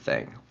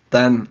everything,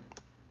 then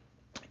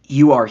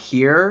you are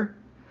here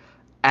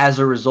as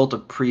a result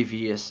of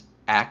previous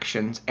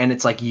actions, and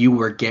it's like you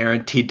were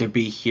guaranteed to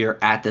be here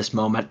at this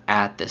moment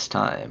at this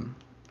time.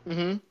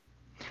 hmm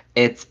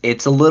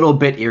It's a little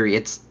bit eerie.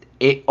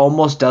 It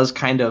almost does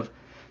kind of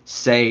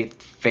say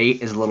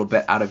fate is a little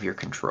bit out of your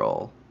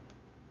control.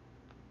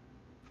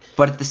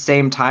 But at the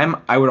same time,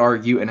 I would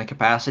argue in a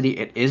capacity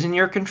it is in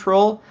your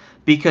control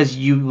because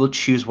you will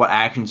choose what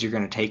actions you're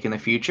going to take in the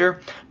future.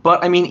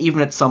 But I mean,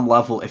 even at some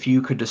level,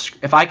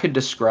 if I could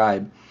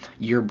describe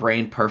your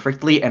brain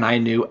perfectly and I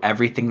knew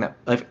everything that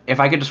if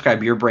I could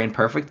describe your brain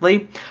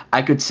perfectly,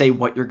 I could say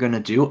what you're going to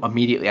do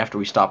immediately after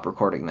we stop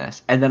recording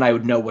this. And then I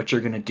would know what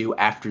you're going to do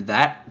after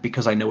that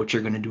because I know what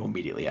you're going to do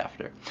immediately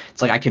after.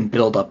 It's like I can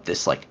build up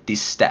this like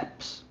these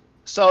steps.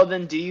 So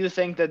then do you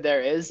think that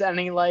there is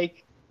any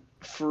like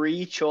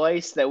free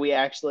choice that we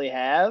actually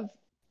have?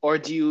 Or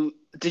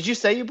did you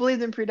say you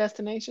believed in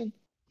predestination?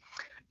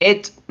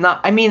 It's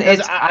not. I mean, Because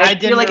it's. I I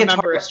feel didn't like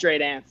remember a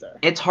straight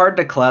answer. it's hard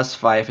to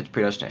classify if it's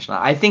predestination.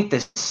 I think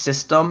this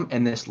system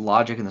and this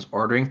logic and this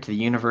ordering to the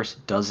universe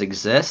does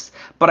exist.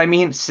 But I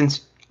mean,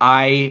 since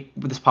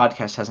this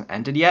podcast hasn't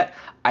ended yet,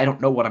 I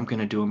don't know what I'm going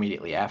to do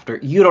immediately after.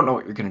 You don't know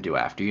what you're going to do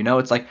after. You know,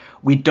 it's like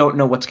we don't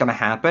know what's going to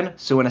happen.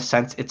 So in a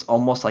sense, it's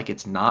almost like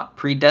it's not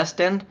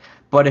predestined.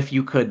 But if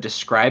you could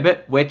describe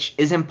it, which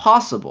is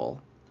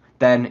impossible,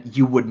 then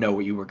you would know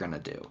what you were going to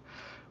do.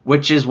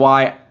 Which is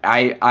why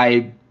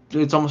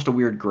it's almost a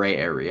weird gray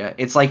area.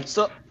 It's like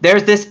So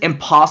there's this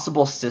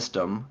impossible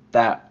system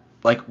that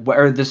like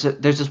where there's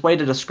this way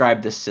to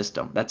describe this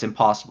system that's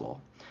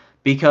impossible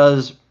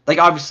because like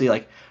obviously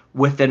like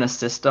within a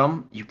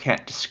system you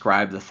can't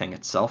describe the thing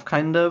itself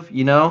kind of,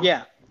 you know?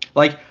 yeah.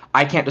 Like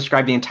I can't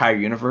describe the entire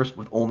universe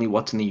with only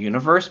what's in the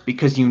universe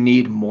because you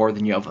need more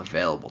than you have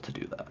available to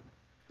do that.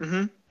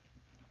 Mm-hmm.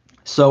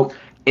 So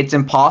it's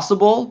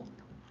impossible,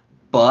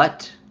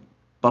 but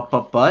but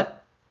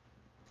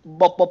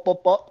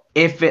But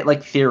if it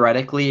like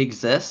theoretically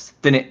exists,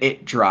 then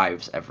it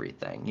drives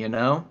everything, you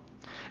know?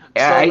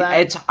 so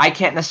then I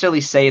can't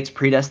necessarily say it's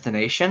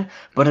predestination,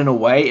 but in a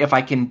way, if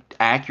I can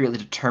accurately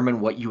determine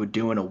what you would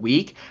do in a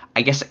week,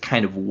 I guess it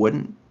kind of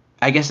wouldn't.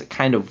 I guess it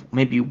kind of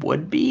maybe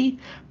would be,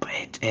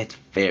 but it's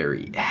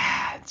very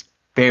it's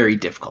very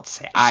difficult to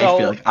say. I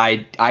feel so like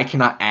I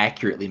cannot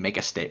accurately make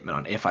a statement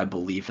on if I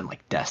believe in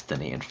like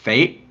destiny and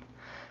fate.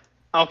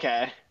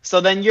 okay. So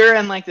then you're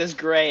in like this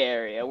gray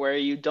area where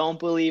you don't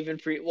believe in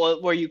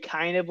where you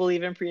kind of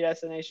believe in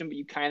predestination, but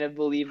you kind of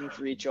believe in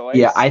free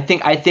Yeah, choice. I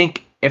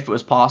think if it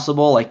was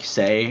possible, like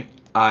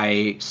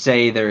I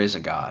say there is a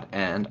God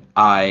and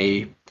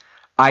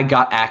I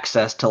got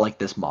access to like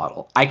this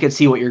model. I could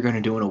see what you're going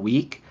to do in a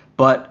week,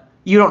 but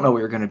you don't know what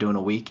you're going to do in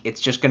a week.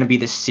 It's just going to be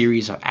this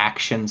series of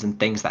actions and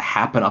things that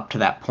happen up to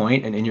that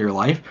point and in your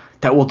life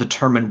that will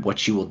determine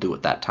what you will do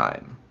at that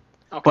time.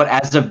 But Okay.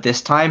 as of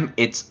this time,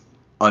 it's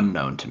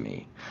unknown to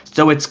me.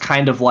 So it's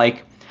kind of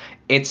like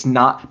it's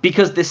not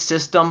because this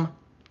system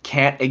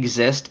can't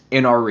exist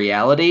in our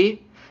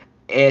reality.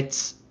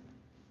 It's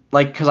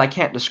like because I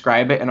can't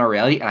describe it in our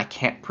reality and I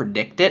can't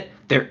predict it.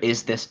 There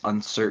is this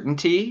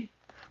uncertainty,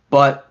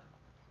 but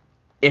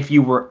if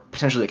you were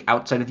potentially like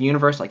outside of the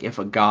universe, like if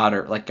a god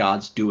or like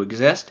gods do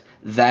exist,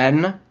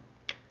 then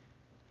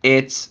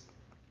it's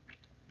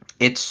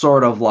it's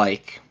sort of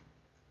like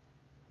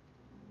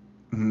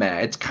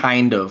meh. It's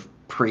kind of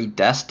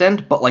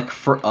predestined, but like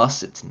for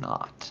us, it's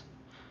not.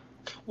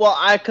 Well,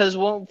 because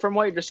from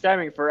what you're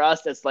describing, for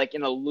us, it's like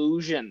an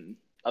illusion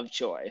of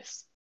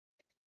choice.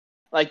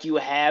 Like you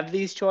have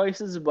these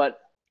choices, but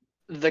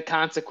the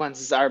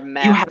consequences are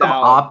You mapped have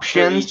out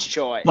for options, each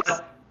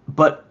choice.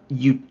 but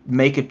you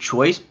make a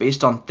choice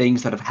based on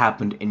things that have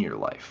happened in your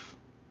life.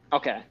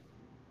 Okay.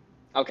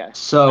 Okay.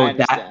 I So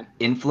that understand.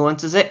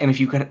 influences it, and if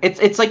you could,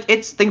 it's like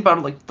it's think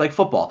about it like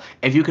football.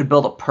 If you could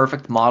build a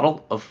perfect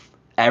model of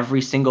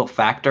every single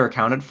factor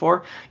accounted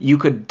for, you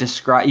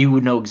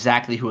would know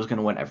exactly who was going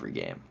to win every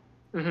game.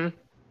 hmm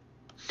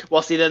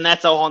Well, see, then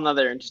that's a whole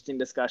nother interesting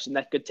discussion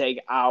that could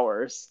take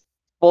hours.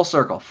 Full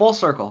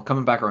circle,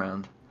 coming back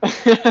around.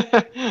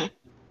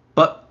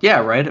 But yeah,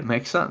 right, it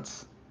makes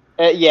sense.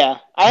 Yeah,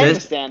 I This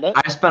understand it.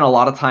 I spent a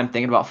lot of time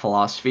thinking about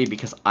philosophy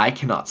because I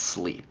cannot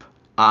sleep.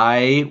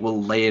 I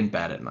will lay in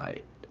bed at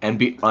night and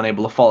be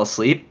unable to fall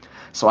asleep,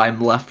 so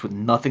I'm left with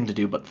nothing to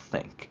do but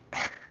think.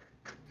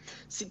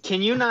 See,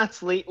 can you not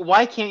sleep?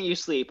 Why can't you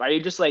sleep? Are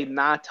you just like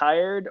not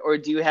tired, or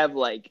do you have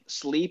like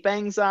sleep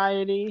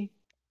anxiety?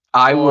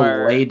 I will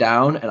Or lay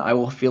down and I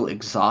will feel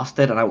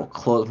exhausted and I will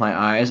close my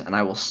eyes and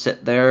I will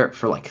sit there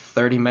for like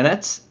 30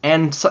 minutes.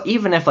 And so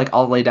even if like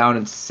I'll lay down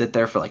and sit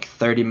there for like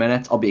 30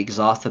 minutes, I'll be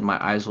exhausted,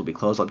 my eyes will be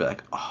closed. I'll be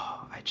like,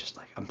 "Oh,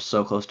 I'm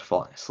so close to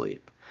falling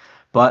asleep."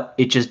 But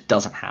it just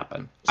doesn't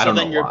happen. I so don't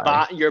know then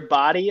why. your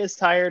body is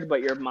tired,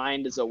 but your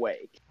mind is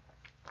awake.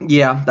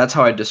 Yeah, that's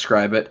how I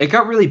describe it. It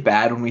got really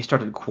bad when we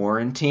started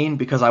quarantine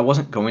because I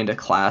wasn't going to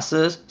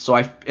classes. So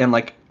I and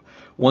like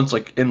once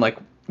like in like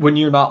when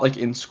you're not like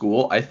in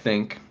school, I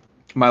think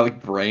my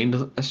like brain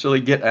doesn't necessarily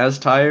get as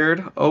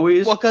tired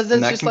Well, always, because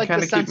and it's that just can like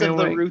the kind of keep sense me of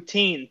the awake.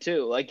 routine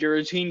too. Like your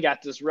routine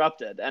got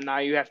disrupted, and now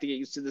you have to get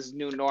used to this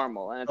new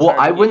normal, and it's Well,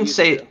 hard I to get wouldn't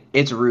used say to.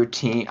 it's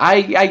routine.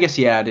 I guess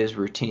yeah, it is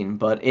routine,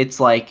 but it's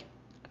like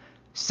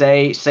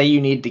say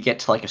you need to get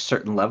to like a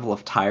certain level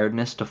of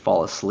tiredness to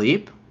fall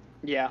asleep.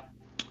 Yeah.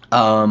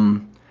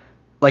 Um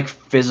like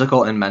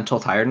physical and mental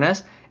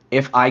tiredness.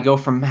 If I go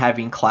from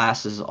having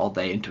classes all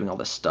day and doing all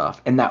this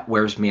stuff, and that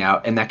wears me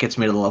out, and that gets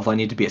me to the level I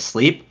need to be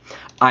asleep,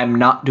 I'm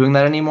not doing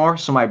that anymore,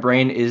 so my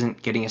brain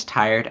isn't getting as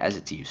tired as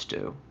it's used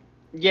to.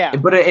 Yeah.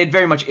 But it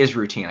very much is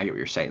routine. I get what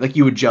you're saying. Like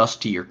you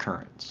adjust to your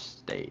current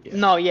state. Yeah.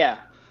 No, yeah.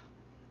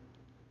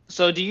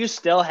 So do you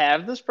still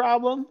have this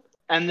problem?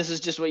 And this is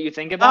just what you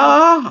think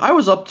about? I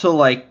was up till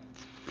like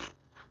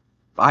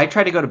I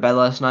tried to go to bed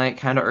last night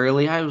kind of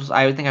early. I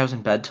think I was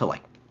in bed till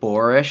like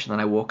 4ish, and then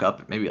I woke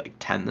up at maybe like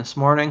 10 this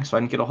morning, so I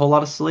didn't get a whole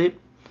lot of sleep.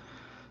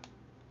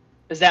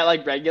 Is that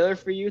like regular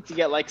for you to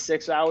get like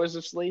 6 hours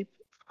of sleep?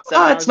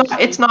 7 hours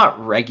It's of not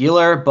sleep?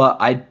 regular, but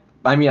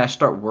I mean I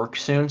start work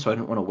soon, so I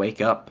didn't want to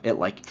wake up at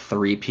like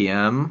 3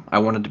 p.m. I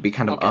wanted to be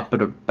kind of Okay. up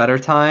at a better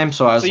time,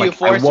 so I So was you like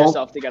forced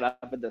yourself to get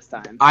up at this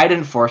time. I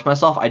didn't force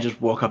myself. I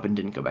just woke up and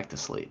didn't go back to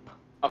sleep.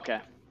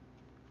 Okay.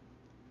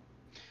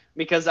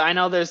 Because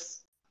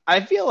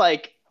I feel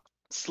like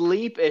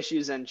sleep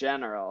issues in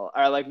general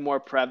are like more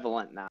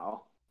prevalent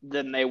now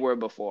than they were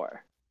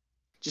before.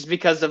 Just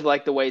because of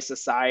like the way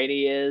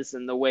society is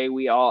and the way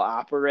we all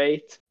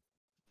operate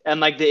and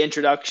like the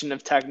introduction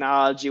of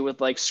technology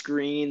with like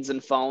screens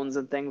and phones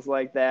and things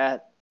like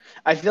that.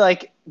 I feel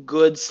like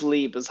good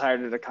sleep is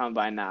harder to come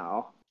by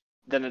now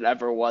than it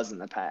ever was in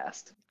the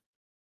past.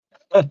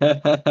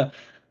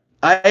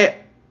 I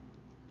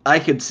I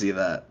could see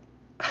that.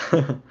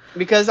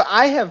 Because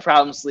I have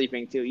problems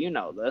sleeping too, you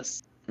know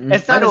this.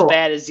 It's I not as know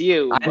bad as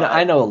you,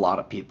 I but know a lot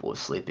of people with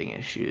sleeping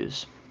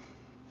issues.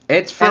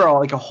 It's for and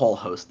like a whole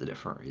host of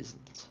different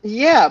reasons.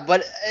 yeah,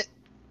 but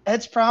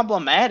it's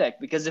problematic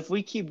because if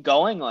we keep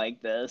going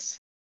like this,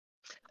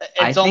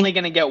 I it's only think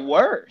going to get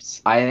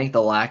worse. I think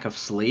the lack of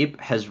sleep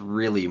has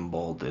really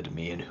molded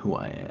me and who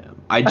I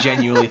am. I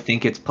genuinely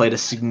think it's played a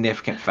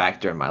significant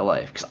factor in my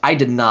life because I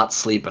did not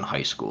sleep in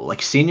high school.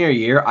 Like senior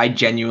year, I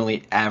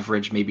genuinely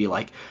averaged maybe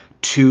like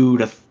 2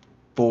 to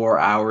 4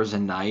 hours a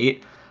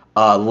night.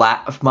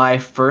 My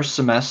first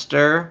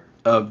semester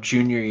of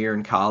junior year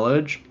in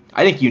college,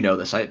 I think you know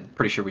this. I'm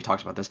pretty sure we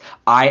talked about this.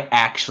 I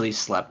actually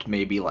slept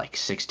maybe like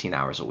 16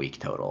 hours a week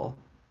total.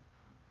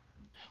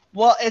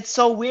 Well, it's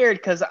so weird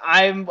because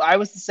I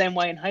was the same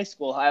way in high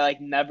school. I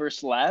like never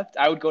slept.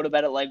 I would go to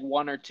bed at like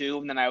 1 or 2,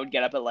 and then I would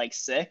get up at like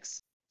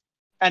 6.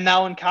 And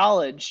now in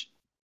college,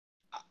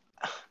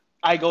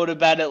 I go to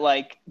bed at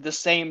like the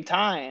same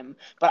time,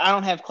 but I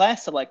don't have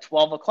class till like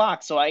 12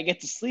 o'clock, so I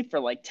get to sleep for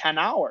like 10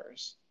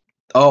 hours.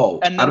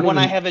 Oh, And I then don't when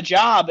I even have a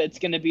job, it's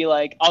going to be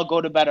like I'll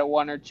go to bed at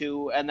 1 or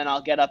 2, and then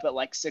I'll get up at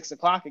like 6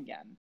 o'clock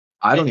again.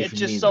 I don't It's even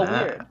just mean so that.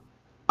 weird.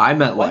 I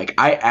meant What? like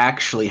I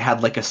actually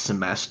had like a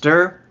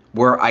semester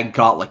where I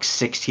got like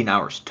 16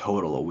 hours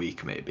total a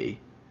week maybe.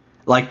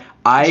 Like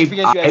Just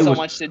because you I had so was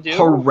much to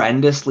do?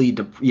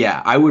 horrendously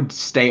yeah, I would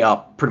stay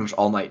up pretty much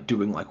all night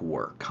doing like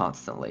work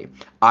constantly.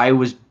 I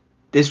was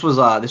this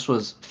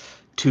was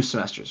 2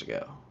 semesters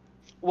ago.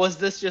 Was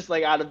this just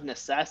like out of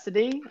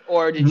necessity,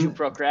 or did you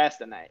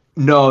procrastinate?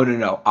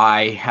 No.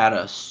 I had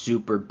a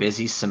super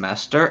busy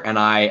semester and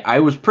I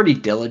was pretty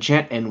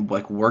diligent and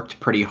like worked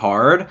pretty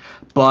hard,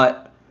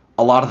 but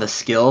a lot of the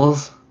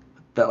skills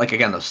that like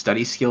again those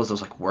study skills,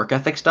 those like work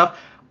ethic stuff,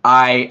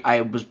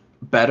 I was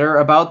better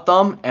about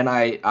them and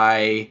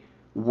I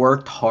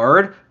worked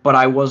hard, but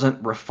I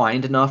wasn't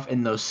refined enough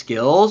in those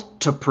skills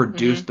to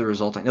produce Hmm. the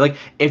resulting. Like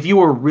if you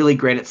were really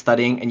great at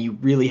studying and you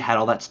really had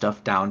all that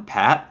stuff down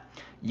pat,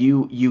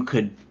 you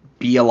could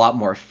be a lot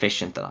more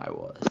efficient than I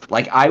was.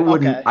 Like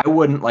Okay. I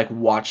wouldn't like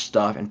watch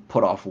stuff and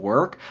put off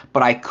work,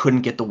 but I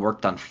couldn't get the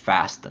work done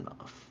fast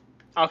enough.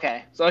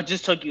 Okay. So it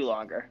just took you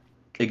longer.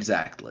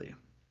 Exactly.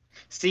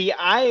 See,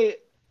 I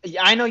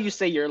know you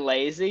say you're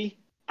lazy.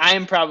 I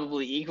am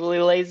probably equally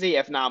lazy,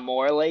 if not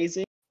more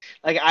lazy.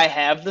 Like I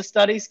have the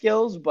study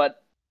skills,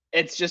 but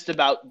it's just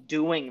about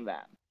doing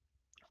them.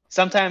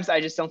 sometimes I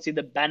just don't see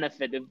the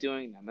benefit of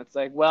doing them. It's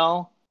like,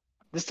 well,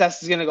 this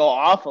test is going to go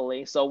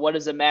awfully, so what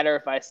does it matter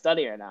if I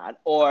study or not?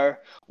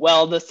 Or,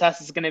 well, this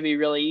test is going to be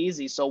really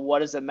easy, so what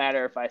does it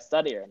matter if I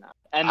study or not?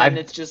 And then I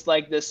it's just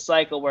like this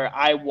cycle where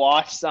I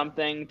watch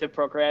something to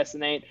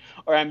procrastinate,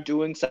 or I'm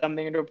doing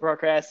something to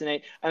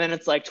procrastinate, and then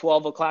it's like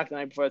 12 o'clock the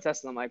night before the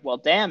test, and I'm like, well,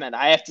 damn it,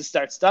 I have to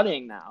start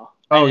studying now.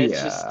 oh And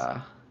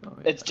yeah. Oh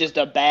it's yeah. just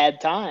a bad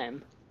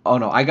time. Oh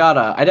no, I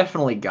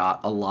definitely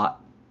got a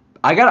lot.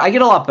 I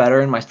get a lot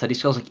better in my study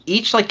skills. Like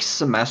each like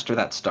semester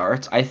that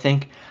starts, I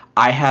think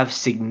I have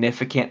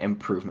significant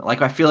improvement.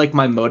 Like I feel like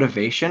my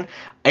motivation,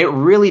 it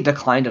really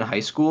declined in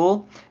high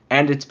school,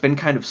 and it's been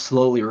kind of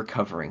slowly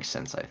recovering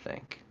since, I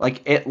think.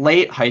 Like at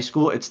late high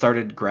school, it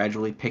started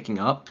gradually picking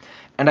up,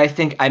 and I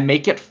think I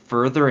make it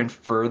further and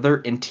further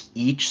into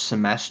each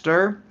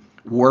semester,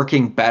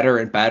 working better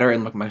and better,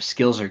 and like my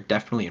skills are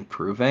definitely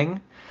improving.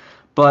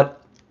 But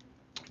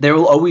there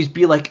will always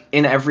be like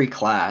in every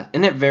class,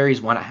 and it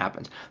varies when it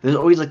happens. There's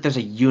always like there's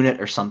a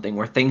unit or something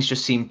where things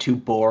just seem too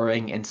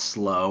boring and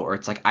slow, or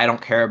it's like I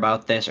don't care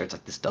about this, or it's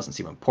like this doesn't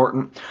seem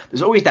important.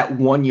 There's always that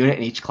one unit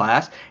in each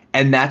class,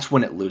 and that's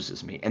when it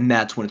loses me, and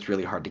that's when it's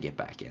really hard to get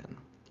back in.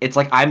 It's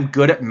like I'm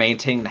good at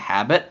maintaining the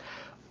habit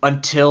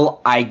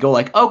until I go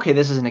like, okay,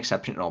 this is an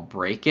exception, and I'll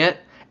break it.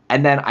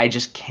 And then I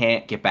just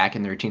can't get back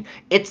in the routine.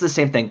 It's the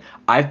same thing.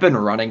 I've been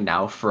running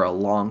now for a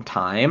long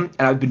time,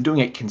 and I've been doing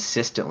it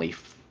consistently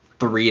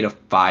 3 to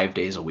 5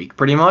 days a week,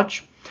 pretty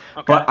much.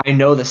 Okay. But I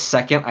know the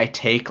second I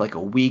take like a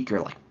week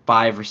or like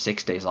 5 or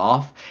 6 days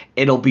off,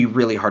 it'll be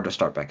really hard to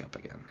start back up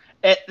again.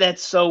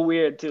 That's so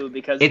weird too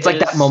because It's like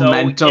that it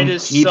momentum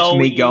is keeps so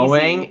me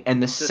going, easy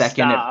and to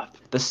stop.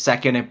 the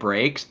second it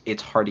breaks,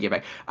 it's hard to get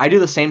back. I do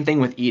the same thing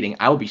with eating.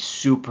 I will be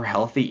super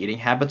healthy eating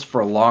habits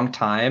for a long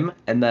time,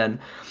 and then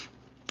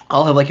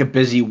I'll have like a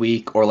busy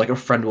week, or like a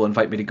friend will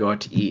invite me to go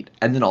out to eat,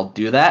 and then I'll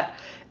do that.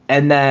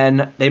 And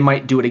then they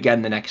might do it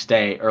again the next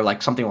day, or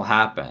like something will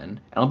happen, and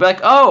I'll be like,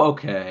 "Oh,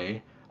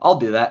 okay, I'll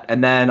do that."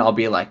 And then I'll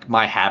be like,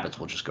 my habits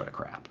will just go to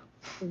crap.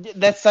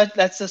 That's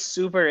a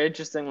super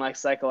interesting like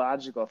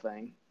psychological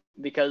thing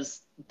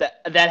because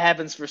that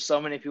happens for so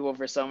many people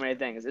for so many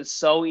things. It's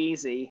so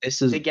easy This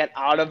to is get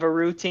out of a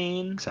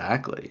routine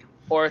exactly.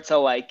 or to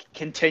like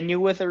continue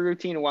with a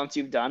routine once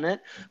you've done it,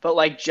 but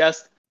like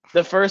just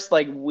the first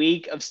like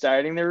week of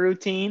starting the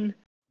routine,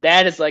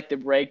 that is like the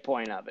break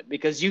point of it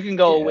because you can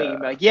go a week and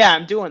be Yeah. like, yeah,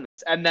 I'm doing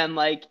this, and then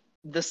like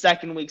the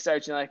second week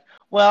starts, you're like,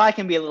 well, I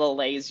can be a little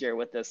lazier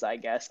with this, I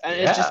guess, and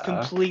it just Yeah.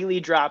 completely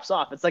drops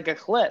off. It's like a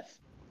cliff.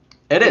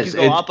 It Like you is.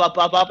 go It up, up,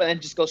 up, up, and then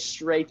just go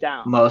straight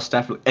down. most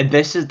definitely. And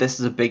this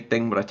is a big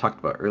thing what I talked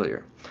about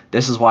earlier.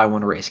 This is why I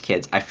want to raise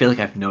kids. I feel like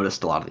I've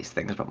noticed a lot of these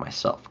things about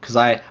myself because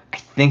I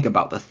think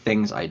about the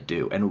things I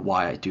do and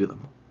why I do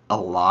them a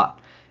lot.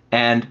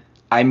 And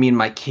I mean,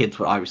 my kids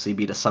would obviously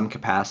be to some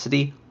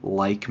capacity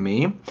like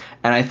me,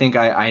 and I think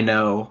I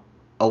know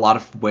a lot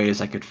of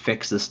ways I could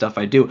fix the stuff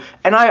I do.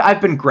 And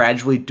I've been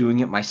gradually doing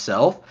it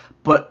myself,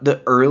 but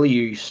the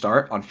earlier you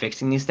start on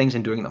fixing these things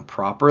and doing them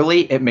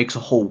properly, it makes a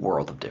whole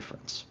world of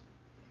difference.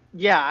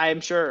 Yeah, I'm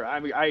sure.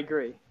 I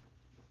agree.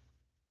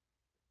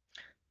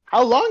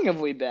 How long have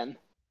we been?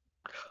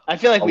 I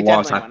feel like A we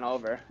long definitely time. went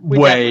over. We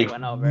definitely Way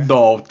went over.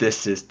 no,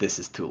 this is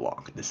too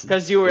long. This is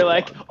Because you were too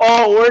like, long.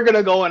 "Oh, we're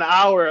gonna go an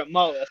hour at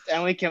most,"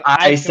 and we can.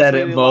 I I've said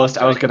at completely lost most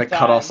I was track gonna of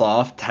cut us time.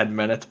 off 10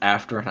 minutes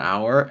after an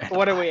hour, and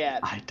What are we at?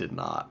 I did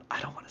not.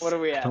 I don't want to What say. are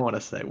we I don't at? want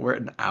to say. We're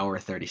at an hour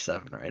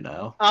 37 right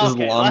now. This is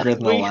Okay, longer let's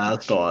than the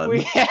last we one.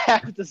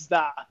 have to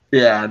stop.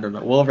 Yeah, no.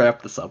 We'll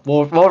wrap this up.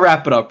 We'll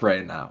wrap it up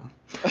right now.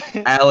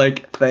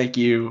 Alec, thank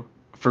you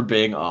for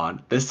being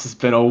on. This has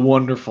been a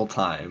wonderful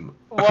time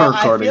Well, I feel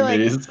recording like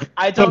these.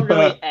 I don't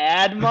really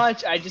add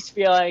much. I just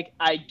feel like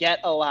I get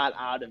a lot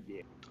out of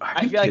you. Are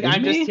I you feel like kidding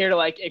I'm just me? here to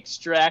like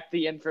extract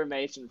the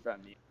information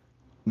from you.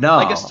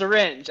 Like a No.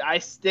 syringe.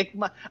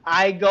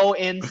 I go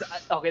in.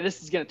 Okay,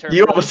 this is gonna turn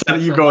You really almost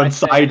said you sexual if go I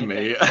say inside anything.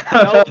 me.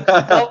 Nope,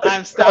 nope.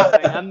 I'm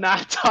stopping. I'm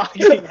not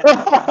talking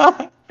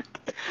anymore.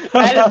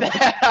 Edit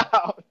that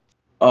out.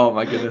 Oh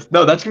my goodness.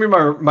 No, that's gonna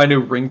be my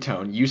new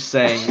ringtone. You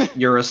saying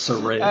you're a I'm-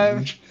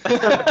 syringe.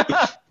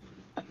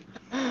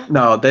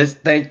 No,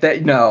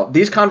 no.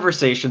 These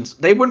conversations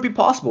they wouldn't be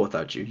possible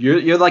without you.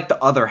 You're like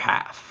the other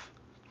half.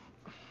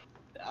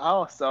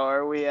 oh, so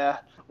are we?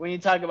 When you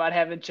talk about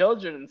having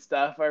children and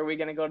stuff, are we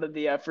gonna go to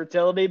the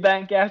fertility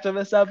bank after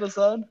this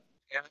episode?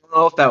 I don't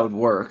know if that would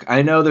work.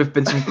 I know there've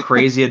been some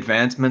crazy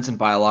advancements in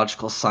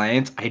biological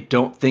science. I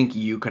don't think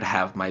you could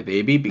have my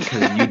baby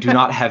because you do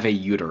not have a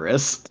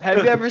uterus. Have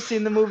you ever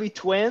seen the movie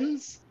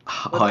Twins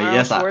with Oh Arnold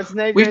yes,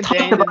 Schwarzenegger we've and talked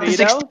Danny about this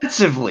DeVito?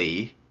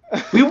 extensively.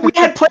 We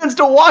had plans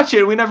to watch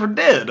it, we never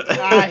did.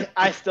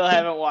 I still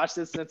haven't watched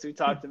it since we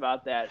talked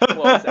about that. What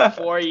was that?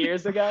 4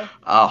 years ago?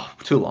 Oh,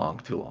 too long,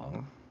 too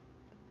long.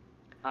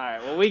 All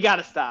right. Well, we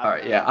gotta All stop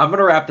right, yeah, now. I'm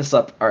gonna wrap this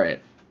up. All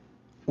right,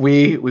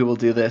 we will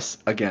do this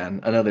again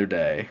another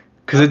day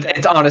because Okay.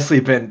 it's honestly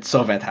been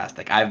so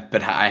fantastic. I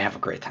have a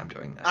great time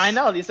doing I this.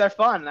 know these are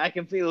fun. I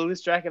completely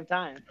lose track of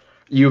time.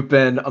 You've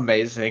been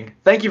amazing.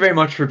 Thank you very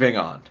much for being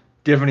on.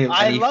 Do you have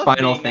I any love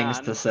final being things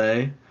to on.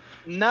 say?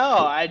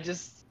 No,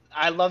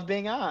 I love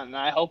being on.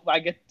 I hope I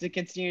get to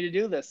continue to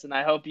do this, and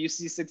I hope you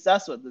see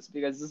success with this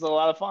because this is a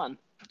lot of fun.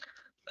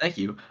 Thank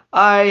you.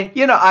 I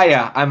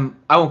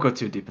won't go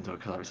too deep into it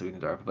because obviously we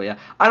need to, but yeah,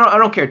 I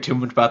don't care too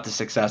much about the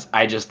success.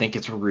 I just think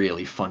it's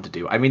really fun to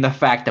do. I mean, the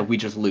fact that we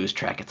just lose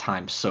track of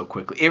time so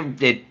quickly,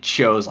 it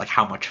shows like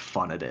how much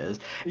fun it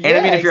is. And I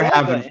mean, Yeah, if you're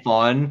having exactly.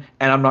 fun,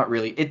 and I'm not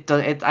really,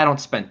 I don't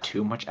spend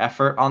too much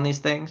effort on these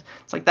things.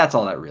 It's like that's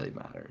all that really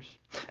matters.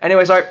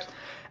 Anyways, all right,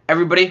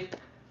 everybody.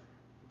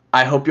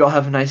 I hope you all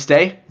have a nice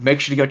day. Make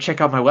sure to go check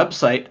out my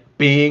website,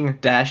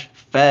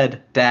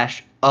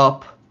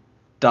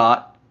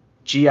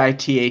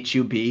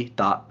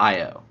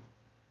 being-fed-up.github.io.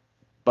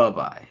 Bye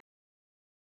bye.